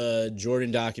watched the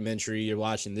Jordan documentary, you're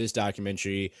watching this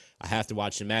documentary, I have to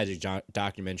watch the Magic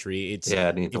documentary.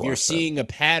 If you're seeing a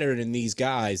pattern in these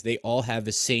guys, they all have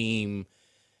the same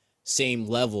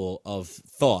level of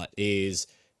thought. Is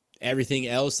everything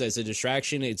else that's a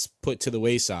distraction, it's put to the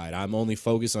wayside. I'm only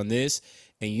focused on this,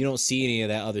 and you don't see any of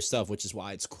that other stuff, which is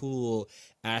why it's cool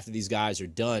after these guys are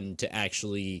done to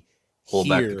actually hold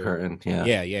back the curtain.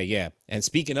 Yeah. And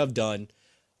speaking of done,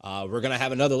 we're gonna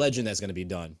have another legend that's gonna be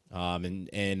done,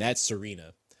 and that's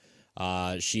Serena.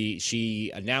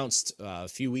 She announced a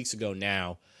few weeks ago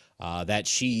now that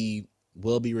she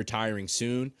will be retiring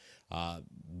soon.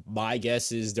 My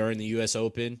guess is during the U.S.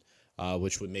 Open,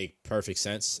 which would make perfect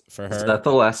sense for her. Is that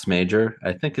the last major?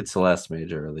 I think it's the last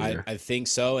major of the year. I think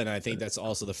so, and I think that's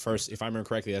also the first, if I remember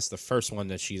correctly, that's the first one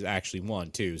that she's actually won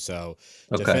too. So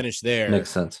to finish there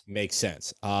makes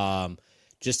sense.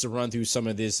 Just to run through some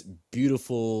of this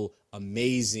beautiful,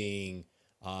 amazing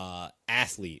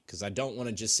athlete, because I don't want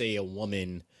to just say a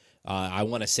woman. I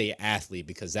want to say athlete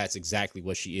because that's exactly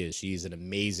what she is. She's an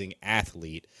amazing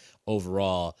athlete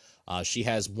overall. She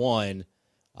has won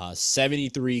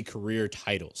 73 career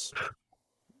titles.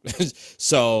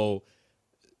 So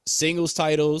singles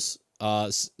titles.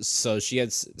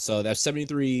 So that's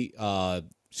 73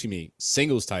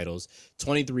 singles titles,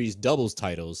 23 doubles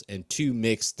titles, and 2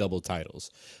 mixed double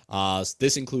titles.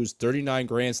 This includes 39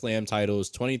 Grand Slam titles,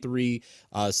 23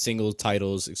 single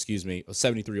titles,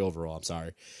 73 overall, I'm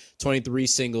sorry. 23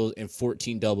 singles and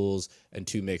 14 doubles and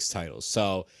 2 mixed titles.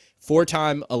 So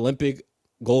 4-time Olympic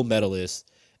gold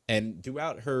medalist, and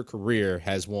throughout her career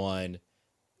has won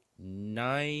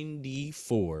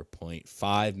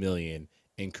 $94.5 million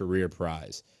in career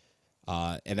prize.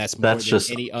 And that's more than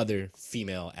any other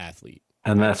female athlete.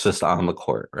 And that's just on the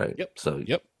court, right? Yep. So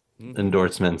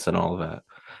endorsements and all of that.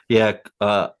 Yeah.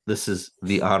 This is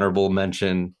the honorable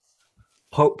mention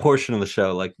portion of the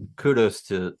show. Like kudos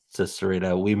to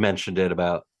Serena. We mentioned it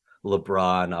about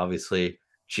LeBron. Obviously,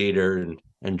 Jeter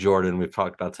and Jordan we've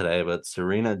talked about today, but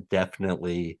Serena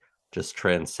definitely just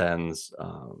transcends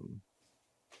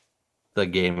the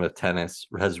game of tennis,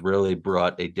 has really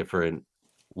brought a different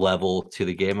level to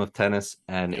the game of tennis,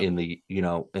 and Yep. in the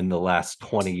in the last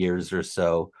 20 years or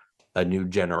so, a new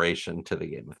generation to the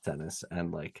game of tennis.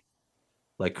 And like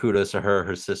kudos to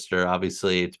her sister.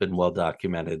 Obviously it's been well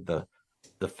documented,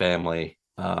 the family,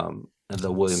 and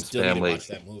the Williams Still need to family. watch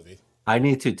that movie. I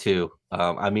need to too.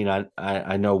 I mean,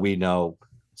 I know we know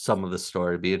some of the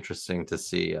story. It'd be interesting to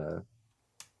see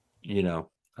you know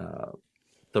uh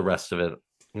the rest of it,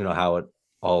 how it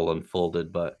all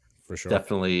unfolded, but For sure.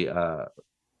 definitely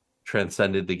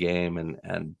transcended the game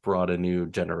and brought a new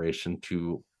generation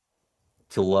to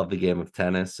love the game of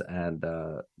tennis, and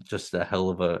just a hell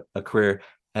of a career.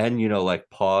 And like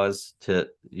pause to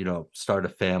start a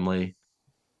family,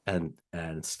 and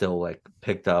still like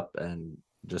picked up and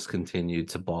just continued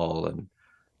to ball. And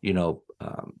you know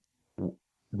um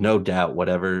no doubt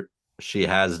whatever she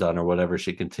has done or whatever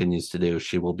she continues to do,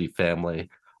 she will be family,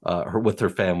 her with her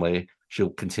family. She'll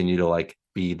continue to like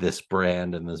be this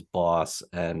brand and this boss,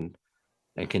 and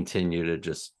continue to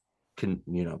just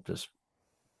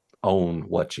own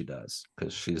what she does,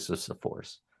 because she's just a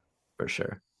force for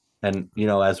sure. And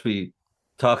as we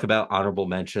talk about honorable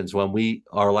mentions, when we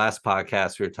our last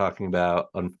podcast, we were talking about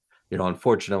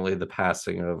unfortunately the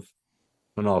passing of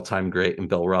an all-time great in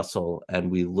Bill Russell, and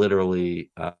we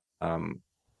literally um,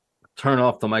 turn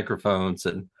off the microphones,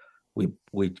 and we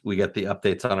get the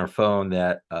updates on our phone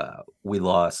that we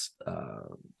lost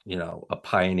a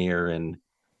pioneer in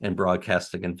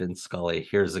broadcasting, and Vince Scully.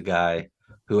 Here's a guy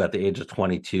who at the age of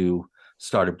 22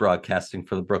 started broadcasting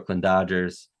for the Brooklyn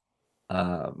Dodgers.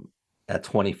 um, at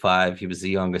 25, he was the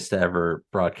youngest to ever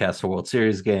broadcast a World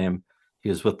Series game. He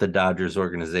was with the Dodgers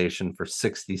organization for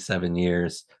 67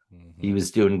 years. He Mm-hmm.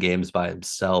 was doing games by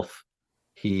himself.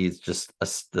 He's just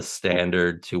the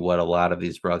standard to what a lot of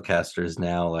these broadcasters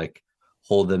now like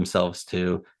hold themselves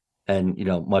to. And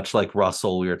much like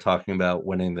Russell, we were talking about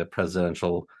winning the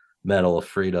Presidential Medal of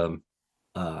Freedom.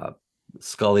 uh,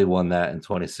 Scully won that in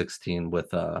 2016 with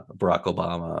Barack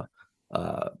Obama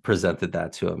presented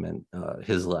that to him in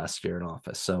his last year in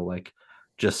office. So like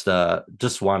just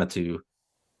wanted to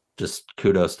just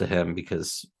kudos to him,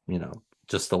 because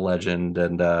just a legend.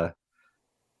 And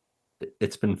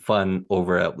it's been fun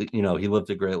over at he lived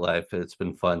a great life. It's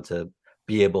been fun to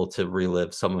be able to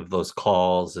relive some of those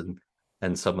calls,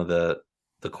 and some of the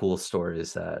cool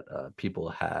stories that people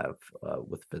have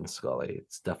with Vince Scully.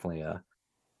 It's definitely a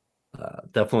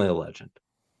legend.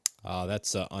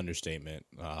 That's an understatement.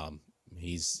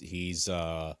 He's he's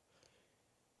a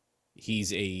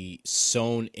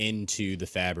sewn into the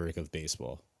fabric of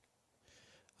baseball.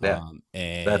 Yeah,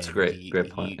 that's And great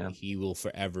point. Yeah. he will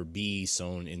forever be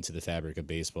sewn into the fabric of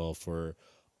baseball for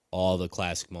all the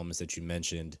classic moments that you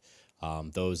mentioned,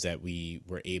 those that we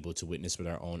were able to witness with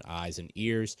our own eyes and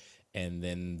ears, and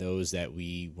then those that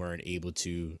we weren't able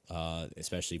to,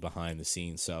 especially behind the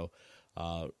scenes. So,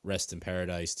 rest in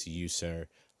paradise to you, sir.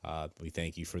 We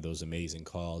thank you for those amazing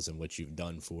calls and what you've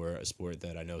done for a sport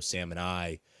that I know Sam and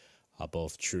I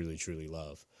both truly, truly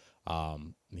love.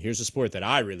 Here's a sport that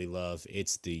I really love.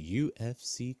 It's the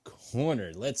UFC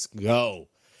corner. Let's go.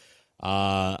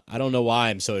 I don't know why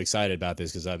I'm so excited about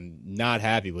this because I'm not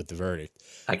happy with the verdict.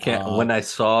 I can't.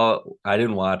 I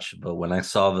didn't watch, but when I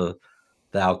saw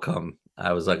the outcome,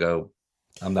 I was like, oh,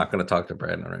 I'm not going to talk to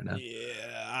Brandon right now.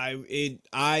 Yeah,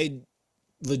 I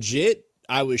legit,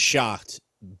 I was shocked,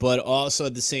 but also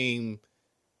at the same,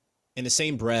 in the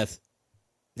same breath,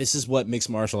 this is what mixed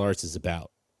martial arts is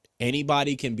about.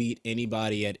 Anybody can beat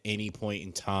anybody at any point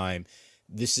in time.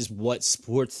 This is what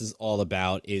sports is all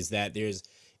about, is that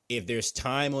if there's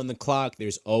time on the clock,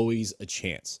 there's always a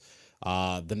chance.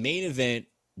 The main event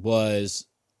was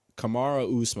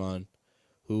Kamaru Usman,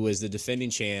 who is the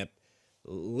defending champ,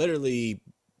 literally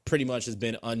pretty much has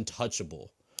been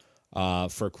untouchable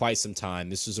for quite some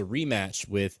time. This was a rematch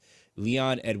with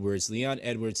Leon Edwards. Leon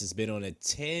Edwards has been on a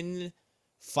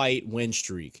 10-fight win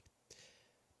streak.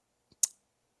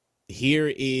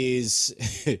 Here is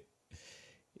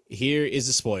here is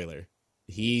a spoiler.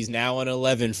 He's now on an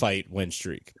 11-fight win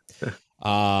streak.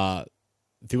 Throughout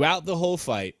the whole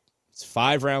fight, it's a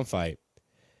 5-round fight.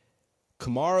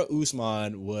 Kamaru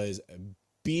Usman was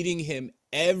beating him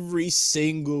every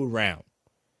single round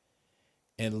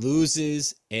and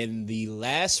loses in the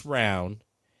last round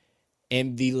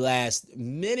and the last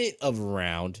minute of a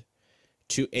round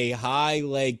to a high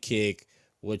leg kick,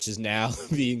 which is now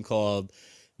being called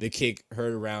the kick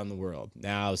heard around the world.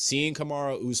 Now, seeing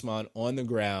Kamaru Usman on the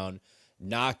ground,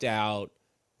 knocked out,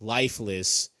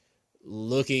 lifeless,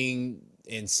 looking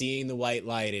and seeing the white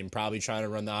light and probably trying to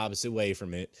run the opposite way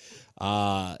from it.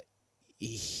 I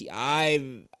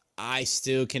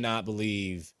still cannot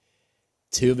believe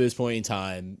to this point in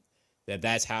time that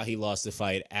that's how he lost the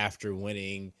fight after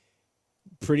winning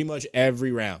pretty much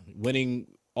every round, winning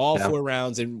all Yeah. 4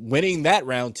 rounds and winning that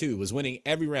round too, was winning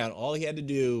every round. All he had to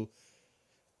do,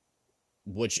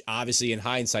 which obviously in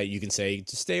hindsight you can say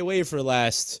to stay away for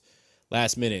last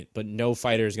minute, but no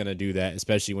fighter is going to do that,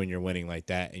 especially when you're winning like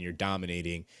that and you're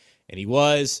dominating. And he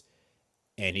was,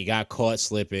 and he got caught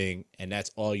slipping, and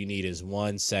that's all you need is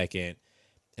 1 second,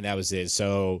 and that was it.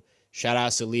 So shout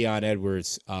out to Leon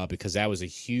Edwards, because that was a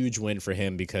huge win for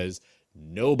him, because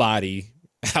nobody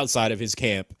outside of his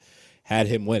camp had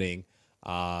him winning.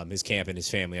 His camp and his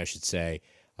family, I should say.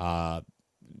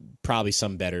 Probably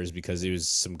some bettors, because it was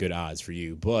some good odds for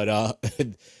you. But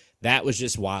that was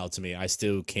just wild to me. I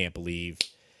still can't believe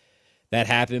that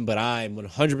happened, but I'm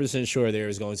 100% sure there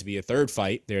is going to be a third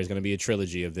fight. There's going to be a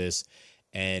trilogy of this,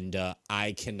 and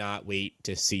I cannot wait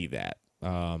to see that.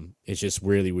 It's just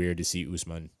really weird to see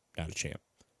Usman not a champ.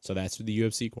 So that's the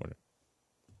UFC corner.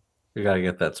 We got to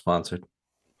get that sponsored.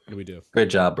 What do we do? Great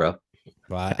job, bro.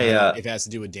 Well, Hey, if it has to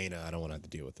do with Dana, I don't want to have to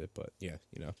deal with it, but yeah,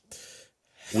 you know.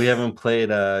 we haven't played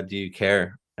Do You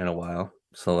Care in a while.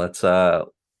 So let's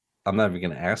I'm not even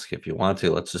gonna ask if you want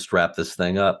to. Let's just wrap this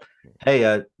thing up.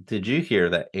 Hey, did you hear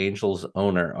that Angels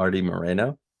owner Artie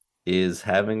Moreno is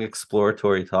having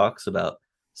exploratory talks about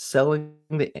selling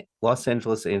the Los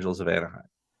Angeles Angels of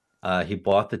Anaheim? He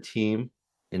bought the team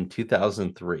in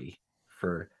 2003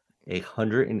 for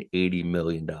 $180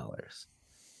 million.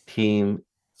 Team's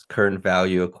current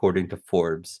value, according to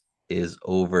Forbes, is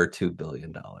over $2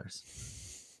 billion.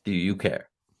 Do you care?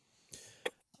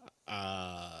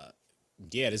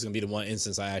 Yeah, this is gonna be the one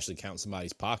instance I actually count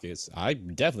somebody's pockets. I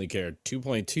definitely care.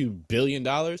 $2.2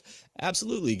 billion.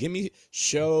 Absolutely.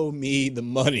 Show me the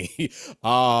money.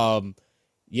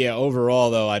 Yeah,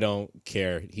 overall though, I don't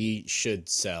care. He should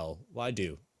sell. Well, I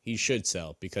do. He should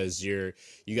sell, because you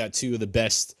got two of the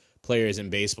best players in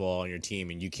baseball on your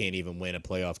team and you can't even win a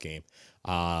playoff game.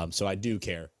 So I do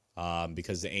care.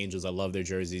 Because the Angels, I love their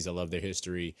jerseys, I love their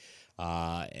history,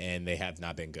 and they have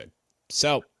not been good.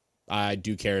 So I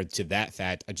do care to that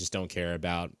fact. I just don't care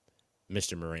about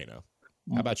Mr. Moreno.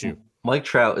 How about you? Mike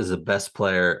Trout is the best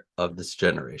player of this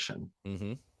generation.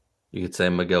 Mm-hmm. You could say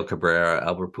Miguel Cabrera,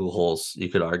 Albert Pujols. You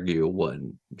could argue what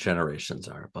generations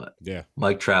are, but Yeah.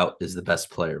 Mike Trout is the best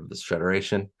player of this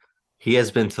generation. He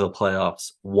has been to the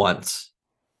playoffs once,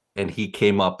 and he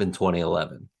came up in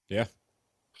 2011. Yeah.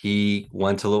 He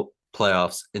went to the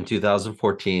playoffs in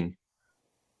 2014,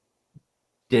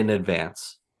 didn't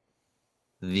advance.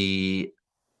 The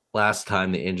last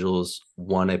time the Angels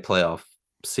won a playoff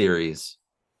series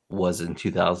was in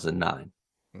 2009.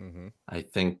 Mm-hmm. I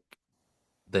think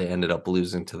they ended up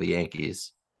losing to the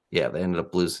Yankees. Yeah, they ended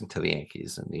up losing to the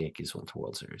Yankees, and the Yankees went to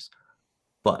World Series.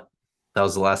 But that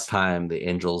was the last time the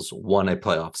Angels won a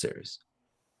playoff series.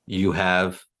 You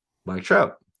have Mike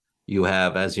Trout. You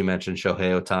have, as you mentioned,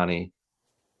 Shohei Ohtani.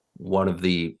 One of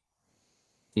the,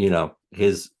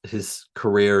 his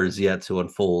career is yet to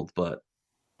unfold, but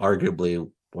arguably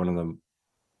one of the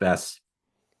best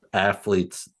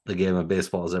athletes the game of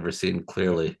baseball has ever seen.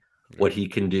 Clearly, what he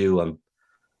can do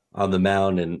on the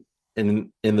mound and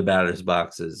in the batter's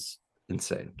box is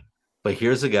insane. But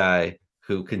here's a guy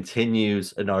who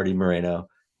continues, an Artie Moreno.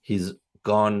 He's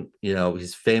gone,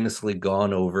 he's famously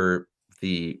gone over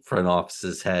the front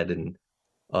office's heads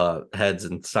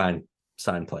and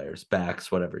sign players,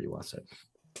 backs, whatever you want to say.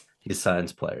 He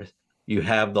signs players. You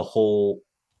have the whole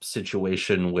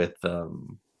situation with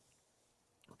the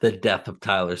death of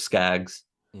Tyler Skaggs,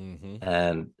 Mm-hmm.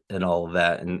 and all of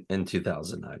that in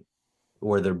 2009,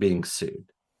 where they're being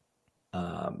sued.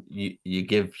 You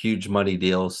give huge money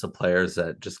deals to players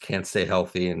that just can't stay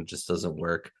healthy and just doesn't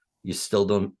work. You still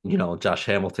don't, Josh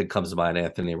Hamilton comes to mind,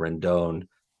 Anthony Rendon,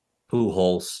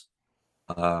 Pujols,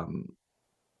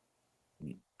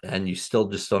 and you still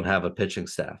just don't have a pitching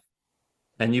staff.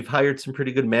 And you've hired some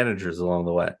pretty good managers along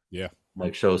the way. Yeah.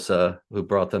 Mike Sosa, who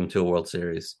brought them to a World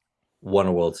Series, won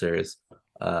a World Series.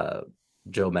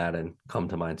 Joe Madden come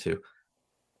to mind too.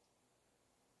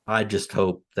 I just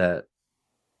hope that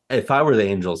if I were the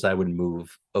Angels, I would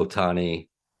move Ohtani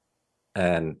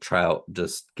and Trout,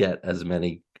 just get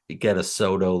a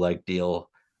Soto-like deal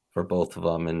for both of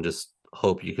them, and just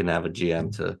hope you can have a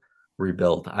GM to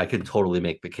rebuild. I could totally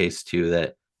make the case too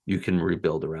that you can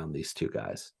rebuild around these two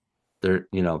guys.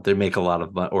 They make a lot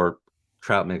of money, or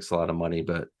Trout makes a lot of money,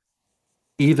 but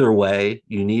either way,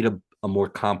 you need a more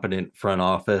competent front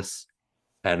office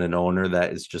and an owner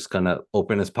that is just going to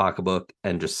open his pocketbook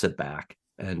and just sit back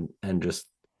and just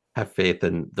have faith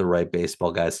in the right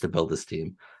baseball guys to build this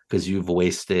team because you've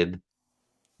wasted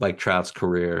Mike Trout's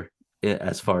career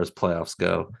as far as playoffs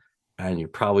go, and you're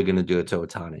probably going to do it to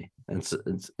Otani. And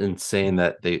it's insane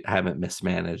that they haven't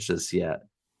mismanaged this yet.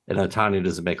 And Otani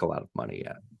doesn't make a lot of money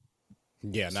yet.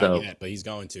 Yeah, not yet, but he's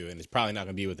going to, and it's probably not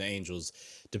going to be with the Angels,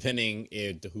 depending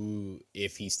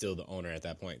if he's still the owner at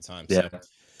that point in time. Yeah.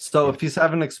 So if he's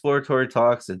having exploratory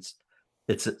talks, it's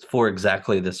for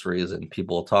exactly this reason.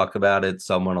 People will talk about it.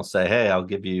 Someone will say, "Hey, I'll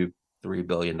give you $3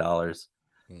 billion,"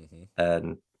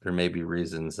 and there may be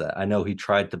reasons that I know he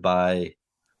tried to buy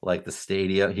like the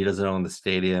stadium. He doesn't own the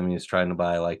stadium. He's trying to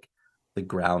buy like the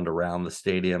ground around the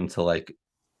stadium to like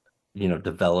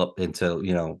develop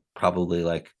into probably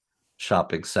like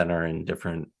shopping center and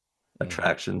different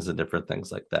attractions and different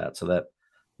things like that. So that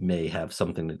may have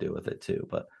something to do with it too.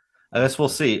 But I guess we'll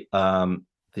see.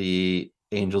 The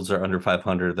Angels are under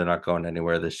 500. They're not going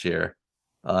anywhere this year,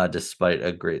 despite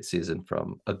a good season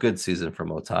from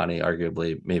Otani,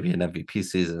 arguably maybe an MVP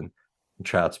season.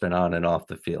 Trout's been on and off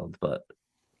the field, but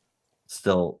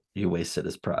still, you wasted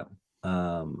his prime.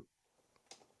 Talk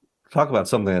about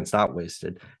something that's not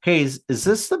wasted. Hayes, is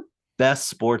this the best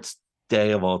sports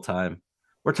day of all time?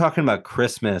 We're talking about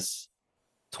Christmas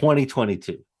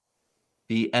 2022.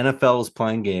 The NFL is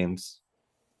playing games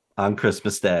on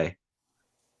Christmas Day.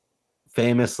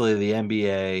 Famously, the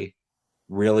NBA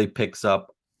really picks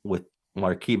up with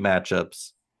marquee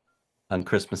matchups on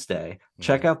Christmas Day.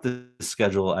 Check out the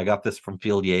schedule. I got this from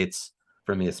Field Yates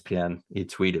from ESPN. He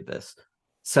tweeted this.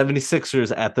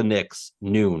 76ers at the Knicks,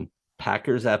 noon.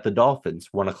 Packers at the Dolphins,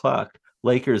 1 o'clock.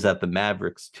 Lakers at the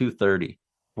Mavericks, 2:30.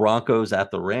 Broncos at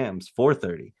the Rams,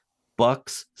 4:30.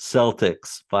 Bucks,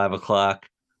 Celtics, 5 o'clock.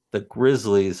 The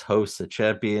Grizzlies host the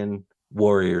champion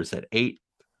Warriors at 8.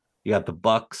 You got the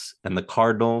Bucks and the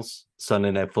Cardinals,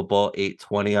 Sunday Night Football,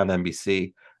 8:20 on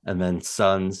NBC. And then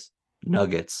Suns,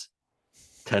 Nuggets,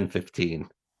 10:15.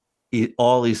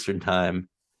 All Eastern time,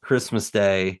 Christmas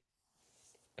Day.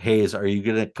 Hayes, are you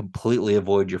going to completely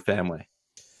avoid your family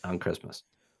on Christmas?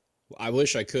 I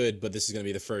wish I could, but this is going to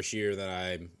be the first year that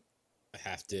I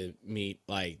have to meet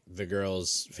like the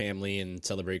girl's family and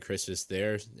celebrate Christmas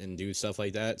there and do stuff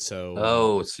like that.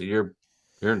 So so you're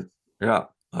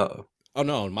not. Oh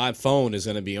no, my phone is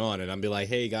gonna be on, and I'm be like,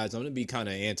 hey guys, I'm gonna be kind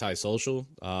of antisocial,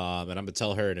 and I'm gonna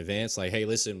tell her in advance, like, hey,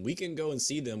 listen, we can go and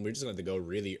see them. We're just gonna have to go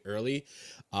really early,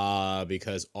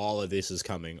 because all of this is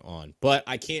coming on. But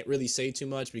I can't really say too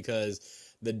much because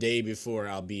the day before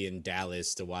I'll be in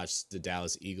Dallas to watch the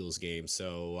Dallas Eagles game,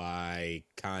 so I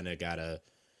kind of gotta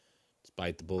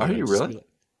bite the bullet. Are you really?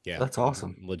 Yeah, that's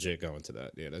awesome. I'm legit going to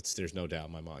that. Yeah, there's no doubt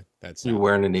in my mind. That's you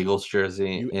wearing an Eagles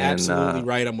jersey. You absolutely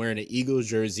right. I'm wearing an Eagles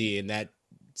jersey in that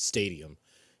stadium.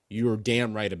 You're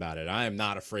damn right about it. I am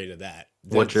not afraid of that.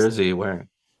 What jersey are you wearing?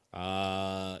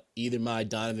 Either my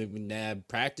Donovan McNabb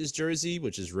practice jersey,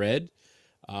 which is red,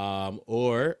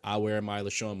 or I wear my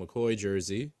LaShawn McCoy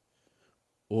jersey,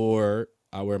 or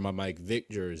I wear my Mike Vick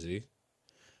jersey.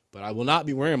 But I will not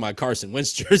be wearing my Carson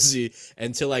Wentz jersey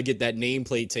until I get that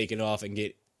nameplate taken off and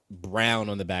get brown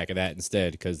on the back of that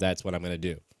instead, because that's what I'm going to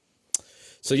do.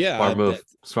 So yeah,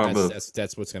 smart move.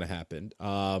 That's what's going to happen.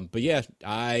 But yeah,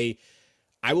 I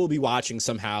will be watching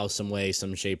somehow, some way,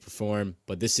 some shape or form.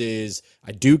 But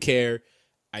I do care.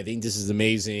 I think this is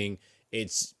amazing.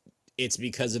 It's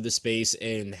because of the space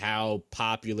and how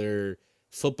popular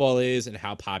football is and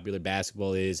how popular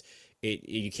basketball is.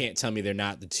 You can't tell me they're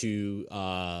not the two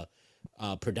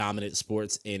predominant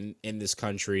sports in this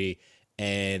country.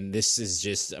 And this is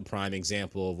just a prime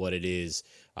example of what it is.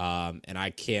 And I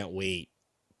can't wait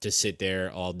to sit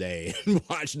there all day and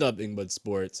watch nothing but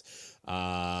sports.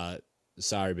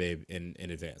 Sorry, babe, in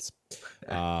advance.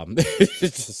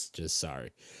 Just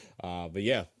sorry. But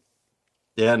yeah.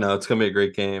 Yeah, no, it's gonna be a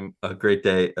great game, a great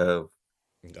day of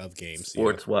games,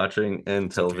 sports watching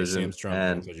and television. Sam's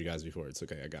drunk. I told you guys before. It's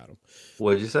okay. I got him.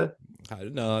 What did you say?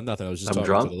 No, nothing. I was just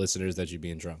talking to the listeners that you're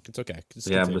being drunk. It's okay.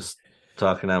 I'm just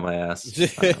talking out my ass.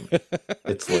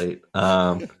 It's late.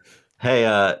 Hey,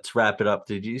 to wrap it up,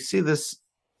 did you see this?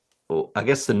 Well, I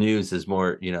guess the news is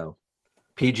more,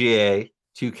 PGA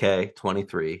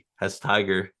 2K23 has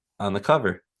Tiger on the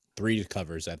cover. 3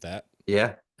 covers at that.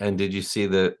 Yeah. And did you see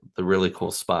the really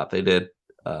cool spot they did?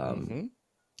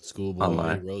 Schoolboy,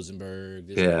 online. Rosenberg,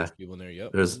 people in there.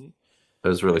 Yep. It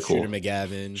was really cool.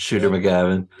 Shooter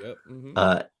McGavin.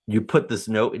 Yep. You put this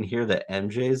note in here that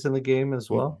MJ's in the game as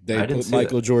well. They put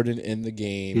Michael Jordan in the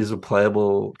game. He's a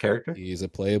playable character. He's a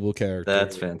playable character.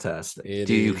 That's fantastic.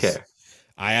 Do you care?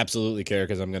 I absolutely care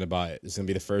because I'm going to buy it. It's going to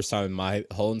be the first time in my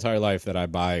whole entire life that I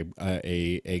buy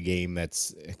a game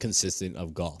that's consistent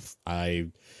of golf. I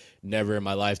Never in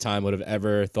my lifetime would have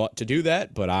ever thought to do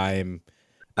that, but I'm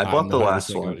bought the last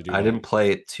 100% going one. to do I that. didn't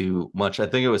play it too much. I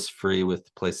think it was free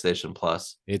with PlayStation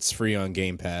Plus. It's free on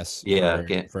Game Pass Yeah,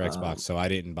 for Xbox, so I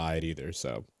didn't buy it either.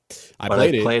 So I but I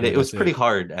played it, played it. but It was that's pretty it.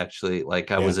 hard actually.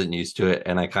 Like I Yeah, wasn't used to it,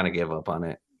 and I kind of gave up on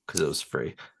it because it was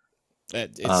free.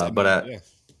 it's. I But mean, yeah,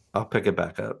 I'll pick it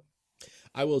back up.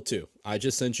 I will too. I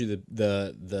just sent you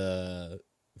the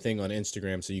thing on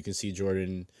Instagram so you can see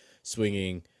Jordan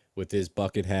swinging with his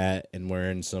bucket hat and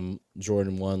wearing some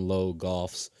Jordan 1 low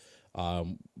golfs,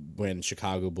 wearing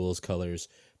Chicago Bulls colors.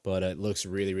 But it looks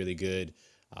really, really good.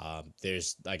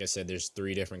 There's, like I said, there's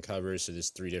 3 different covers, so there's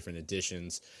 3 different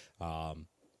editions. And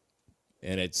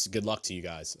it's good luck to you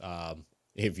guys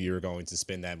if you're going to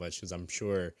spend that much, because I'm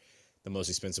sure the most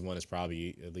expensive one is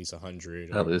probably at least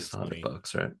 100 At or least 20.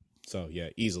 $100, right? So yeah,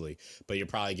 easily. But you'll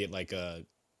probably get like a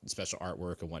special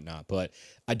artwork and whatnot. But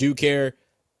I do care.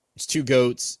 It's 2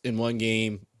 goats in one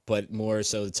game, but more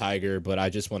so the Tiger. But I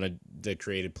just wanted the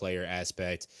creative player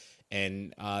aspect,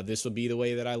 and this will be the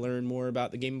way that I learn more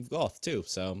about the game of golf too.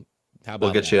 So how about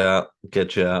We'll get you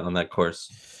out on that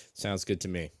course. Sounds good to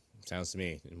me. Sounds to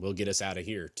me, and we'll get us out of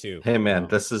here too. Hey man,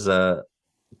 this is a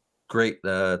great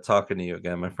talking to you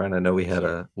again, my friend. I know we had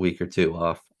a week or 2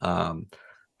 off.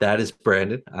 That is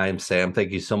Brandon. I am Sam.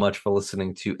 Thank you so much for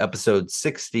listening to episode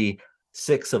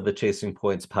 66 of the Chasing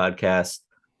Points podcast.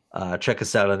 Check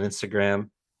us out on Instagram.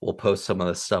 We'll post some of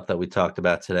the stuff that we talked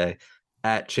about today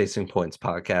at Chasing Points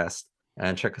Podcast.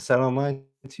 And check us out online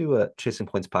too at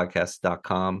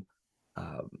chasingpointspodcast.com.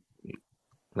 And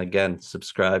again,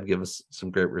 subscribe, give us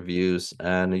some great reviews.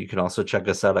 And you can also check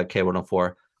us out at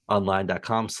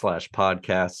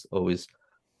k104online.com/podcast. Always,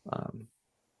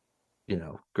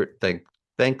 great.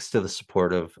 Thanks to the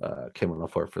support of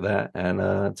K104 for that. And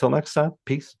until next time,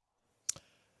 peace.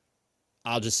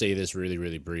 I'll just say this really,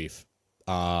 really brief.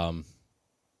 Mind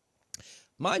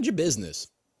your business.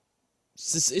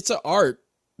 It's an art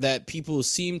that people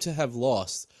seem to have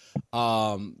lost.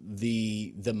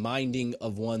 The minding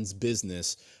of one's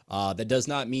business. That does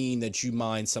not mean that you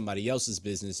mind somebody else's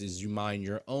business. Is you mind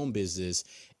your own business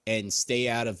and stay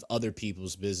out of other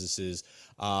people's businesses.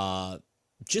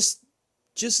 Just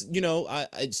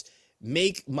I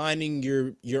make minding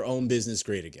your own business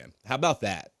great again. How about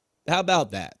that?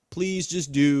 Please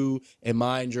just do and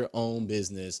mind your own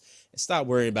business and stop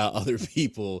worrying about other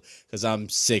people, because I'm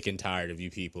sick and tired of you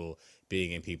people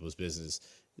being in people's business.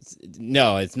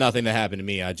 It's nothing that happened to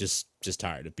me. I just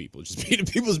tired of people just being in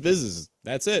people's businesses.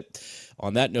 That's it.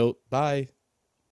 On that note, bye.